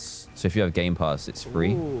Game Pass. So if you have Game Pass, it's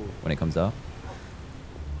free Ooh. when it comes out.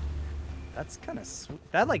 That's kind of sweet.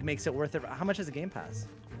 That like makes it worth it. How much is a Game Pass?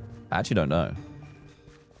 I actually don't know.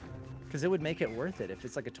 Because it would make it worth it if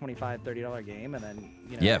it's like a $25, $30 game, and then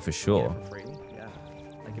you know. Yeah, for you sure. get it for free. Yeah.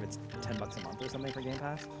 Like if it's $10 a month or something for Game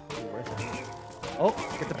Pass, it'd be worth it. Oh,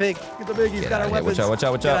 get the pig! Get the pig! He's Get got out our of here. weapons. Watch out! Watch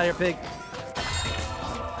out! Watch Get out! out of here, pig!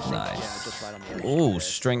 Nice. Yeah, just right on the edge. Oh, There.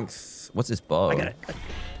 strength. What's this bow? I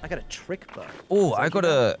got a trick bow. Oh, Is I that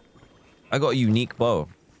got what a unique bow.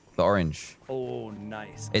 The orange. you got? Oh,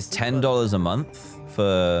 nice. It's Sleep bow. $10 a month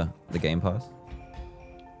for the Game Pass.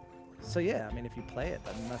 So yeah, I mean, if you play it,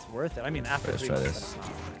 then that's worth it. I mean, after Let's 3 try months, this. then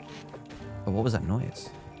it's not. Oh, what was that noise?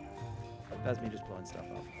 That's me just blowing stuff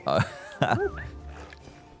up.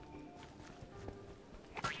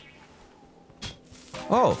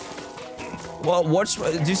 Oh. Well, watch.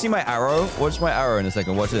 Do you see my arrow? Watch my arrow in a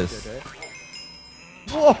second. Watch this.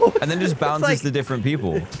 Whoa! And then just bounces like- to different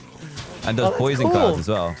people. And does Oh, that's poison cool. cards as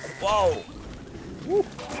well. Whoa.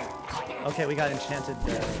 Okay, we got enchanted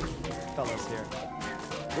fellows here.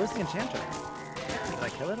 Where's the enchanter? Did I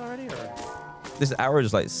kill it already, or? This arrow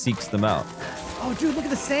just like seeks them out. Oh, dude, look at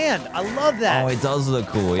the sand. I love that. Oh, it does look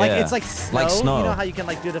cool. Like, yeah. it's like snow. Like snow. You know how you can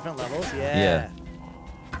like do different levels? Yeah. Yeah.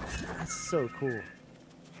 That's so cool.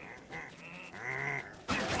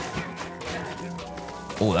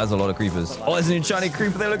 Oh, that's a lot of creepers. Oh, there's an enchanted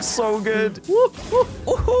creeper. They look so good. Woo, woo.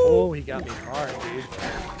 Woohoo. Oh, he got me hard, dude.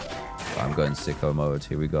 I'm going sicko mode.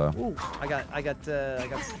 Here we go. Ooh, I got, or did I get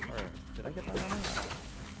that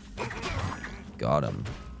armor? Got him.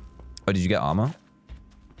 Oh, did you get armor?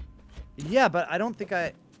 Yeah, but I don't think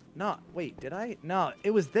no, wait, did I? No,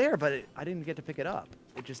 it was there, but I didn't get to pick it up.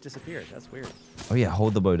 It just disappeared. That's weird. Oh, yeah.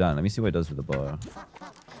 Hold the bow down. Let me see what it does with the bow.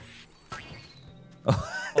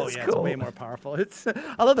 Oh, yeah, cool. it's way more powerful.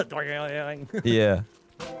 I love the Yeah.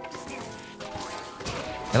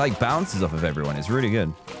 It like bounces off of everyone. It's really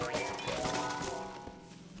good.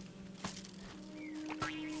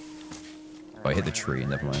 Oh, I hit the tree.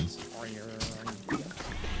 Never mind.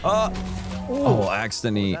 Oh, I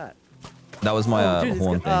accidentally. That was my dude,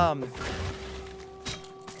 horn thing.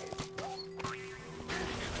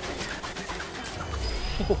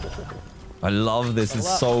 I love this.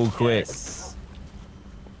 It's so quick. Yes.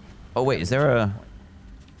 Oh wait, is there a?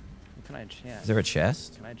 What can I enchant? Is there a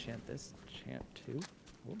chest? Can I enchant this? Enchant 2?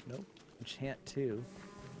 Oh, nope. Enchant 2.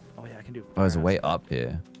 Oh yeah, I can do. Oh, there's a fire way aspect. up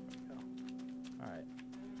here. All right.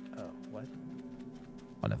 Oh, what?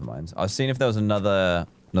 Oh, never mind. I was seeing if there was another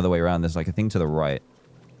way around. There's like a thing to the right.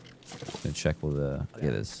 Gonna check all the. Okay.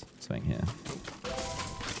 Yeah, there's something here.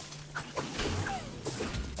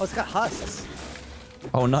 Oh, it's got husks.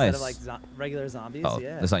 Oh, nice. Instead of like regular zombies. Oh,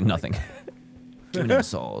 Yeah. there's like nothing. Give me them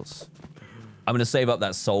souls. I'm gonna save up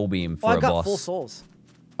that soul beam for Oh, a I've got boss. full souls.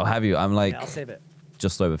 Oh, have you? I'm like Yeah, I'll save it.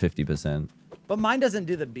 just over 50%. But mine doesn't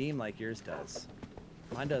do the beam like yours does.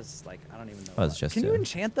 Mine does like I don't even know. Oh, it's what. just Can you a-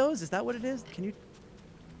 enchant those? Is that what it is? Can you?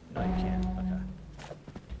 No, you can't. Okay.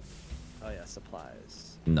 Oh yeah,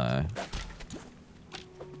 supplies. No.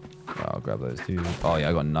 Oh, I'll grab those too. Oh yeah,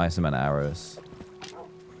 I got a nice amount of arrows.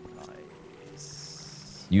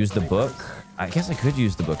 Nice. Use the book. I guess I could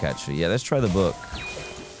use the book actually. Yeah, let's try the book.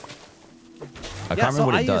 I can't remember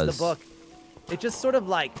what it does. Use the book. It just sort of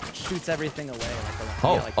like shoots everything away. Like,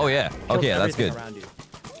 Oh, like oh yeah. kills Okay, that's everything good. around you.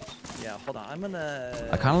 Yeah, hold on. I'm gonna.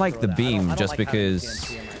 I kinda like throw the that. beam I don't just like having because-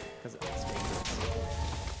 TNT in my- 'cause it's dangerous.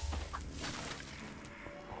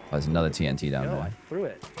 Oh, there's another TNT down No, I there. threw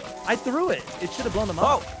it. I threw it. It should have blown them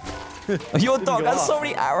up. Oh! Your Didn't dog go has off. so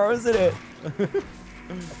many arrows in it.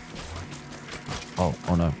 Oh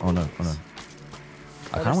no, oh no, oh no.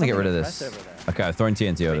 I kind of want to get rid of there's this. something to press over there. Okay, I've thrown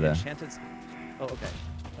TNT over Wait, there. enchanted oh, okay.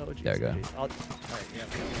 Oh, geez, There we go. geez. All right, yeah.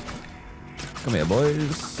 Come here,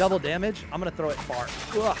 boys. Double damage. I'm gonna throw it far.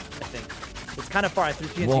 Ugh, I think it's kind of far. I threw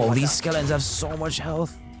TNT. Whoa, Watch these out. skeletons have so much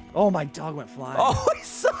health. Oh, my dog went flying. Oh, I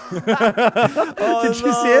saw oh, Did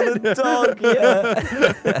you see it? The dog,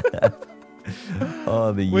 yeah.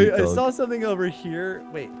 Oh, the Wait, yeet dog. I saw something over here.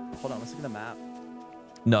 Wait, hold on. Let's look at the map.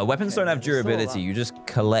 No, weapons Okay, don't have there's still a durability. lot. You just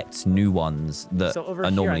collect new ones that So over are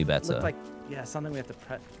here, normally it better. looked like yeah, something we have to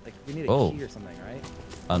press. Like we need a Oh. key or something, right?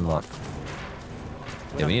 Unlock.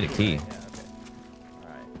 Yeah, we need a key. Right? Yeah. Okay. All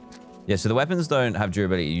right. Yeah, so the weapons don't have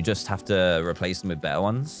durability. You just have to replace them with better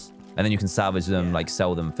ones. And then you can salvage them, Yeah. like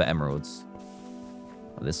sell them for emeralds.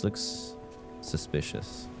 Oh, this looks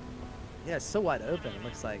suspicious. Yeah, it's so wide open. It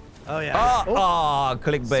looks like. Oh yeah. Oh,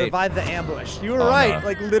 clickbait. Survive the ambush. You were Oh, right. no.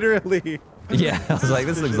 Like literally. Yeah, I was like,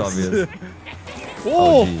 this looks obvious.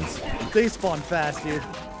 Oh, jeez. they spawn fast, dude.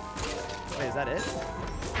 Wait, is that it?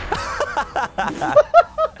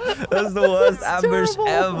 That's the worst ambush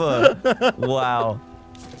terrible. ever. Wow.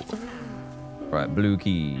 Right, blue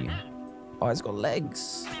key. Oh, it's got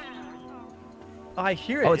legs. Oh, I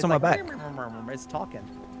hear it. Oh, it's on my back. It's talking.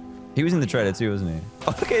 He was in the trailer too, wasn't he?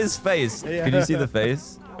 Oh, look at his face. Yeah. Can you see the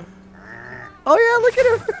face? Oh yeah, look at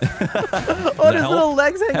him. Oh, his Help. little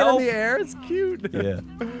legs hanging Help. in the air. It's cute. Yeah.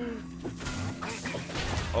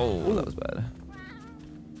 Oh, that was bad.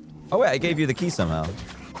 Oh wait, I gave you the key somehow.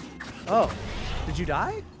 Oh, did you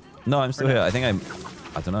die? No, I'm still here. I think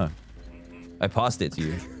I don't know. I passed it to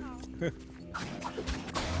you.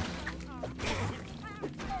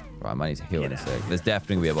 Right, I might need to heal in a sec. There's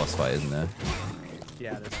definitely gonna be a boss fight, isn't there?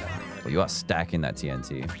 Yeah, there's definitely. Oh, you are stacking that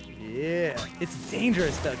TNT. Yeah, it's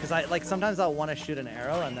dangerous though, because I like sometimes I'll want to shoot an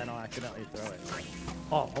arrow and then I'll accidentally throw it.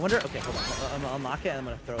 Oh, I wonder. Okay, hold on. I'm gonna unlock it and I'm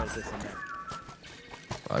gonna throw this in there.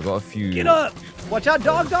 I got a few. Get up! Watch out,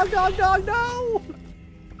 dog, dog, dog, dog, no!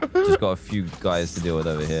 Just got a few guys to deal with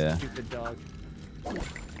over here. Stupid dog. The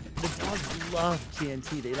dogs love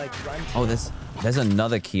TNT. They like run. Oh, there's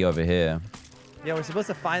another key over here. Yeah, we're supposed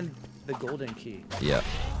to find the golden key. Yeah.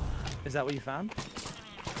 Is that what you found?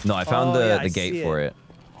 No, I found the gate for it.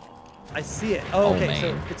 I see it. Oh, okay. man.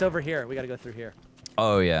 So it's over here. We got to go through here.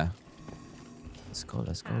 Oh, yeah. Let's go,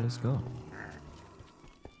 let's go, let's go.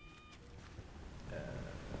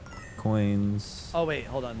 Coins. Oh, wait.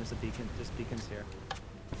 Hold on. There's a beacon. There's beacons here.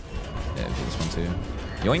 Yeah, do this one too.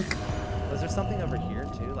 Yoink. Was there something over here,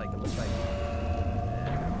 too? Like, it looks like...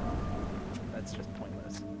 That's just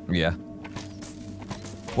pointless. Yeah.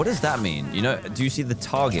 What does that mean? You know, do you see the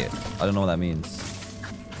target? I don't know what that means.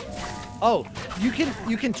 Oh, you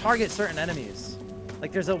can target certain enemies.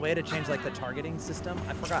 Like, there's a way to change, like, the targeting system.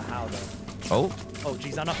 I forgot how, though. Oh,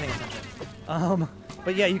 geez. I'm not paying attention.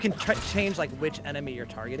 But yeah, you can change, like, which enemy you're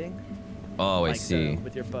targeting. Oh, like, I see.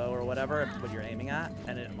 with your bow or whatever, what you're aiming at,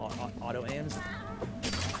 and it auto aims.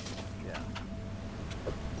 Yeah.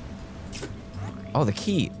 Oh, the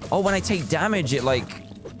key. Oh, when I take damage, it, like,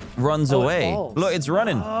 runs away. Look, it's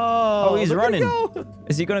running. Oh, he's running. Go.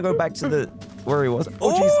 Is he going to go back to the... where he was?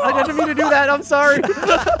 Oh, jeez. I didn't mean to do that. I'm sorry.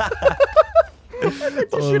 I meant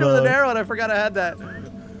to shoot him with an arrow, and I forgot I had that.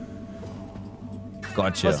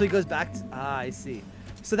 Gotcha. Oh, so he goes back to... Ah, I see.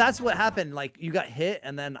 So that's what happened. Like, you got hit,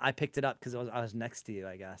 and then I picked it up because I was next to you,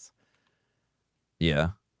 I guess.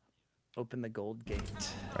 Yeah. Open the gold gate.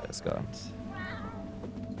 All right, let's go.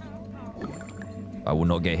 I will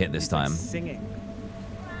not get hit this time. Like singing.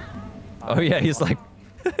 Oh, yeah, he's like,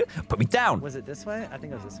 put me down. Was it this way? I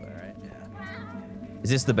think it was this way, right? Yeah. Is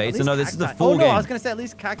this the beta? No, this is the cacti. full Oh, game. no, I was going to say at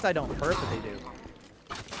least cacti don't hurt, but they do.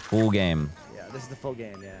 Full game. Yeah, this is the full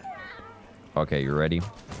game, yeah. Okay, you ready?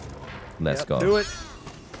 Let's go. Do it.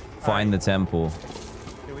 Find the temple.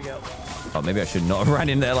 Here we go. Oh, maybe I should not have ran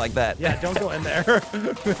in there like that. Yeah, don't go in there. Oh,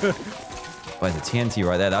 there's a TNT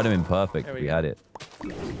right there. That would have been perfect if we had it.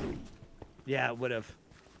 Yeah, it would have.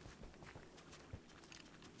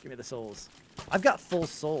 Give me the souls. I've got full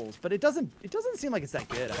souls, but it doesn't seem like it's that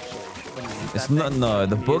good actually. When you use It's that not. thing. No,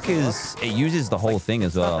 the When you book use is. It uses the whole thing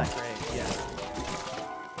as well. Not that great.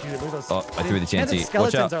 Yeah. Dude, look at those. Oh, I threw the enchanted TNT. Watch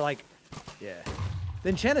skeletons out. are like. Yeah. The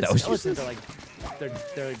enchanted That was skeletons useless. are like.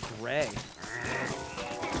 They're gray.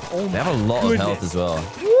 Oh They have a lot of health as well.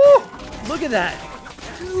 Woo! Look at that.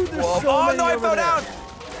 Dude, there's Whoa. so Oh many no, I over fell there. down.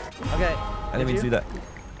 Okay. I didn't mean to do that.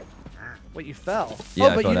 Wait, you fell? Yeah, oh,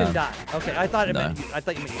 I but fell you didn't down. die. Okay, I thought it No. meant I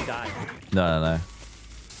thought you meant you died. No.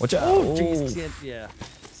 Watch out. Oh, jeez. Yeah.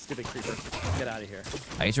 Stupid creeper. Get out of here.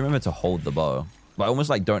 I need to remember to hold the bow. But I almost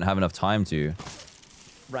like don't have enough time to.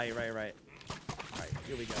 Right. All right,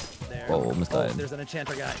 here we go. There. Whoa, almost died. There's an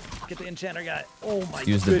enchanter guy. Get the enchanter guy. Oh my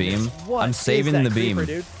Use the goodness. beam. What I'm is saving that the beam.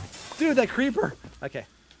 creeper, dude, that creeper. Okay,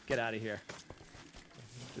 get out of here.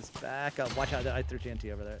 Just back up. Watch out. I threw TNT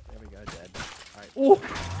over there. There we go. Dead. All right. Oh,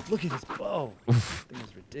 look at this bow. This thing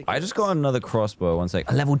is ridiculous. I just got another crossbow. One sec.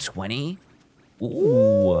 A level 20? Ooh.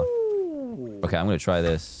 Ooh. Okay, I'm gonna try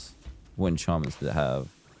this. What enchantments did it have?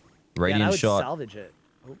 Radiant I would shot. salvage it.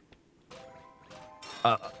 You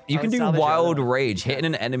I can would do salvage it, wild I don't know. rage. Hitting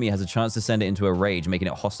an enemy has a chance to send it into a rage, making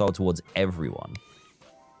it hostile towards everyone.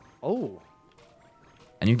 Oh.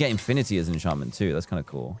 And you get infinity as an enchantment too. That's kind of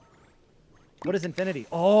cool. What is infinity?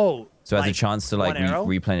 Oh. So it has a chance to like one arrow?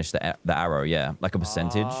 replenish the arrow. Yeah, like a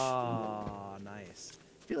percentage. Oh, nice.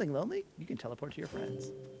 Feeling lonely? You can teleport to your friends.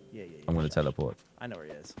 Yeah. I'm gonna shush. teleport. I know where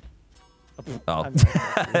he is. Oh, I'm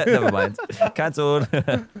never mind. Cancelled.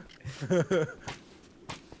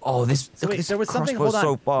 Oh, this. So wait, this there was something. crossbow's Hold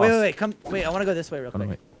on. So fast. Wait. Come. Wait. I want to go this way real Hold on,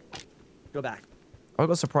 quick. Go back. I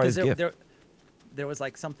got a surprise gift. There was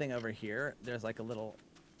like something over here. There's like a little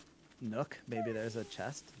nook. Maybe there's a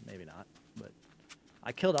chest. Maybe not. But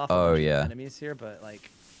I killed off a bunch of enemies here. But like,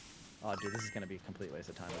 oh dude, this is gonna be a complete waste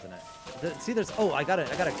of time, isn't it? See, there's. Oh, I got it.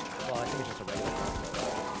 Well, I think it's just a regular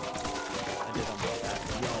crossbow. I did unlock that.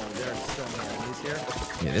 Yo, there are so many enemies here.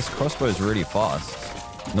 Yeah, this crossbow is really fast.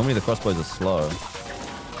 Normally the crossbows are slow.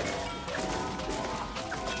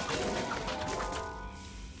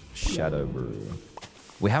 Shadow Brew.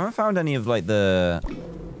 We haven't found any of like the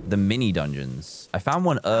mini dungeons. I found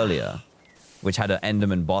one earlier, which had an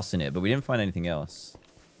Enderman boss in it, but we didn't find anything else.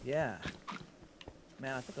 Yeah.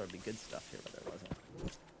 Man, I thought there would be good stuff here, but there wasn't.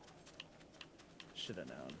 Should have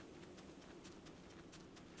known.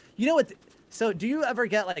 You know what? So, do you ever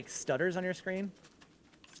get like stutters on your screen?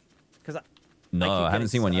 Because No, I haven't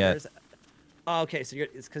seen one yet. Oh, okay, so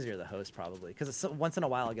it's because you're the host probably. Because once in a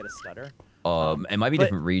while I get a stutter. It might be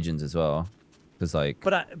different regions as well, because like.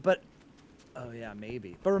 But oh yeah,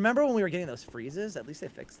 maybe. But remember when we were getting those freezes? At least they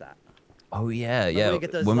fixed that. Oh yeah, Remember yeah. we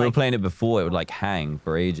get those, When we were like- playing it before, it would like hang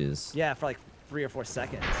for ages. Yeah, for like 3 or 4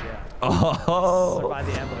 seconds. Yeah. Oh. Survive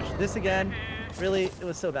the ambush. This again, really, it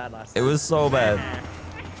was so bad last It time. was so bad.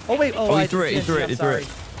 Oh wait, Oh, I he threw it. He did threw TNT, it. I'm He threw it.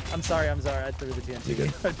 sorry. I'm sorry. I threw the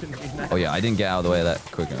TNT. I didn't mean that. Oh yeah, I didn't get out of the way of that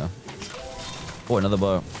quick enough. Oh, another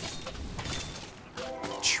bow.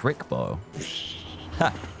 Trick bow.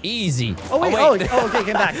 Ha, easy. Oh wait. Oh, okay.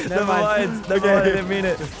 Came back. Never mind. Never mind. I didn't mean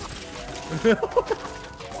it.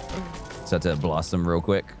 So I had to blast them real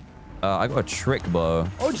quick. I got a trick bow.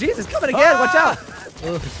 Oh Jesus, coming again! Watch out!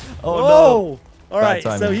 Oh no! All right,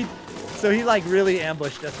 so he like really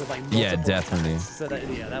ambushed us with like multiple Yeah, definitely. attacks. So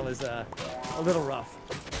that was a little rough.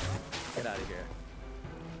 Get out of here.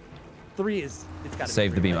 3 is it's got to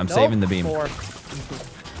Save the beam. I'm Nope, saving the beam. 4. All right,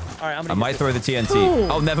 I'm gonna. I might throw the TNT.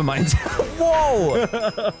 Boom. Oh, never mind.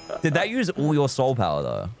 Whoa! Did that use all your soul power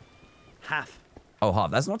though? half. Oh,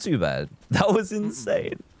 half. That's not too bad. That was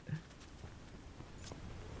insane.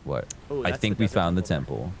 What? Ooh, I that's think the we desert found the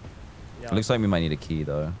temple. temple. Yeah, It looks like we might need a key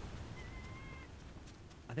though.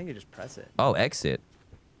 I think you just press it. Oh, exit.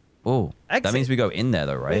 Oh, that Exit. means we go in there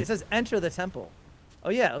though, Wait, right? it says enter the temple. Oh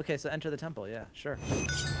yeah, okay, so enter the temple. Yeah, sure.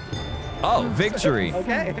 Oh, victory.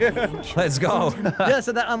 Okay. Let's go. Yeah,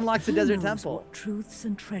 so that unlocks the Who desert knows temple. what truths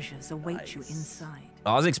and treasures await you Nice. inside.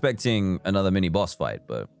 I was expecting another mini boss fight,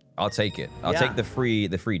 but I'll take it. I'll Yeah. take the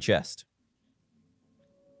free chest.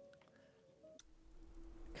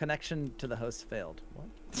 Connection to the host failed. What?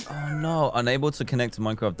 Oh no, unable to connect to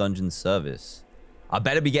Minecraft Dungeon service. I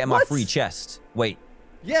better be getting my What? free chest. Wait.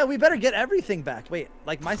 Yeah, we better get everything back. Wait,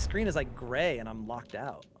 like my screen is like gray and I'm locked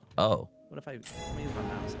out. Oh. What if let me use my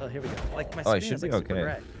mouse. Oh, here we go. Like my Oh, screen it should is be like super okay.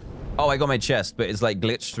 gray. Oh, I got my chest, but it's like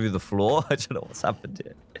glitched through the floor. I don't know what's happened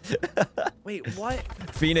here. Wait, what?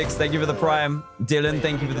 Phoenix, thank you for the prime. Dylan, Wait,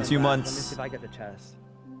 thank you for the 2 Let me months. see if I get the chest.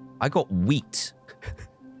 I got wheat.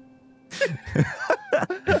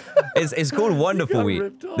 it's called wonderful got wheat.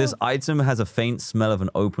 ripped off. This item has a faint smell of an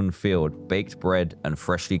open field, baked bread, and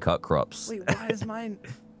freshly cut crops. Wait, why is mine?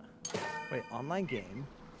 Wait, online game.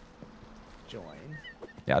 Join.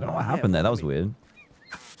 Yeah, I don't know what Yeah, happened there. That was wait. weird.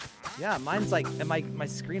 Yeah, mine's like, and my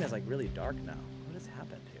screen is like really dark now. What has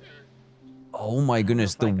happened here? Oh my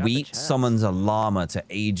goodness, if the I got the wheat chest. summons a llama to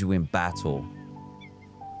aid you in battle.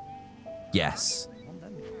 Yes. Well,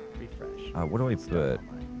 let me refresh. What do I Start put?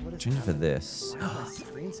 online. What is Change it for happening? this. Why is my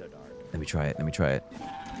screen so dark? Let me try it. Let me try it.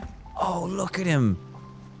 Oh, look at him.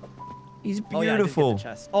 He's Oh, yeah, I did get the beautiful.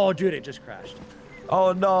 chest. Oh, dude, it just crashed.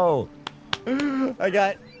 Oh, no. I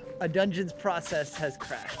got a dungeons process has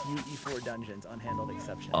crashed. UE4 dungeons unhandled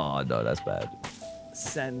exception. Oh, no, that's bad.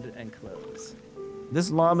 Send and close. This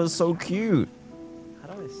llama's so cute. How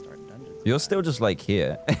do I start dungeons? You're still just like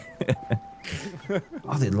here.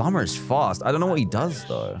 Oh, the llama is fast. I don't know what he does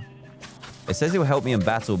though. It says he'll help me in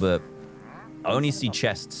battle, but I only see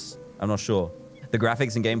chests. I'm not sure. The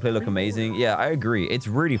graphics and gameplay look amazing. Yeah, I agree. It's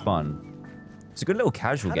really fun. It's a good little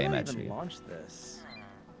casual How game, did I actually. even launch this?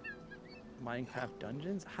 Minecraft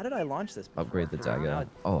Dungeons? How did I launch this before? Upgrade the Now dagger. it-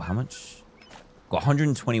 Oh, how much? Got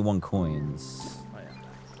 121 coins. Oh,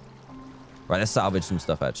 yeah. Right, let's salvage some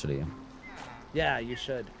stuff, actually. Yeah, you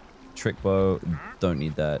should. Trick bow. Don't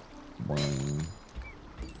need that. Boing.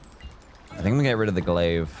 I think I'm gonna get rid of the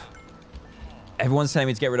glaive. Everyone's telling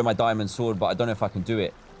me to get rid of my diamond sword, but I don't know if I can do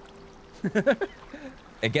it.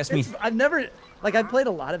 It gets me... I've never, like, I've played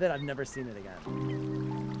a lot of it. I've never seen it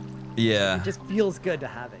again. Yeah. It just feels good to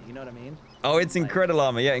have it. You know what I mean? Oh, it's Incredible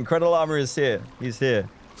Armor. Yeah, Incredible Armor is here. He's here.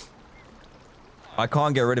 I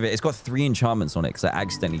can't get rid of it. It's got 3 enchantments on it because I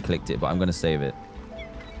accidentally clicked it, but I'm going to save it.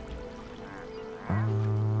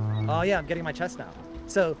 Oh, yeah, I'm getting my chest now.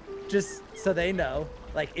 So, just so they know,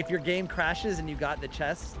 like, if your game crashes and you got the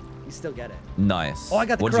chest, you still get it. Nice. Oh, I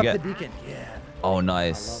got the What'd you corrupted get? beacon. Yeah. Oh, I love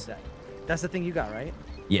nice. that. That's the thing you got, right?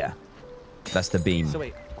 Yeah. That's the beam. So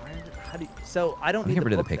wait, how do you, so I don't I need can get the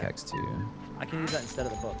rid of the book then. pickaxe too. I can use that instead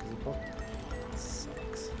of the book, 'cause the book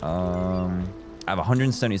sucks. I have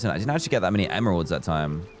 170 cents. I didn't actually get that many emeralds that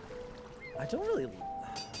time. I don't really...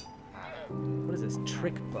 What is this?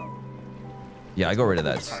 Trick bow. Yeah, I got rid of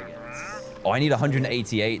that. Targets. Oh, I need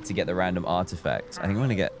 188 to get the random artifact. I think I'm going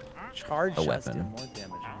to get... Charge A shots weapon. deal more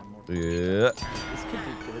damage. and more- Yeah. This could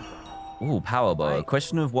be good though. Ooh, power bow. Might-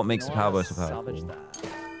 Question of what makes You a know power bow what? so Salvage powerful. that.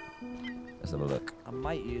 Let's have a look. I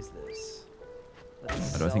might use this.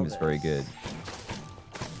 I don't think it's very good.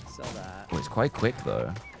 Sell that. Oh, it's quite quick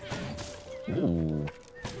though. Ooh.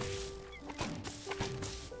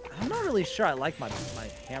 I'm not really sure I like my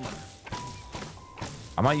hammer.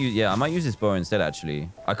 I might use this bow instead actually.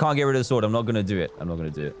 I can't get rid of the sword. I'm not gonna do it. I'm not gonna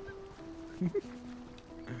do it.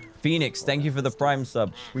 Phoenix, thank you for the prime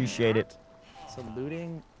sub. Appreciate it. So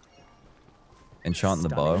looting. Enchant the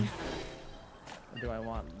bow. Stunning. Or do I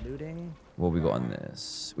want looting? What have we got on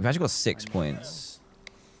this? We've actually got 6 points.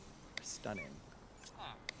 Stunning.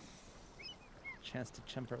 Chance to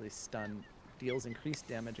temporarily stun deals increased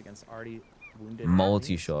damage against already wounded.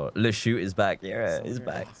 Multi-shot. Le Shoot is back. Yeah, he's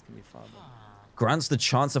back. Grants the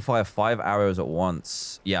chance to fire 5 arrows at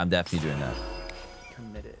once. Yeah, I'm definitely doing that.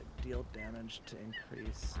 Committed. Deal damage to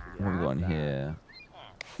increase. What have we got in here?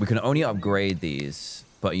 We can only upgrade these,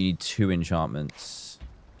 but you need 2 enchantments.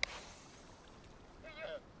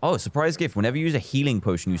 Oh, surprise gift. Whenever you use a healing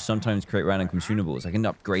potion, you sometimes create random consumables. I can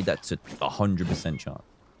upgrade that to 100% chance.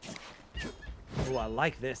 Oh, I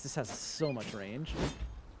like this. This has so much range.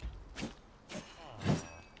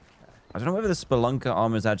 I don't know whether the Spelunker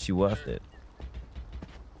armor is actually worth it.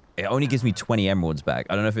 It only gives me 20 emeralds back.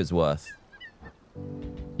 I don't know if it's worth.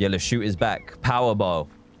 Yeah, Le Shoot is back. Power bow.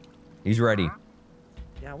 He's ready.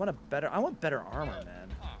 Yeah, I want better armor, man.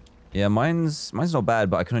 Yeah, mine's not bad,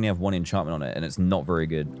 but I can only have 1 enchantment on it, and it's not very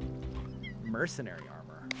good. Mercenary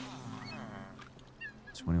armor.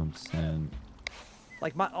 21%.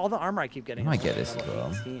 Like all the armor I keep getting. I might get this as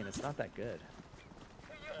well. 18. It's not that good.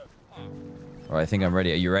 All right, I think I'm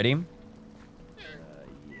ready. Are you ready?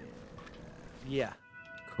 Yeah.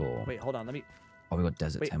 Cool. Wait, hold on. Let me. Oh, we got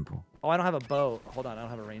Desert Temple. Oh, I don't have a bow. Hold on, I don't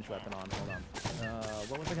have a ranged weapon on. Hold on.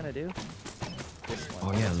 What was I gonna do? This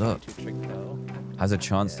one. Oh yeah, look. Has a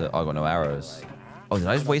chance to. Oh, I got no arrows. Oh, did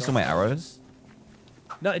I just waste all my arrows?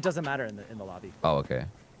 No, it doesn't matter in the lobby. Oh, okay.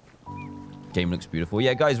 Game looks beautiful.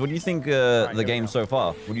 Yeah, guys, what do you think the game so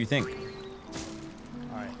far? What do you think?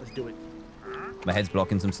 All right, let's do it. My head's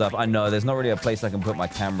blocking some stuff. I know, there's not really a place I can put my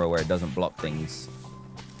camera where it doesn't block things.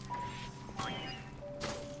 All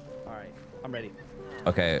right, I'm ready.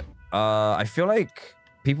 Okay. I feel like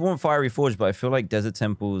people want Fiery Forge, but I feel like Desert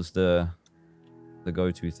Temple's the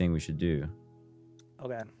go-to thing we should do.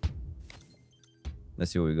 Okay.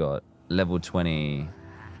 Let's see what we got. Level 20.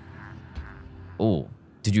 Oh,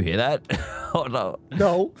 did you hear that? Oh, no.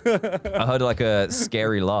 No. I heard like a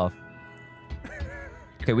scary laugh.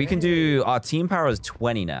 Okay, we can do... Our team power is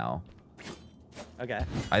 20 now. Okay.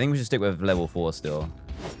 I think we should stick with level 4 still.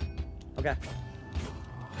 Okay.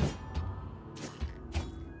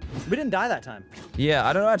 We didn't die that time. Yeah,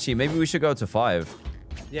 I don't know actually. Maybe we should go to 5.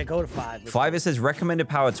 Yeah, go to 5. 5, it says recommended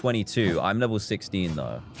power 22. I'm level 16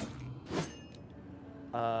 though.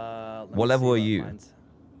 What level are you?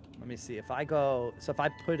 Let me see. If I go... So if I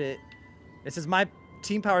put it... It says my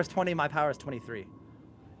team power is 20, my power is 23.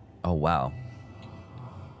 Oh, wow.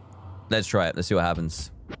 Let's try it. Let's see what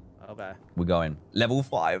happens. Okay. We're going. Level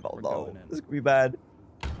 5. Oh, We're no. This is going to be bad.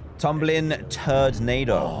 Tumbling Turdnado.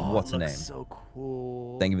 Oh, What's the name? So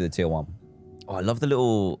cool. Thank you for the tier 1. Oh, I love the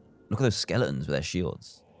little... Look at those skeletons with their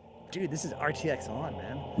shields. Dude, this is RTX on,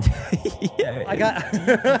 man. Yeah. I got...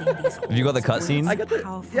 Have you got the cutscene? I got the...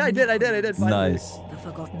 Yeah, I did. Finally. Nice. The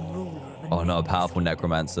forgotten ruler of a Oh, no. A nameless powerful kingdom.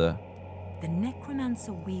 necromancer. The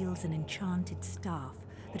necromancer wields an enchanted staff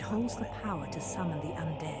that holds the power to summon the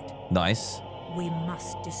undead. Nice. We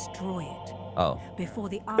must destroy it Oh. before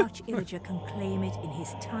the arch-illager can claim it in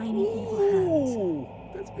his tiny evil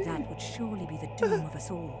hands. That would surely be the doom of us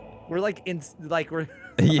all. We're like in... Like, we're...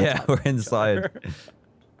 Yeah, we're inside.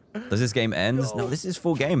 Does this game end? No. No, this is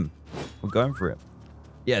full game. We're going for it.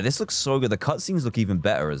 Yeah, this looks so good. The cutscenes look even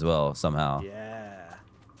better as well, somehow.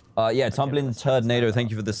 Yeah. Yeah, Tumbling Turdnado, thank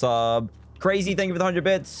you for the sub. Crazy, thank you for the 100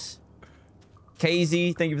 bits.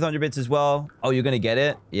 KZ, thank you for the 100 bits as well. Oh, you're going to get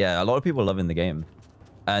it? Yeah, a lot of people are loving the game.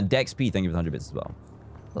 And Dex P, thank you for the 100 bits as well.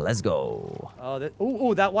 Let's go. Oh,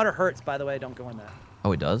 ooh, that water hurts, by the way. Don't go in that.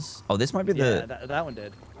 Oh, it does? Oh, this might be Yeah, the... that one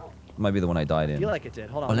did. Might be the one I died I in. feel like it did.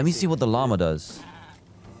 Hold on. Oh, let me see what the llama does.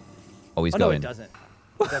 Oh, he's going. No, it doesn't.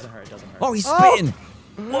 It doesn't hurt. It doesn't hurt. Oh, he's spitting.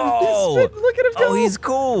 Whoa. He's spitting. Look at him go. Oh, he's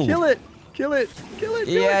cool. Kill it. Kill it. Kill it.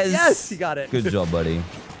 Kill Yes. it. Yes, you got it. Good job, buddy. All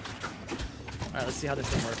right, let's see how this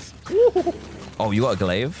thing works. Oh, you got a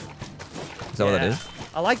glaive? Is that what that is?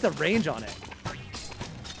 I like the range on it.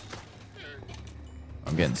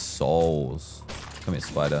 I'm getting souls. Come here,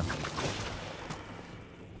 spider.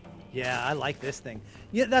 Yeah, I like this thing.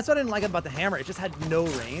 Yeah, that's what I didn't like about the hammer. It just had no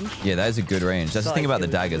range. Yeah, that is a good range. That's So, the thing like, about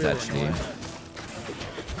the it was daggers, really actually. annoying.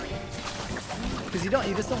 Because you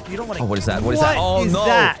don't want to. Oh, what is that? What is that? Oh, is no.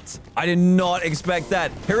 that? I did not expect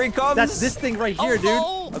that. Here he comes. That's this thing right here, dude.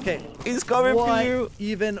 no. Okay. He's coming for What you.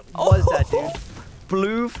 even was that, dude?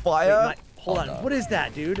 Blue Wait, fire. hold on. no. What is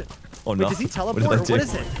that, dude? Oh, Wait, no. does he What teleport? did I Or do? what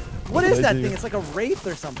is it? What did is I that do? thing? It's like a wraith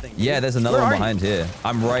or something. Yeah, dude. there's another Where one are you? behind here.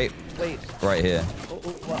 I'm right Wait. here.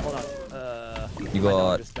 Well, hold on. You my dog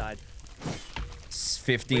got- just died.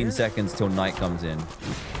 15 seconds till night comes in.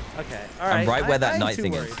 Okay. All right. I'm right where that I ain't night too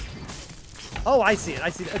thing worried. is. Oh, I see it. I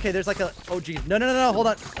see it. Okay, there's like a. Oh, geez. No. Hold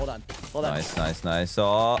on. Hold on. Nice.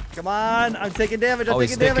 Oh, Come on. I'm taking damage. I'm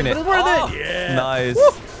he's taking damage. sticking But it. it's worth Oh, it. Yeah. nice.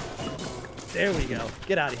 Woo! There we go.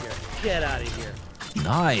 Get out of here. Get out of here.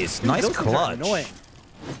 Nice. Dude, Nice those things are clutch. annoying.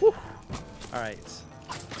 Woo. All right.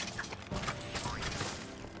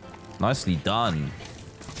 Nicely done.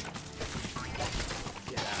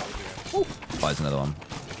 Get out of here. Woo. Buys another one.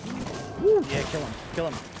 Woo. Yeah, kill him. Kill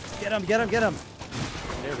him. Get him. Get him. Get him.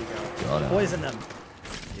 There we go. Got him. Poison them.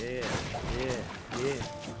 Yeah. Yeah. Yeah.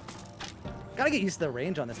 Gotta get used to the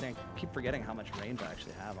range on this thing. I keep forgetting how much range I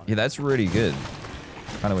actually have on it. Yeah, that's really good.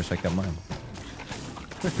 Kind of wish I kept mine.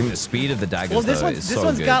 I think the speed of the daggers, Well, this though, one, is this so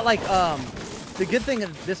one's good. got like the good thing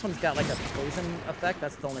is this one's got like a poison effect.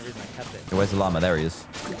 That's the only reason I kept it. Where's the llama? There he is.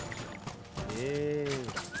 Yeah.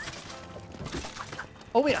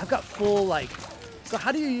 Oh wait, I've got full like. So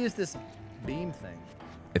how do you use this beam thing?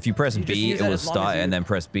 If you press You just B, use it it will as long start as you- and then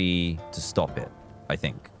press B to stop it, I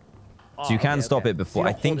think. Oh, So you can okay, stop okay. it So before. you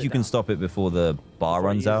I don't think hold you it can down stop it before the bar before it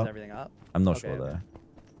runs uses out. everything up? I'm not Okay, sure, okay. though.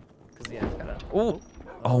 'Cause, yeah, I've gotta. Oh.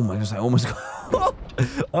 Oh my gosh, I almost got...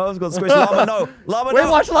 I almost got squished. Llama, no. Llama, Wait,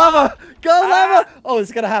 no. watch lava! Go lava! Oh,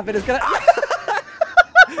 it's gonna happen. It's gonna.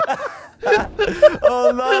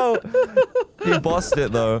 Oh no. He bossed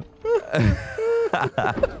it, though.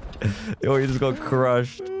 Oh, he just got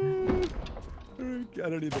crushed. I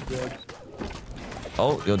don't need the dog.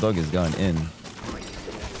 Oh, your dog is going in.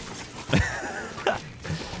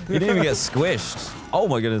 You didn't even get squished. Oh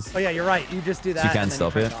my goodness. Oh yeah, you're right. You just do that. you can and then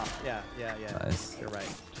stop turn it? off. Yeah, yeah, yeah. Nice. You're right.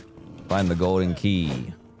 Find the golden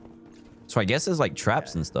key. So I guess there's like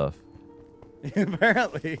traps and stuff.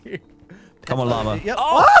 Apparently. Come on, llama. Yep.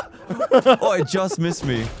 Oh! Oh, it just missed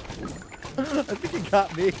me. I think it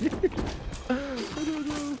got me.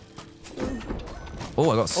 Oh,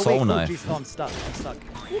 I got Oh, soul wait. knife. Oh, geez. Oh, I'm stuck. I'm stuck.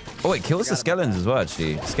 Oh, it kills the Forgot about skeletons that. as well,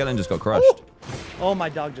 actually. Skeleton just got crushed. Oh! Oh, my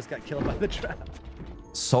dog just got killed by the trap.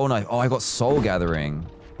 Soul knife. Oh, I got soul gathering.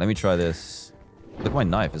 Let me try this. Look at my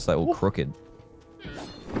knife. It's like all crooked.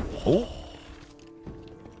 Oh.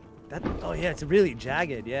 That. Oh yeah, it's really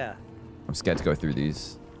jagged. Yeah. I'm scared to go through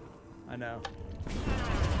these. I know.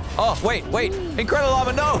 Oh, wait. Incredible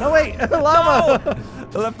llama, no. No wait, llama.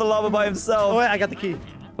 I left the llama by himself. Oh wait, I got the key.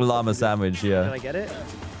 Llama sandwich, Did yeah. I get it?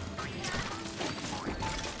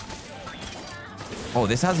 Oh,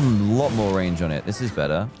 this has a lot more range on it. This is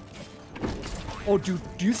better. Oh, do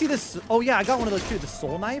you see this? Oh yeah, I got one of those too. The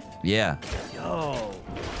soul knife. Yeah. Yo,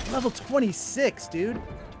 level 26, dude.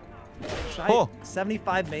 Should Oh.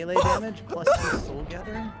 75 melee damage plus 2 soul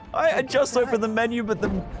gathering. I just opened the menu, but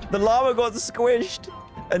the llama got squished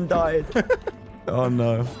and died. Oh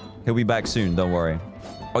no. He'll be back soon. Don't worry.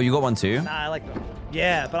 Oh, you got one too? Nah, I like them.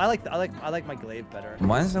 Yeah, but I like my glaive better.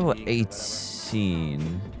 Mine's level Unique or whatever.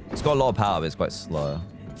 18. It's got a lot of power, but it's quite slow.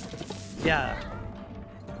 Yeah.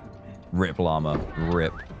 Rip llama.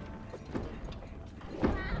 Rip.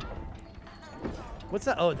 What's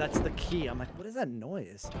that? Oh, that's the key. I'm like, what is that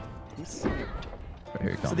noise? Here he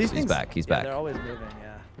comes. So these He's things, back. He's yeah, back. They're always moving.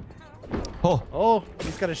 Yeah. Oh, Oh,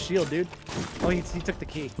 he's got a shield, dude. Oh, he took the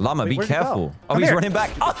key. llama, Wait, be where'd he go? careful. Oh, Come he's here. running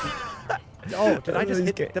back. Oh, Oh, did I just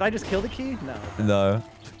He's did I just kill the key? No. no.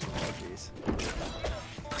 Oh, jeez.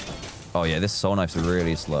 Oh yeah, this soul knife's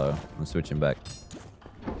really slow. I'm switching back.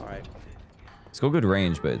 All right. It's got good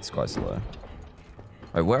range, but it's quite slow.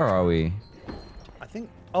 Wait, where are we? I think.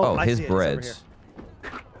 Oh, I here's see it. It's over bread. here.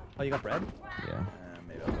 Oh, you got bread? Yeah.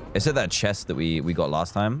 Maybe. I'll... It's at that chest that we got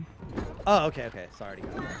last time. Oh, okay, okay. So I already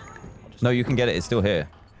got it. I'll just... No, you can get it. It's still here.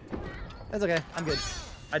 That's okay. I'm good.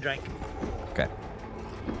 I drank. Okay.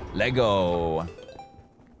 Lego. All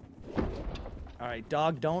right,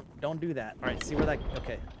 dog. Don't do that. All right. See where that?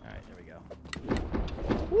 Okay. All right. There we go.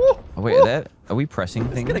 Woo! Oh wait, are we pressing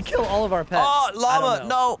It's things? gonna kill all of our pets. Oh, I llama! don't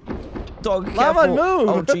know. No, dog. Llama, careful. move!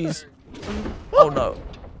 Oh jeez. Oh no.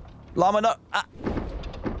 Llama, no. Ah.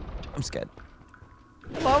 I'm scared.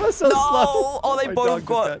 Llama's so No! slow. Oh, they My both dog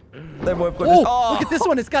got. just got- They both got. Oh, look at this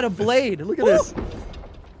one. It's got a blade. Look at this.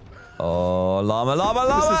 Oh, llama, llama.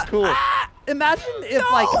 This is cool. Ah! Imagine if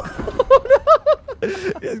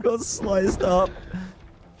It's got sliced up.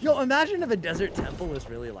 Yo, imagine if a desert temple was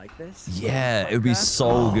really like this. Yeah, it would be Minecraft.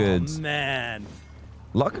 so good. Man.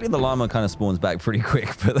 Luckily, the llama kind of spawns back pretty quick,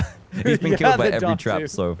 but he's been Yeah, killed by the every dog trap too.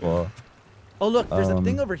 so far. Oh, look, there's a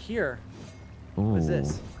thing over here. What is Ooh.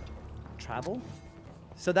 this? Travel?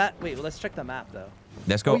 So that, wait, well, let's check the map though.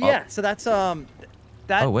 Let's go Oh, up. yeah, so that's,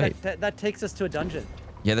 that, Oh, wait. that takes us to a dungeon.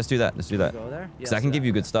 Yeah, let's do that. Let's do that. Go there? Yeah, Because I let's can do give that.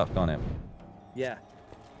 you good stuff, can't it? Yeah.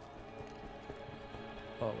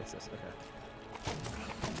 Oh, what's this? Okay.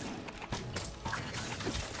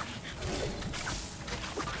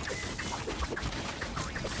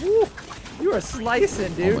 Woo! You are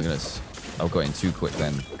slicing, dude. Oh my goodness. I got in too quick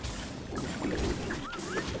then.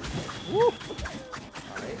 Woo!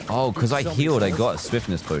 Oh, because I So many healed, I souls. got a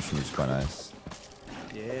swiftness potion, which is quite nice.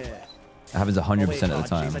 Yeah. It happens 100% of the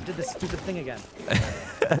time. Geez, I did this stupid thing again.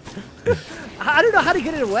 I don't know how to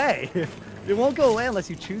get it away. It won't go away unless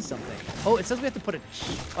you choose something. Oh, it says we have to put a...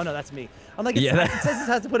 Oh, no, that's me. I'm like, it says it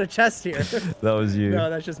has to put a chest here. That was you. No,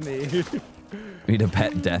 that's just me. We need a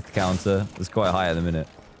pet death counter. It's quite high at the minute.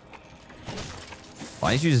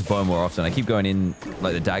 Why don't you just bow more often? I keep going in,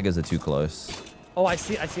 like the daggers are too close. Oh, I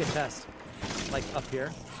see a chest. Like up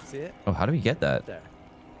here. See it? Oh, how do we get that? There.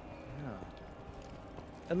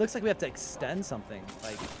 Yeah. It looks like we have to extend something.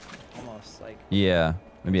 Like, almost like... Yeah.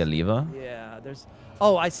 Maybe a lever? Yeah, there's...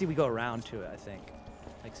 Oh, I see we go around to it, I think.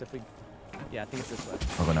 Like, so if we... Yeah, I think it's this way.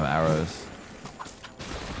 I've got no arrows.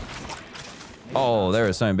 Oh, there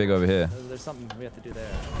is something big over here. There's something we have to do there.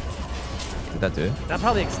 Did that do it? That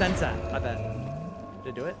probably extends that, I bet. Did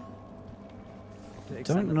it do it?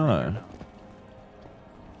 Don't know.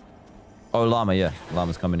 Oh, llama, yeah.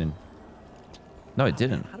 Llama's coming in. No, it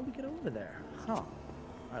didn't. How do we get over there? Huh. All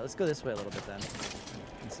right, let's go this way a little bit then.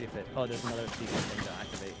 And see if it... Oh, there's another beacon thing to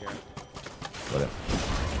activate here. Got it.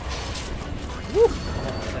 Woo!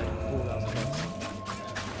 Oh, that was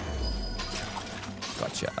close.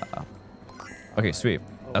 Gotcha. Okay, sweet.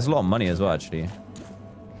 That's a lot of money as well, actually.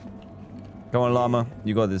 Come on, llama.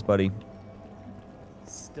 You got this, buddy.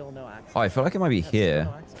 Still no access. Oh, I feel like it might be here.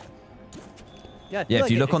 No yeah, Yeah, if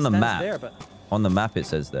like you look on the map, there, but... on the map it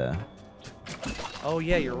says there. Oh,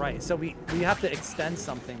 yeah, you're right. So we have to extend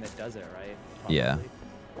something that does it, right? Probably. Yeah.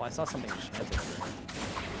 Well, I saw something enchanted over here.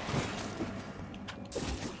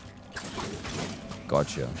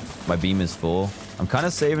 Gotcha. My beam is full. I'm kind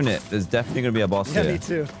of saving it. There's definitely going to be a boss Yeah, here. me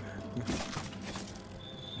too.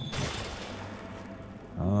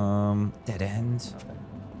 Dead end.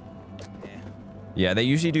 Yeah. Yeah, they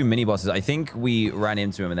usually do mini bosses. I think we ran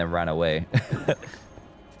into him and then ran away.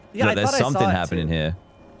 Yeah, Look, there's something happening here.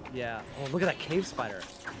 Yeah. Oh, look at that cave spider.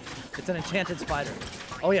 It's an enchanted spider.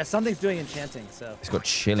 Oh yeah, something's doing enchanting. So. It's got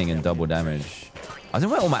chilling and double damage. I don't know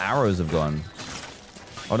where all my arrows have gone.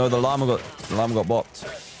 Oh no, the llama got bopped.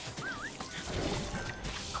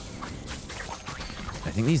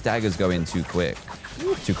 I think these daggers go in too quick.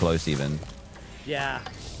 Too close even. Yeah.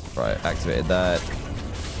 Right, activated that.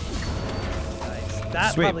 Nice.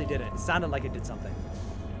 That Sweet. probably did it. It sounded like it did something.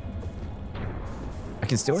 I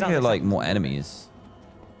can still Sounds hear like like more enemies.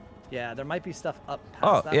 Yeah, there might be stuff up past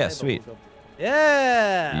Oh, that yeah, way, but sweet. we'll go...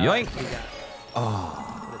 Yeah! Yoink. We got it.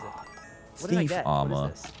 Oh, What is it? What did I thief get? armor.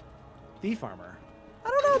 What is this? Thief armor. I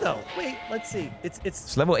don't know though. Wait, let's see.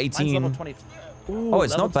 It's level mine's 18. level 20. Ooh, Oh,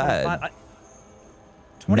 it's level not bad.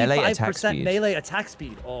 25. Melee attack 25% speed. melee attack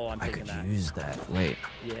speed. Oh, I'm I taking could that. use that. Wait.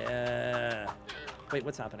 Yeah. Wait,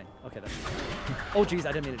 what's happening? Okay, that's... Oh, geez,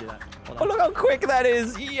 I didn't mean to do that. Hold Oh, on. look how quick that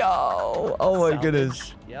is. Yo. Oh my Salvage.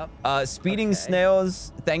 goodness. Yep. Speeding Okay.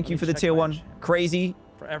 snails. Thank you Let for me the check tier my 1. chat. Crazy.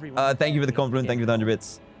 For everyone. Thank you for the compliment. Yeah. Thank you for the 100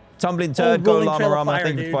 bits. Tumbling Turd, Go Rolling Llama Trail of Rama, Fire,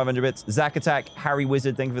 thank you dude. for 500 bits. Zack Attack, Harry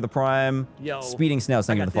Wizard, thank you for the Prime. Yo. Speeding Snails,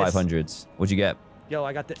 thank I you for the got this. 500s. What'd you get? Yo,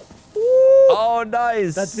 I got the... Oh,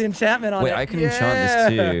 nice. That's the enchantment on Wait, it. I can Yeah.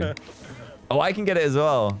 enchant this too. Oh, I can get it as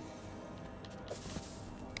well.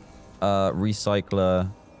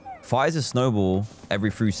 Recycler. Fires a snowball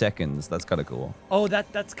every 3 seconds. That's kind of cool. Oh,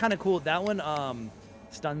 that's kind of cool. That one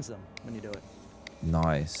stuns them when you do it.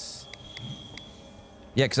 Nice.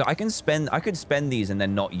 Yeah, because I could spend these and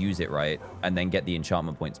then not use it, right? And then get the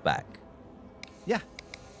enchantment points back. Yeah.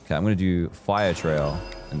 Okay, I'm going to do Fire Trail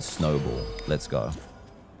and Snowball. Let's go.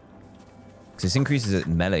 Because this increases its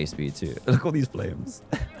melee speed too. Look at all these flames.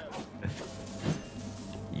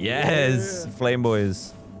 Yes! Yeah. Flame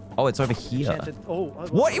boys. Oh, it's over here. Enchanted. Oh.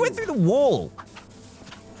 What? It went through the wall!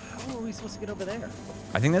 How are we supposed to get over there?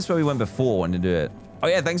 I think that's where we went before when to do it. Oh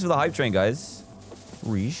yeah, thanks for the hype train, guys.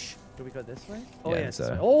 Reesh. Do we go this way? Oh, Yeah, yeah, it's this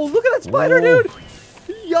so- way. Oh, look at that spider, Whoa. dude!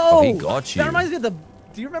 Yo! Oh, he got you. That reminds me of the...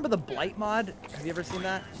 Do you remember the Blight mod? Have you ever seen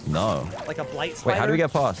that? No. Like a Blight spider? Wait, how do we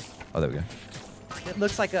get past? Oh, there we go. It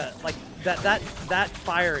looks like a... Like, that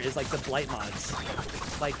fire is like the Blight mods.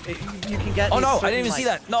 Like, you can get... Oh these no, I certain, didn't even like- see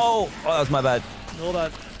that. No! Oh, that was my bad. Hold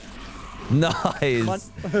on. Nice.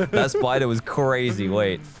 That spider was crazy.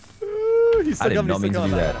 Wait. He's I did not mean to do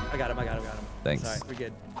that. I got him. Thanks. Sorry, we're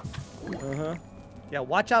good. Uh-huh. Yeah,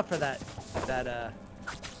 watch out for that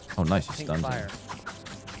Oh, nice. You pink stunned fire. him.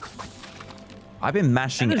 I've been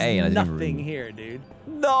mashing There's A and I didn't nothing even... here, dude.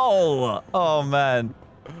 No! Oh, man.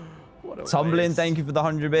 What a Tumbling, waste. thank you for the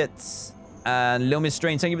 100 bits. And Lil Miss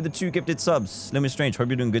Strange, thank you for the 2 gifted subs. Lil Miss Strange, hope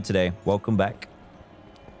you're doing good today. Welcome back.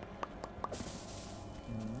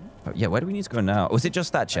 Oh, yeah, where do we need to go now? Was it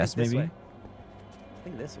just that chest, this maybe? way. I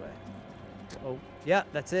think this way. Oh, yeah,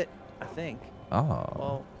 that's it. I think. Oh.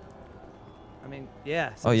 Well, I mean,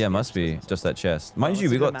 yeah. Oh, yeah, so must be. it's- Just that chest. Mind Oh, you,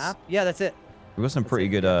 let's we see the got map. Yeah, that's it. We got some pretty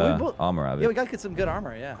good armor out of it. Yeah, we got some good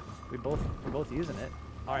armor. Yeah, we're both using it.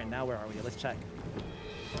 All right, now where are we? Let's check.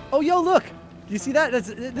 Oh, yo, look! Do you see that? This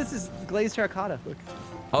is glazed terracotta. Look.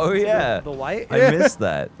 Oh yeah. The white. I missed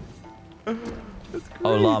that. That's great.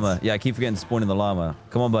 Oh, llama. Yeah, I keep forgetting to spawn in the llama.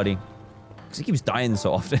 Come on, buddy. Because he keeps dying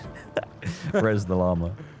so often. Where's the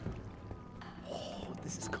llama? Oh,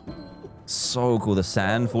 this is cool. So cool. The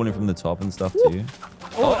sand falling from the top and stuff too.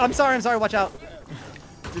 Oh, I'm sorry. Watch out.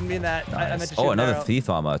 Didn't mean that. Nice. I meant to shoot Oh, an another arrow. thief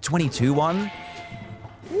armor. 22 one.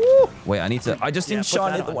 Woo! Wait, I need to. I just Yeah, put that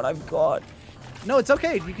enchanted the on. one I've got. No, it's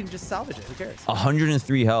okay. You can just salvage it. Who cares?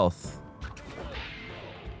 103 health.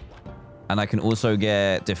 And I can also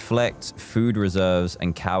get deflect, food reserves,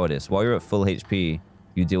 and cowardice. While you're at full HP,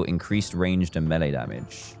 you deal increased ranged and melee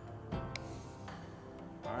damage.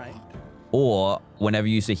 All right. Or whenever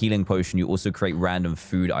you use a healing potion, you also create random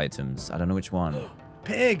food items. I don't know which one.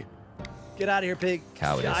 Pig! Get out of here, pig.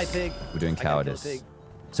 Cowardice. Die, pig. We're doing I gotta kill cowardice. the pig.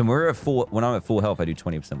 So when I'm at full health, I do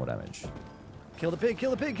 20% more damage. Kill the pig, kill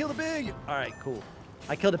the pig, kill the pig! All right, cool.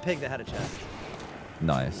 I killed a pig that had a chest.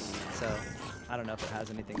 Nice. So, I don't know if it has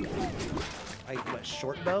anything. What,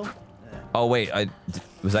 short bow? Oh wait,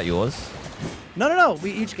 was that yours? No.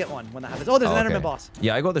 We each get one when that happens. Oh, there's an okay. Enderman boss.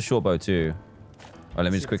 Yeah, I got the short bow too. Oh,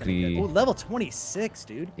 let me just See if it's any quickly. good. Ooh, level 26,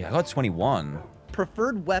 dude. Yeah, I got 21.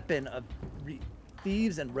 Preferred weapon of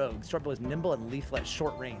thieves and rogues. Short bow is nimble and lethal at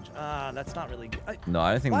short range. That's not really good. No,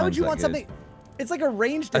 I don't think Why mine's would you that want good. something? It's like a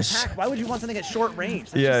ranged attack. Why would you want something at short range?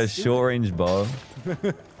 That's Yeah, just stupid. short range bow.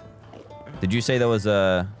 Did you say there was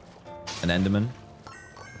an Enderman?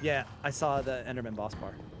 Yeah, I saw the Enderman boss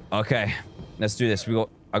bar. Okay, let's do this.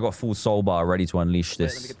 I got full soul bar ready to unleash Wait,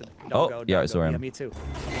 this. let me get the Oh, doggo, yeah, I doggo. saw him. Yeah, me too. Do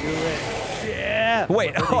it. Yeah. Wait, Where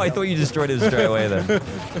did oh, he I go? thought you destroyed it straight away then.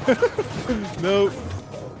 Nope.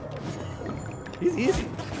 He's easy.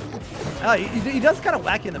 Oh, he does kind of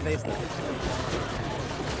whack you in the face though.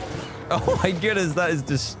 Oh my goodness, that is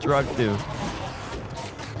destructive.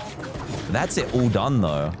 That's it all done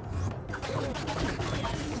though.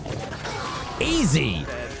 Easy!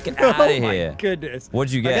 Get out of Oh here. my goodness.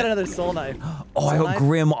 What'd you I get? got another soul knife. Oh, I Soul got knife?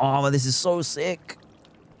 grim armor. This is so sick.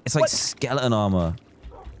 It's like What? skeleton armor.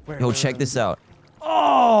 Yo, check this out.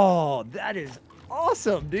 Oh, that is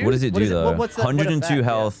awesome, dude. What does it do though? What's that? 102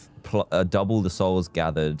 health, double the souls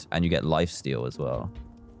gathered, and you get lifesteal as well.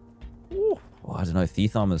 Ooh. Oh, I don't know.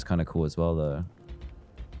 Thief armor is kind of cool as well though.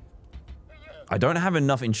 I don't have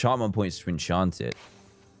enough enchantment points to enchant it.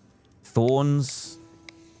 Thorns.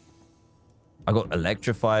 I got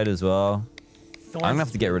electrified as well. Thorns I'm gonna have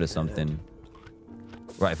is to get rid of good. something.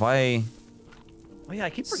 Right, if I Oh yeah, I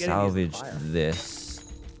keep forgetting salvage to use the fire.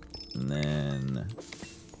 this, and then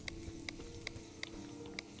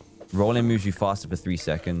rolling moves you faster for 3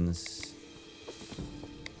 seconds.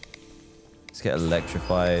 Let's get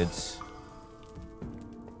electrified.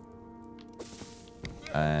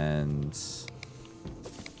 And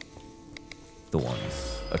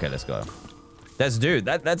thorns. Okay, let's go. Let's do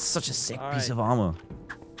that's such a sick All piece right. of armor.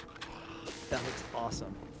 That looks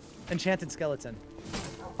awesome. Enchanted skeleton.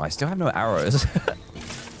 I still have no arrows.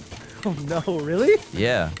 Oh no, really?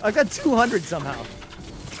 Yeah. I've got 200 somehow.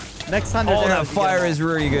 Next time there's Oh, that arrows, you get fire them is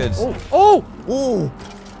really good. all. Oh! Oh!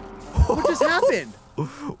 What just happened?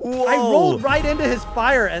 Whoa. I rolled right into his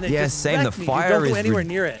fire and it Yeah, just same. The wrecked me. fire Dude, don't is go anywhere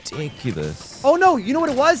near it. ridiculous. Oh no, you know what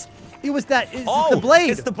it was? It was that. It's Oh, the blade.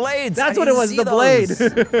 it's the blades. That's I what it didn't was, see the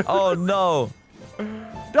those. blade. Oh no.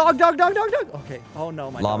 Dog. Okay. Oh no,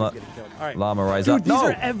 my Llama. dog is getting killed. All right. Llama, rise Dude, up. these No.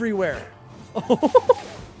 are everywhere.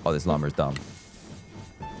 Oh, this llama is dumb.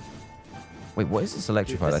 Wait, what is this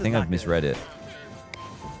electrified? this I is think not I've misread it.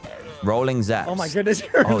 Rolling zaps. Oh my goodness.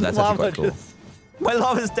 Your Oh, that's actually llama quite cool. just- My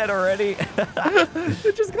llama's dead already.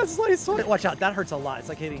 It just got sliced. Watch out. That hurts a lot. It's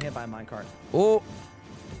like getting hit by a minecart. Oh.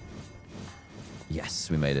 Yes,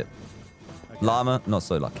 we made it. Okay. Llama, not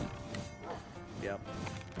so lucky. Yep.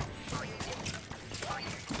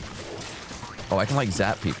 Oh, I can like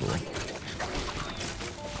zap people.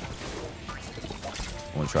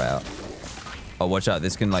 I want to try out. Oh, watch out.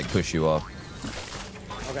 This can like push you off.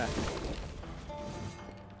 Okay.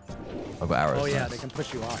 I've got arrows. Oh yeah, nice. they can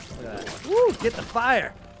push you off. Look at that. Woo! Get the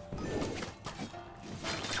fire.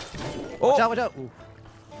 Oh. Watch out. Ooh.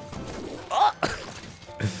 Oh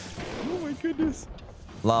my goodness.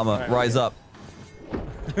 Llama, right, rise okay. up.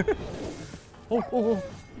 Oh.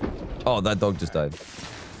 Oh, that dog just died.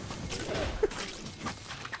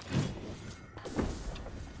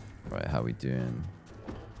 Right, how we doing?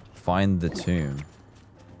 Find the tomb.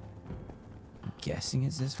 I'm guessing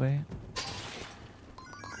it's this way.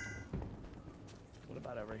 What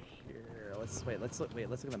about over here? Let's wait. Let's look. Wait.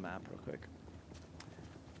 Let's look at the map real quick.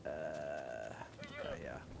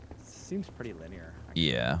 Yeah. seems pretty linear.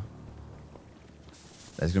 Actually. Yeah.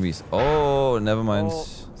 There's gonna be. Oh, never mind. Oh,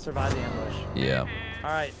 survive the ambush. Yeah. All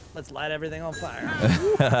right, let's light everything on fire.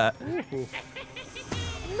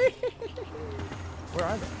 Where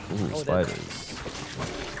are they? Ooh, oh, spiders.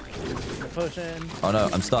 The potion. Oh no,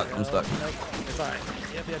 I'm stuck. I'm stuck. Nope. It's all right.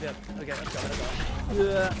 Yep. Okay, let's go.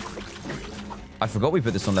 Yeah. I forgot we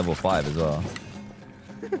put this on level 5 as well.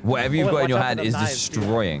 Whatever you've got in your hand is knives,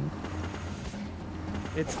 destroying. Yeah.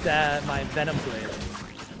 It's my venom blade.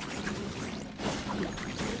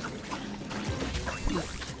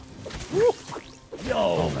 Woo! Yo!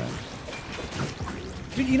 Oh man.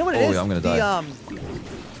 Dude, you know what it is? I'm gonna die.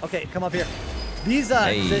 Okay, come up here. These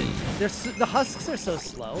Hey. the husks are so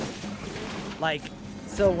slow. Like,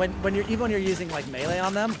 so when you're using like melee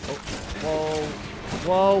on them. Oh,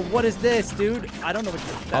 whoa! What is this, dude? I don't know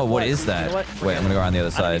what. Oh, what is that? You know what? Wait, I'm gonna go around the other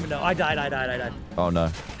I don't side. even know. I died. Oh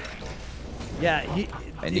no. Yeah,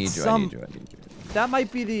 I need you. That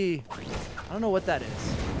might be the. I don't know what that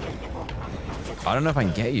is. I don't know if I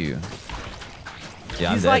can get you.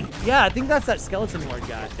 Yeah, He's I'm like, dead. yeah, I think that's that skeleton lord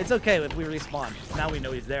guy. It's okay if we respawn. Now we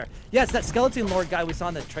know he's there. Yeah, it's that skeleton lord guy we saw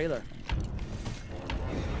in the trailer.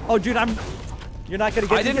 Oh, dude, you're not gonna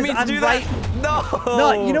get. I didn't mean to do that. No.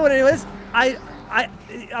 No, you know what it was?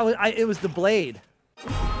 It was the blade.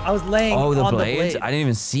 I was laying Oh, the on blade? the blade. I didn't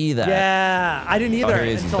even see that. Yeah, I didn't either here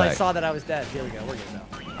he is, until he's I back. saw that I was dead. Here we go. We're good now.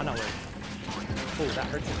 I'm not worried. Oh, that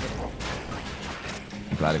hurts a bit.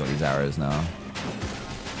 I'm glad I got these arrows now.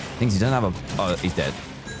 Things he doesn't have a. Oh, he's dead.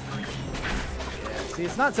 See,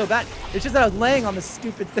 it's not so bad. It's just that I was laying on the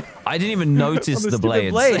stupid thing. I didn't even notice the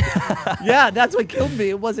blades. blade. Yeah, that's what killed me.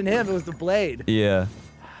 It wasn't him. It was the blade. Yeah.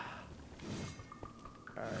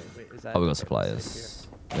 All right, wait. Is that? Oh, we got supplies.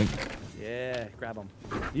 Yeah, grab them.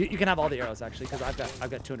 You can have all the arrows actually, because I've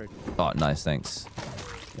got 200. Oh, nice. Thanks.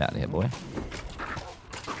 Get out of here, boy.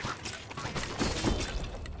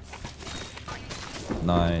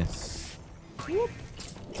 Nice.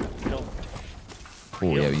 Nope.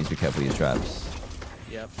 Oh, yeah, we need to be careful of these traps.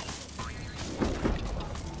 Yep.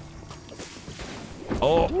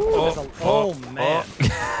 Oh, Oh man.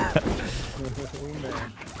 Oh,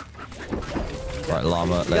 man. Right,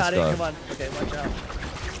 llama, You let's got it. go. Come on. Okay, watch out. Oh,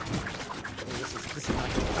 this is not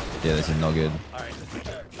good. Yeah, this is not good. All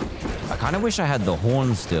right. I kind of wish I had the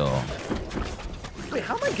horn still. Wait,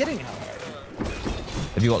 how am I getting health?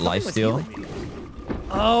 Have you got Something life was steal? healing me.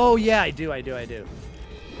 Oh yeah, I do.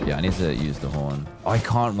 Yeah, I need to use the horn. Oh, I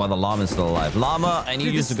can't while the llama's still alive. Llama, I need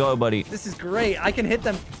Dude, you to go, buddy. This is great. I can hit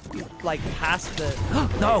them like past the.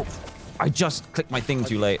 No! I just clicked my thing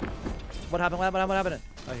too late. What happened? What happened?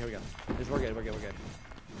 Oh, here we go. We're good. We're good.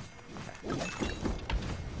 Okay.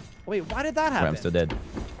 Wait, why did that Wait, happen? I'm still dead.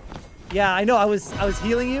 Yeah, I know. I was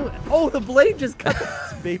healing you. Oh, the blade just cut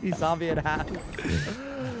this baby zombie in half.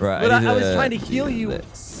 Right, But I was to trying to do heal you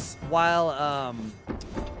this. while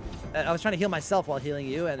I was trying to heal myself while healing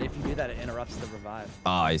you, and if you do that, it interrupts the revive.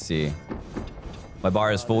 Ah, I see. My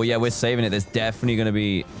bar is full. Yeah, we're saving it. There's definitely gonna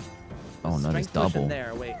be. Oh no, there's Strength potion double.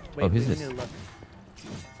 there. Wait. Oh, who's we this? need to look.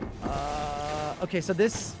 Okay, so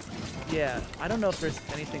this. Yeah, I don't know if there's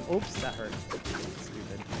anything. Oops, that hurt.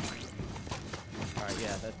 Stupid. All right,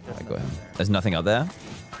 yeah, that's I got him. nothing there. There's nothing up there?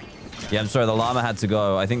 Yeah, I'm sorry. The llama had to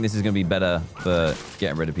go. I think this is going to be better for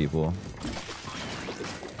getting rid of people.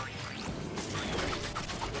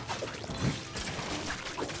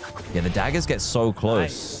 Yeah, the daggers get so close.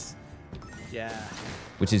 Nice. Yeah.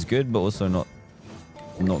 Which is good, but also not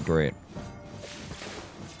great.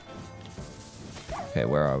 Okay,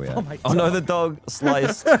 where are we at? Oh my Oh no, God. the dog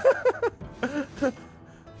sliced.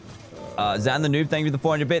 Zan the Noob, thank you for the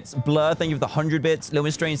 400 bits. Blur, thank you for the 100 bits. Lil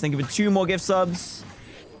Strange, thank you for 2 more gift subs.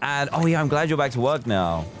 And, oh yeah, I'm glad you're back to work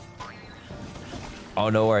now. Oh,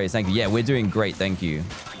 no worries. Thank you. Yeah, we're doing great. Thank you.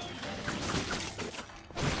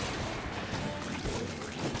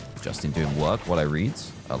 Justin doing work while I read.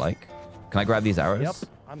 I like. Can I grab these arrows? Yep,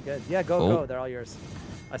 I'm good. Yeah, go, Oh. go. They're all yours.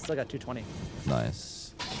 I still got 220.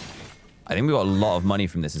 Nice. I think we got a lot of money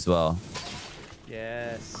from this as well.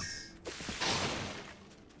 Yes.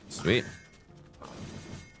 Sweet.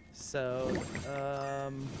 So,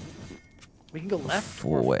 we can go left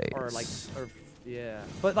Four or like, ways. or yeah.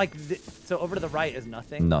 But like, so over to the right is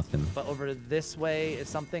nothing. Nothing. But over to this way is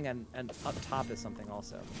something, and up top is something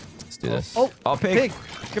also. Let's do this. Oh, pig.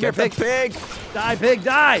 Come Get here, the pig. Die, pig,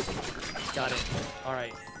 die! Got it. All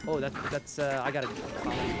right. Oh, that's I got a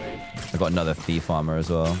comedy wave. I got another thief armor as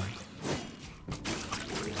well.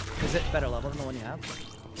 Is it better level than the one you have?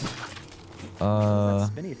 That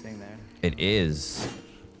spinny thing there. It is.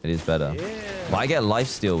 It is better. Yeah. But I get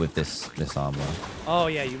lifesteal with this armor. Oh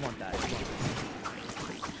yeah, you want that.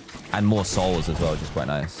 And more souls as well, which is quite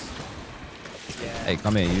nice. Hey,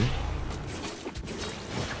 come here, you.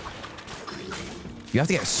 You have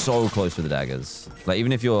to get so close with the daggers. Like,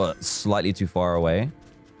 even if you're slightly too far away,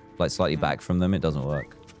 like slightly back from them, it doesn't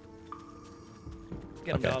work.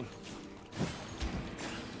 Get him, dog.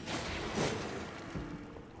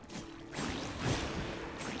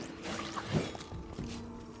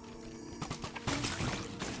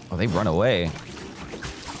 Oh, they run away.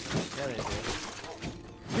 Yeah, they do.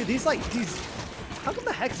 Dude, these how come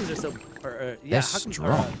the hexes are so, yeah, They're how come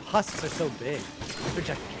strong. husks are so big? They're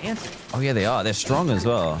gigantic. Oh, yeah, they are. They're strong as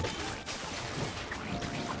well.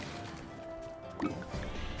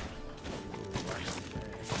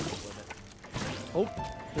 Oh,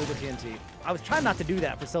 through the TNT. I was trying not to do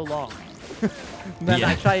that for so long. Then Yeah.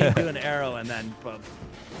 I try to do an arrow and then, boom.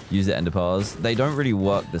 Use the ender pearls. They don't really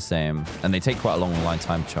work the same, and they take quite a long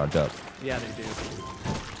time to charge up. Yeah, they do.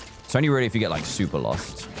 It's only really if you get like super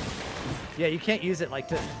lost. Yeah, you can't use it like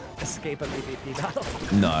to escape a PvP battle.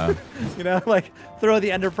 No. You know, like throw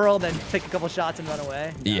the ender pearl, then take a couple shots and run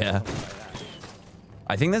away. No, Yeah. don't worry about that.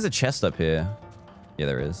 I think there's a chest up here. Yeah,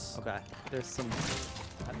 there is. Okay, there's some.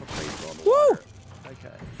 I'm afraid to go on the Woo! water.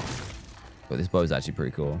 Okay. But this bow is actually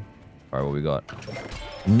pretty cool. All right, what we got?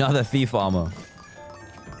 Another thief armor.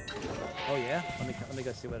 Oh yeah. Let me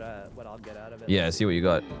go see what I'll get out of it. Yeah, see what you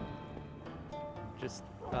got. Just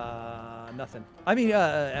nothing. I mean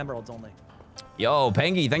emeralds only. Yo,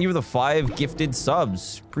 Pengy, thank you for the 5 gifted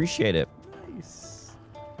subs. Appreciate it. Nice.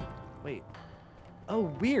 Wait. Oh,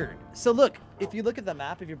 weird. So look, if you look at the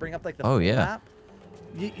map, if you bring up like the Oh, full yeah. map,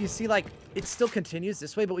 you see like it still continues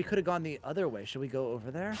this way, but we could have gone the other way. Should we go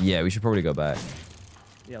over there? Yeah, we should probably go back.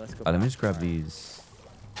 Yeah, let's go. Let me back. just grab All right. these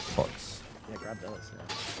pots. Yeah, grab those.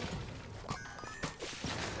 Yeah.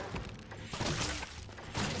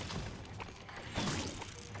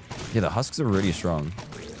 Yeah, the husks are really strong.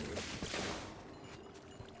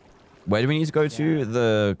 Where do we need to go to? Yeah.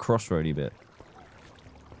 The crossroady bit.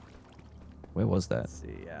 Where was that? Let's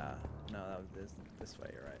see. Yeah. No, that was this way.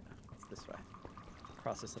 You're right. It's this way.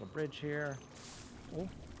 Cross this little bridge here. Oh.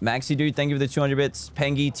 Maxi dude, thank you for the 200 bits.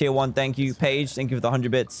 Pengy, tier 1, thank you. Paige, thank you for the 100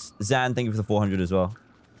 bits. Zan, thank you for the 400 as well.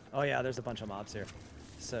 Oh yeah, there's a bunch of mobs here.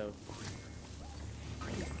 So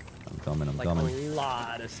I'm coming, I'm like coming. a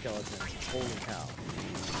lot of skeletons. Holy cow.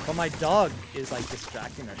 But my dog is like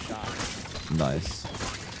distracting our shot. Nice.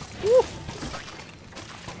 Woo!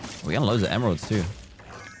 We got loads of emeralds too.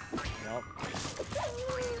 Nope.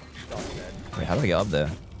 Dog's dead. Wait, how do I get up there?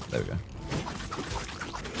 There we go.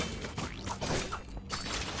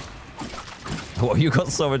 Oh, you got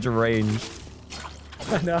so much range.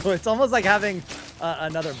 No, it's almost like having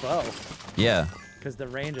another bow Yeah. because the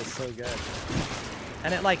range is so good.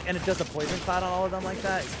 And it does a poison cloud on all of them like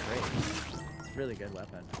that. It's great. It's a really good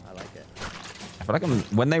weapon. I like it. I feel like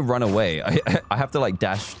when they run away, I have to like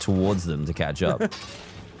dash towards them to catch up.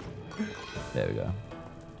 There we go.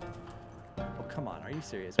 Oh, come on. Are you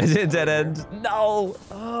serious? Is it a dead end? No!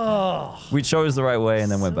 Oh. We chose the right way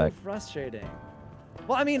and then went so back. frustrating.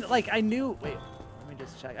 Well, I mean, like, I knew... Wait, let me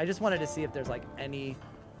just check. I just wanted to see if there's, like, any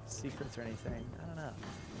secrets or anything. I don't know.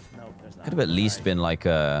 No, there's not. Could have at least been like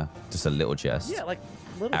just a little chest. Yeah, like,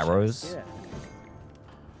 little arrows. chests, yeah.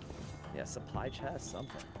 Yeah, supply chest,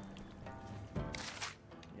 something.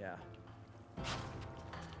 Yeah.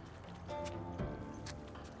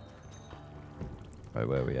 Right,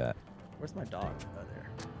 where are we at? Where's my dog? Oh,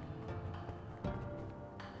 there.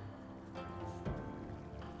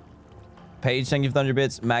 Paige, thank you for the 100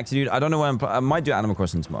 bits. Maxi, dude, I don't know when I might do Animal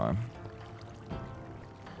Crossing tomorrow.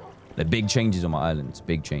 There are big changes on my islands.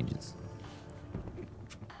 Big changes.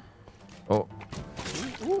 Oh.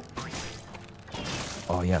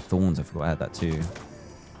 Oh, yeah, thorns. I forgot I had that too.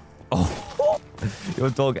 Oh. Your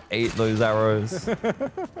dog ate those arrows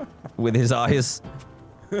with his eyes.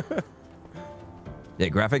 Yeah,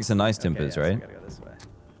 graphics are nice, Timpers, Okay, yeah, right? So we gotta go this way.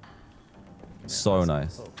 So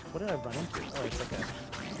nice. Oh, what did I run into? Oh, it's like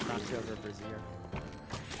a knocked over brazier.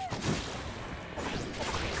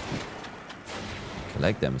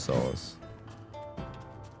 Collect them souls.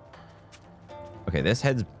 Okay, this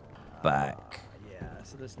heads back. Yeah,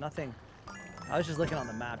 so there's nothing. I was just looking on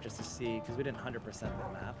the map just to see, because we didn't 100%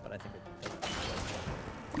 the map, but I think it does.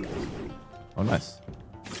 Oh, nice.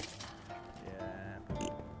 Yeah.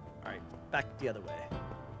 Alright, back the other way.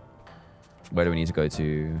 Where do we need to go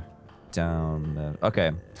to? Down there.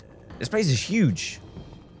 Okay. This place is huge.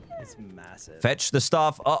 It's massive. Fetch the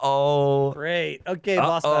stuff. Uh-oh. Great. Okay,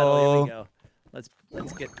 boss battle. Here Uh-oh. we go.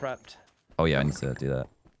 Let's get prepped. Oh, yeah, I need to do that.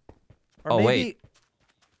 Or Oh, maybe, wait.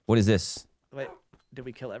 What is this? Wait, did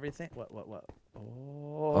we kill everything? What?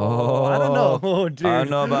 Oh, I don't know. Oh, dude. I don't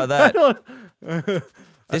know about that. I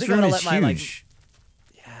This think I'm room gonna is let my, like, huge.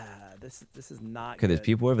 yeah, this is not Okay, there's good.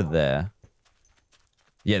 people over there.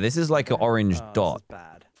 Yeah, this is like an orange dot. This is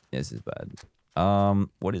bad. This is bad.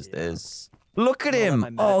 What is this? Look at Well, him. my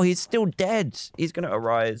medic- Oh, he's still dead. He's gonna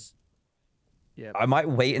arise. Yeah. I might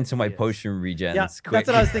wait until my he is. potion regens. Yeah, quick. that's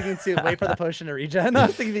what I was thinking too. Wait for the potion to regen. I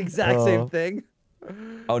was thinking the exact same Oh. thing.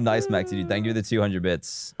 Oh, nice, Max. Dude. Thank you for the 200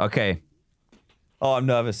 bits. Okay. Oh, I'm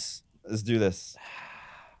nervous. Let's do this.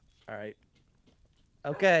 All right.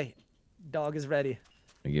 Okay. Dog is ready.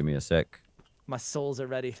 Give me a sec. My souls are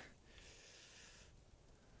ready.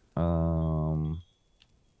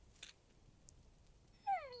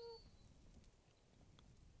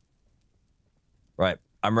 Right.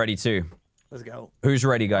 I'm ready too. Let's go. Who's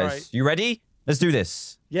ready, guys? right. You ready? Let's do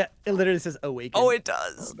this. Yeah, it literally says awaken. Oh, it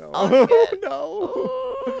does. no.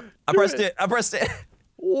 No. I pressed it. I pressed it.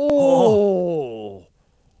 Oh.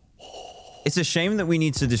 It's a shame that we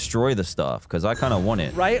need to destroy the stuff because I kind of want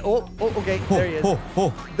it. Right? Oh, okay. There he is.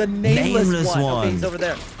 Oh. The nameless, Nameless one. one. Okay, he's over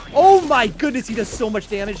there. Oh my goodness, he does so much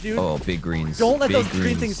damage, dude. Oh, big greens. Don't let big those green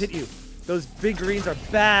greens. things hit you. Those big greens are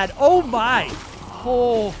bad. Oh my.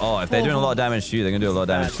 Oh, if they're doing a lot of damage to you, they're going to do a lot of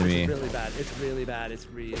damage to me. It's really bad. It's really bad. It's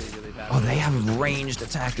really, really bad. Oh, they have ranged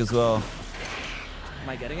attack as well. Am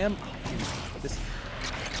I getting him? This...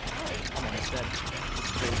 I'm almost dead.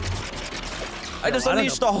 I just I don't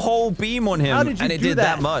unleashed know. a whole beam on him, How did you and it do did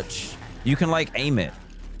that that? much. You can, like, aim it.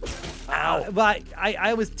 But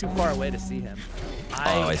I was too far away to see him.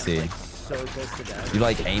 I see. Like, so close to death. You,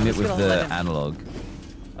 like, aim it with gonna let the him- analog.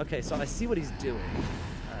 Okay, so I see what he's doing.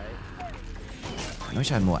 Alright. I wish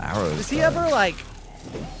I had more arrows. Does he though. ever like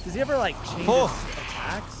change Oh. his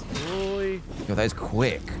attacks? Really? Yo, that is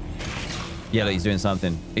quick. Yeah, look, he's doing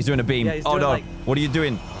something. He's doing a beam. Yeah, he's Oh, doing, no. like- What are you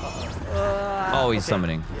doing? Oh, he's okay.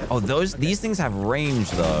 summoning. Yeah. Oh, these things have range,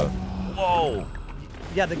 though. Whoa.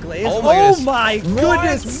 Yeah, the glaze. Oh my goodness. my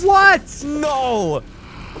goodness! What? No.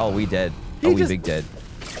 Oh, we dead. He Oh, we just- big dead.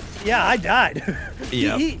 Yeah, I died.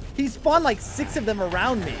 Yep. he spawned like 6 of them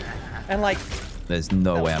around me, and like. There's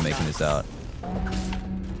no That way was I'm making nuts. this out.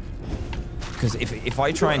 Because if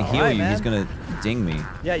I try and heal Alright, you, he's man. gonna ding me.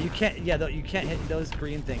 Yeah, you can't. Yeah, you can't hit those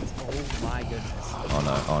green things. Oh my goodness. Oh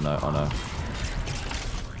no, oh no, oh no.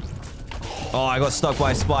 Oh, I got stuck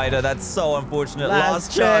by a spider. That's so unfortunate.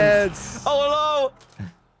 Last chance. Oh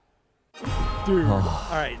Dude. no. All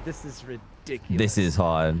right, this is ridiculous. This is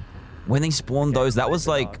hard. When they spawned those, that was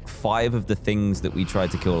like 5 of the things that we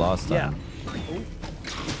tried to kill last time. Yeah.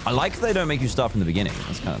 I like that they don't make you start from the beginning.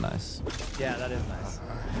 That's kind of nice. Yeah, that is nice.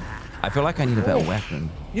 I feel like I need a better weapon.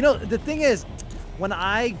 You know, the thing is, when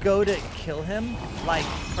I go to kill him, like,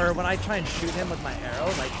 or when I try and shoot him with my arrow,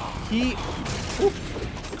 like, he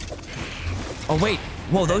Oh wait,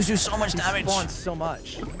 whoa, those do so much damage. spawns so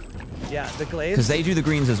much. Yeah, the glaze. Because they do the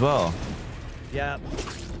greens as well. Yeah.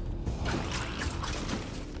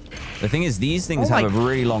 The thing is, these things Oh have my- a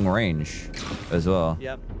really long range as well.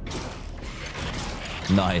 Yep.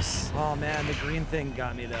 Nice. Oh man, the green thing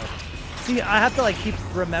got me though. See, I have to like keep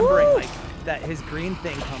remembering like that his green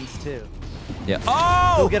thing comes too. Yeah.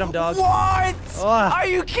 Oh! Go get him, dog. What? Oh. Are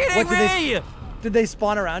you kidding What, me? Did they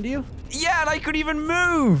spawn around you? Yeah, and I could even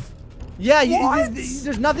move. Yeah, What?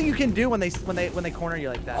 there's nothing you can do when they corner you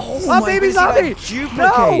like that. Oh, my baby goodness, zombie! he, like,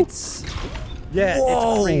 duplicates. No! Yeah,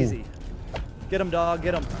 Whoa. it's crazy. Get him, dog.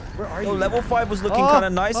 Get him. Where are Yo, you? level 5 was looking Oh, kind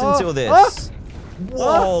of nice oh, until this.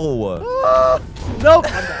 oh, Whoa. Ah! Nope.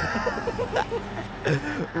 I'm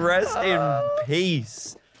done. Rest in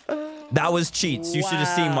peace. That was cheats. You should have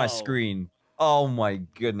seen my Wow. screen. Oh my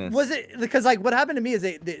goodness. Was it because like what happened to me is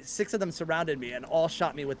they 6 of them surrounded me and all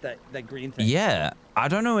shot me with that green thing. Yeah. I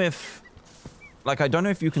don't know if... Like, I don't know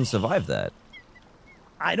if you can survive that.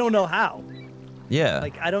 I don't know how. Yeah.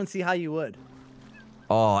 Like I don't see how you would.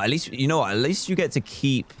 Oh, at least, you know what? At least you get to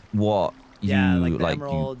keep what Yeah, you... like the you,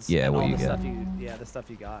 emeralds. yeah, and what all you the get. stuff the stuff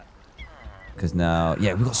you got. Because now...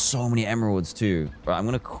 Yeah, we've got so many emeralds too. Right, I'm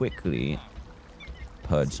going to quickly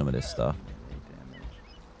purge some of this stuff.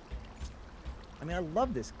 I mean, I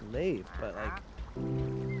love this glaive, but like.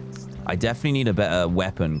 I definitely need a better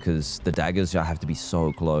weapon because the daggers have to be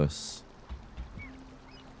so close.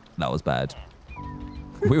 That was bad.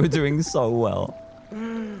 We were doing so well.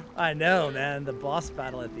 I know, man. The boss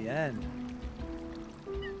battle at the end.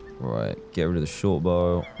 Right, get rid of the short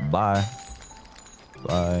bow. Bye.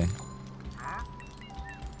 Bye.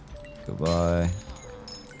 Goodbye.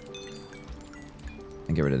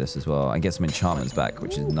 And get rid of this as well. And get some enchantments back,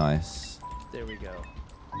 which is nice. There we go.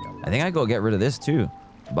 I think I gotta get rid of this too.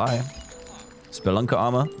 Bye. Spelunker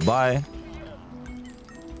armor. Bye.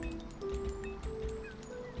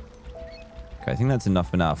 Okay, I think that's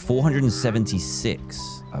enough for now.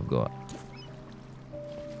 476 I've got.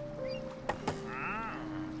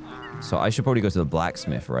 So I should probably go to the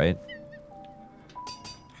blacksmith, right?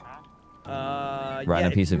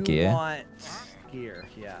 Random piece of gear. Want gear,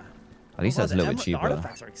 yeah. At least that's a little bit cheaper. The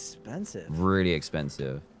artifacts are expensive. Really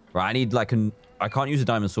expensive. Right, I need like I can't use a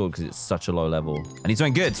diamond sword because it's such a low level. I need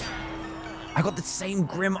something good. I got the same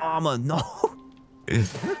grim armor. No. I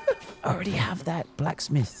already have that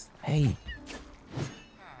blacksmith. Hey.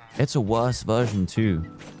 It's a worse version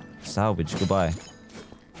too. Salvage, goodbye.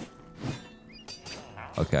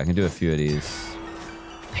 Okay, I can do a few of these.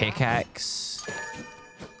 Pickaxe.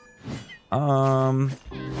 You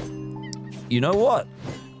know what?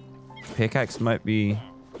 Pickaxe might be...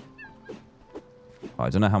 Oh, I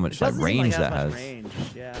don't know how much like range that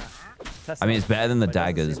has. Yeah. I mean, it's better than the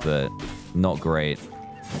daggers, but not great.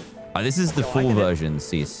 Oh, this is the full version,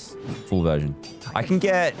 Cease. Full version. I can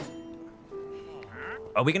get...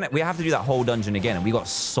 Are we gonna... We have to do that whole dungeon again, and we got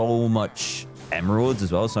so much emeralds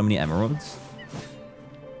as well. So many emeralds.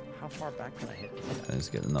 How far back can I hit? Let's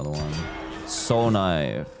get another one. Soul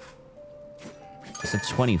knife. It's a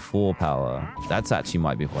 24 power. That's actually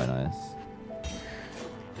might be quite nice.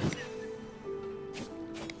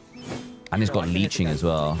 And it's got leeching as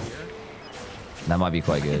well. That might be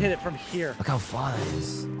quite good. I can hit it from here. Look how far that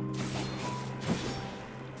is.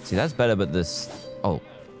 See, that's better, but this... Oh.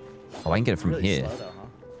 Oh, I can get it from really here. Slow though, huh?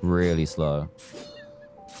 Really slow.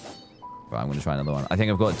 Right, I'm going to try another one. I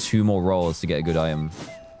think I've got 2 more rolls to get a good item.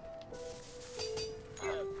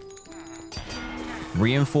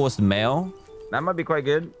 Reinforced mail. That might be quite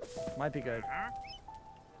good. Might be good.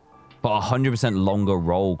 But 100% longer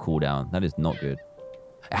roll cooldown. That is not good.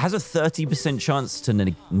 It has a 30% chance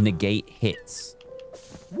to negate hits.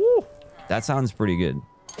 Woo! That sounds pretty good.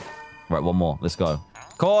 Right, one more. Let's go.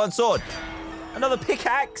 Come on, sword. Another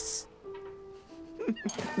pickaxe.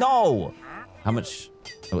 No. How much?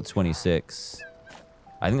 I got 26.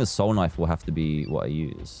 I think the soul knife will have to be what I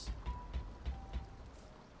use.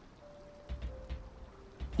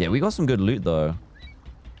 Yeah, we got some good loot, though.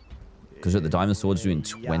 Because the diamond sword's doing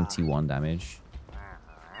 21 damage.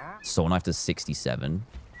 Soul knife does 67.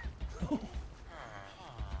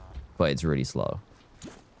 But it's really slow.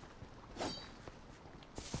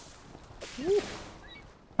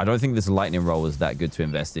 I don't think this lightning roll was that good to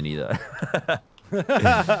invest in either.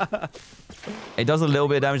 It does a little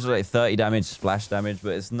bit of damage, like 30 damage, splash damage,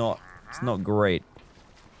 but it's not great.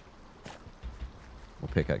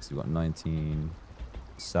 What pickaxe? We got 19.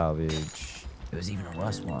 Salvage. It was even a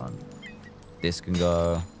worse one. This can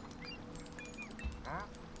go.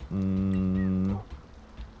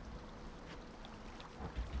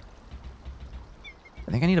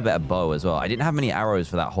 I think I need a better bow as well. I didn't have many arrows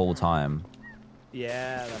for that whole time.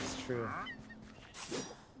 Yeah, that's true.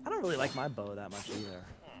 I don't really like my bow that much either.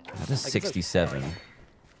 That is 67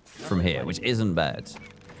 from here, which isn't bad.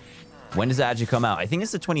 When does it actually come out? I think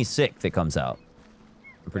it's the 26th it comes out.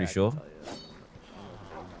 I'm pretty sure.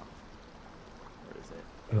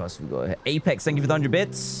 Who else we got here? Apex, thank you for the 100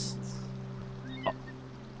 bits. Oh.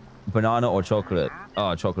 Banana or chocolate?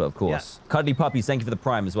 Oh, chocolate, of course. Yeah. Cuddly Puppies, thank you for the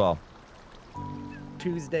prime as well.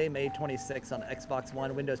 Tuesday, May 26th on Xbox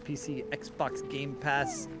One, Windows PC, Xbox Game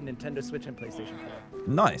Pass, Nintendo Switch, and PlayStation 4.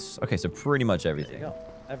 Nice. Okay, so pretty much everything. There you go.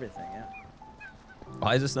 Everything, yeah. Oh,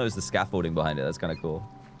 I just noticed the scaffolding behind it. That's kind of cool.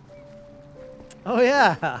 Oh,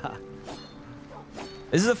 yeah.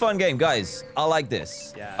 This is a fun game, guys. I like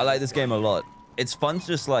this. Yeah. I like this game a lot. It's fun to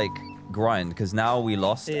just like grind because now we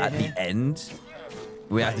lost at the end.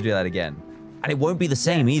 We have to do that again. And it won't be the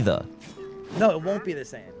same either. No, it won't be the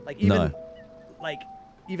same. Like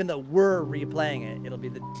even though we're replaying it, it'll be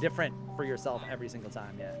different for yourself every single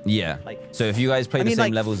time. Yeah. Yeah. Like, so if you guys play the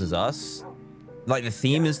same levels as us, like the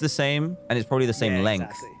theme is the same and it's probably the same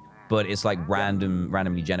length, but it's like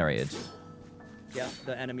randomly generated. Yeah,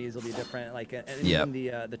 the enemies will be different. Like, and even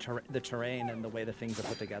the terrain and the way the things are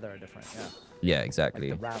put together are different. Yeah. Yeah,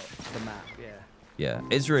 exactly. Like the route, the map. Yeah. Yeah,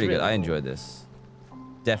 it's really good. Cool. I enjoyed this.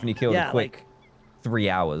 Definitely killed a quick 3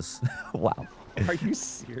 hours. Wow. Are you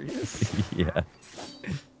serious? Yeah.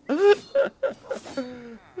 I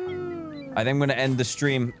think I'm gonna end the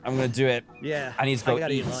stream. I'm gonna do it. Yeah. I need to go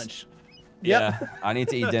eat lunch. Yeah, I need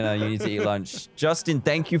to eat dinner. You need to eat lunch. Justin,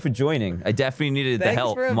 thank you for joining. I definitely needed the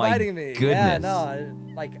help. Thanks for inviting me. Goodness. Yeah, no,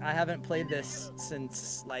 I haven't played this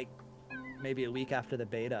since like maybe a week after the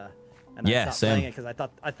beta, and I stopped playing it because I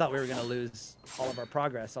thought we were gonna lose all of our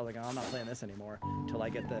progress. I was like, oh, I'm not playing this anymore until I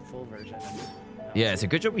get the full version. And, yeah, it's a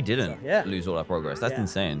good job we didn't lose all our progress. That's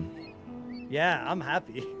insane. Yeah, I'm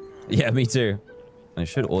happy. Yeah, me too. And it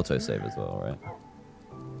should autosave as well, right?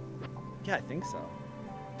 Yeah, I think so.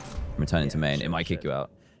 Returning to main, it might kick you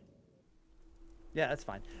out. Yeah, that's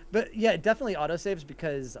fine. But yeah, it definitely autosaves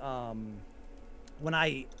because when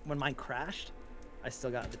mine crashed, I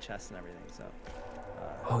still got the chest and everything. So.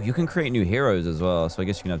 Oh, you can create new heroes as well. So I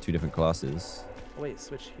guess you can have 2 different classes. Oh, wait,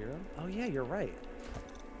 switch hero? Oh yeah, you're right.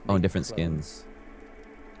 Oh, and different skins.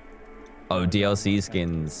 Oh, DLC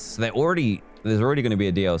skins. So there's already going to be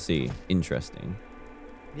a DLC. Interesting.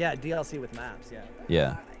 Yeah, DLC with maps. Yeah.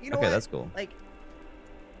 Yeah. You know Okay, what? that's cool. Like,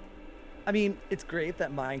 I mean, it's great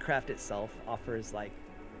that Minecraft itself offers like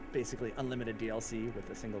basically unlimited DLC with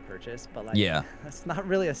a single purchase, but like, yeah, that's not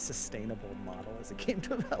really a sustainable model as a game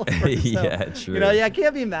developer. So, yeah, true. You know, yeah, I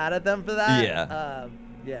can't be mad at them for that. Yeah.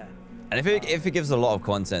 Yeah. And if it gives a lot of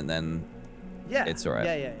content, then yeah, it's alright.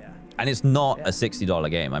 Yeah. And it's not a $60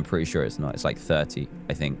 game. I'm pretty sure it's not. It's like 30,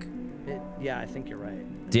 I think. Yeah, I think you're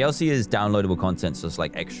right. DLC is downloadable content, so it's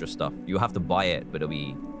like extra stuff. You have to buy it, but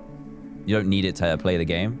you don't need it to play the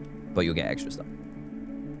game, but you'll get extra stuff.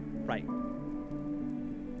 Right.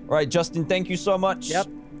 All right, Justin, thank you so much. Yep.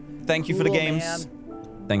 Thank you for the games.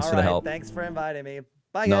 Man. Thanks for the help. Thanks for inviting me.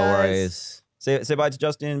 Bye, guys. No worries. Say bye to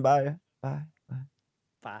Justin. Bye. Bye.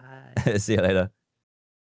 Bye. See you later.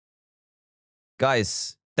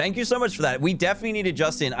 Guys, thank you so much for that. We definitely needed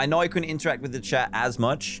Justin. I know I couldn't interact with the chat as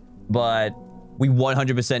much, but we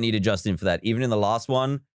 100% needed Justin for that. Even in the last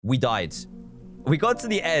one, we died. We got to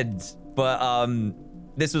the end, but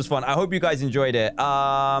this was fun. I hope you guys enjoyed it.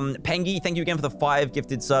 Pengy, thank you again for the 5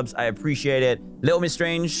 gifted subs. I appreciate it. Little Miss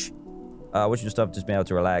Strange, watching your stuff, just being able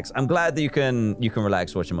to relax. I'm glad that you can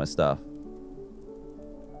relax watching my stuff.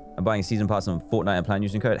 I'm buying season pass on Fortnite and plan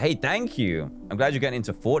using code. Hey, thank you. I'm glad you're getting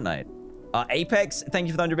into Fortnite. Apex, thank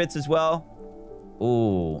you for the 100 bits as well.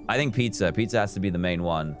 Ooh, I think pizza. Pizza has to be the main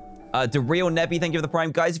one. The real Nebby, thank you for the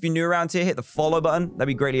prime. Guys, if you're new around here, hit the follow button. That'd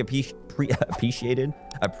be greatly appreciated.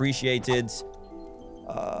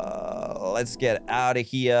 Let's get out of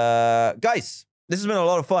here. Guys, this has been a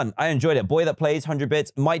lot of fun. I enjoyed it. Boy that plays 100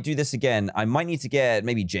 bits. Might do this again. I might need to get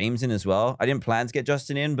maybe James in as well. I didn't plan to get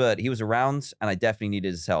Justin in, but he was around and I definitely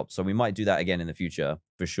needed his help. So we might do that again in the future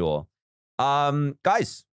for sure.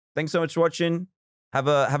 Guys, thanks so much for watching. Have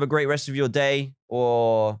a great rest of your day,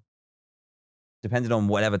 or depending on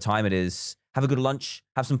whatever time it is, have a good lunch,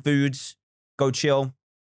 have some foods, go chill.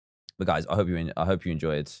 But guys, I hope you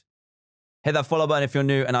enjoyed. Hit that follow button if you're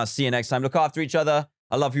new, and I'll see you next time. Look after each other.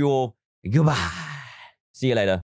 I love you all. Goodbye. See you later.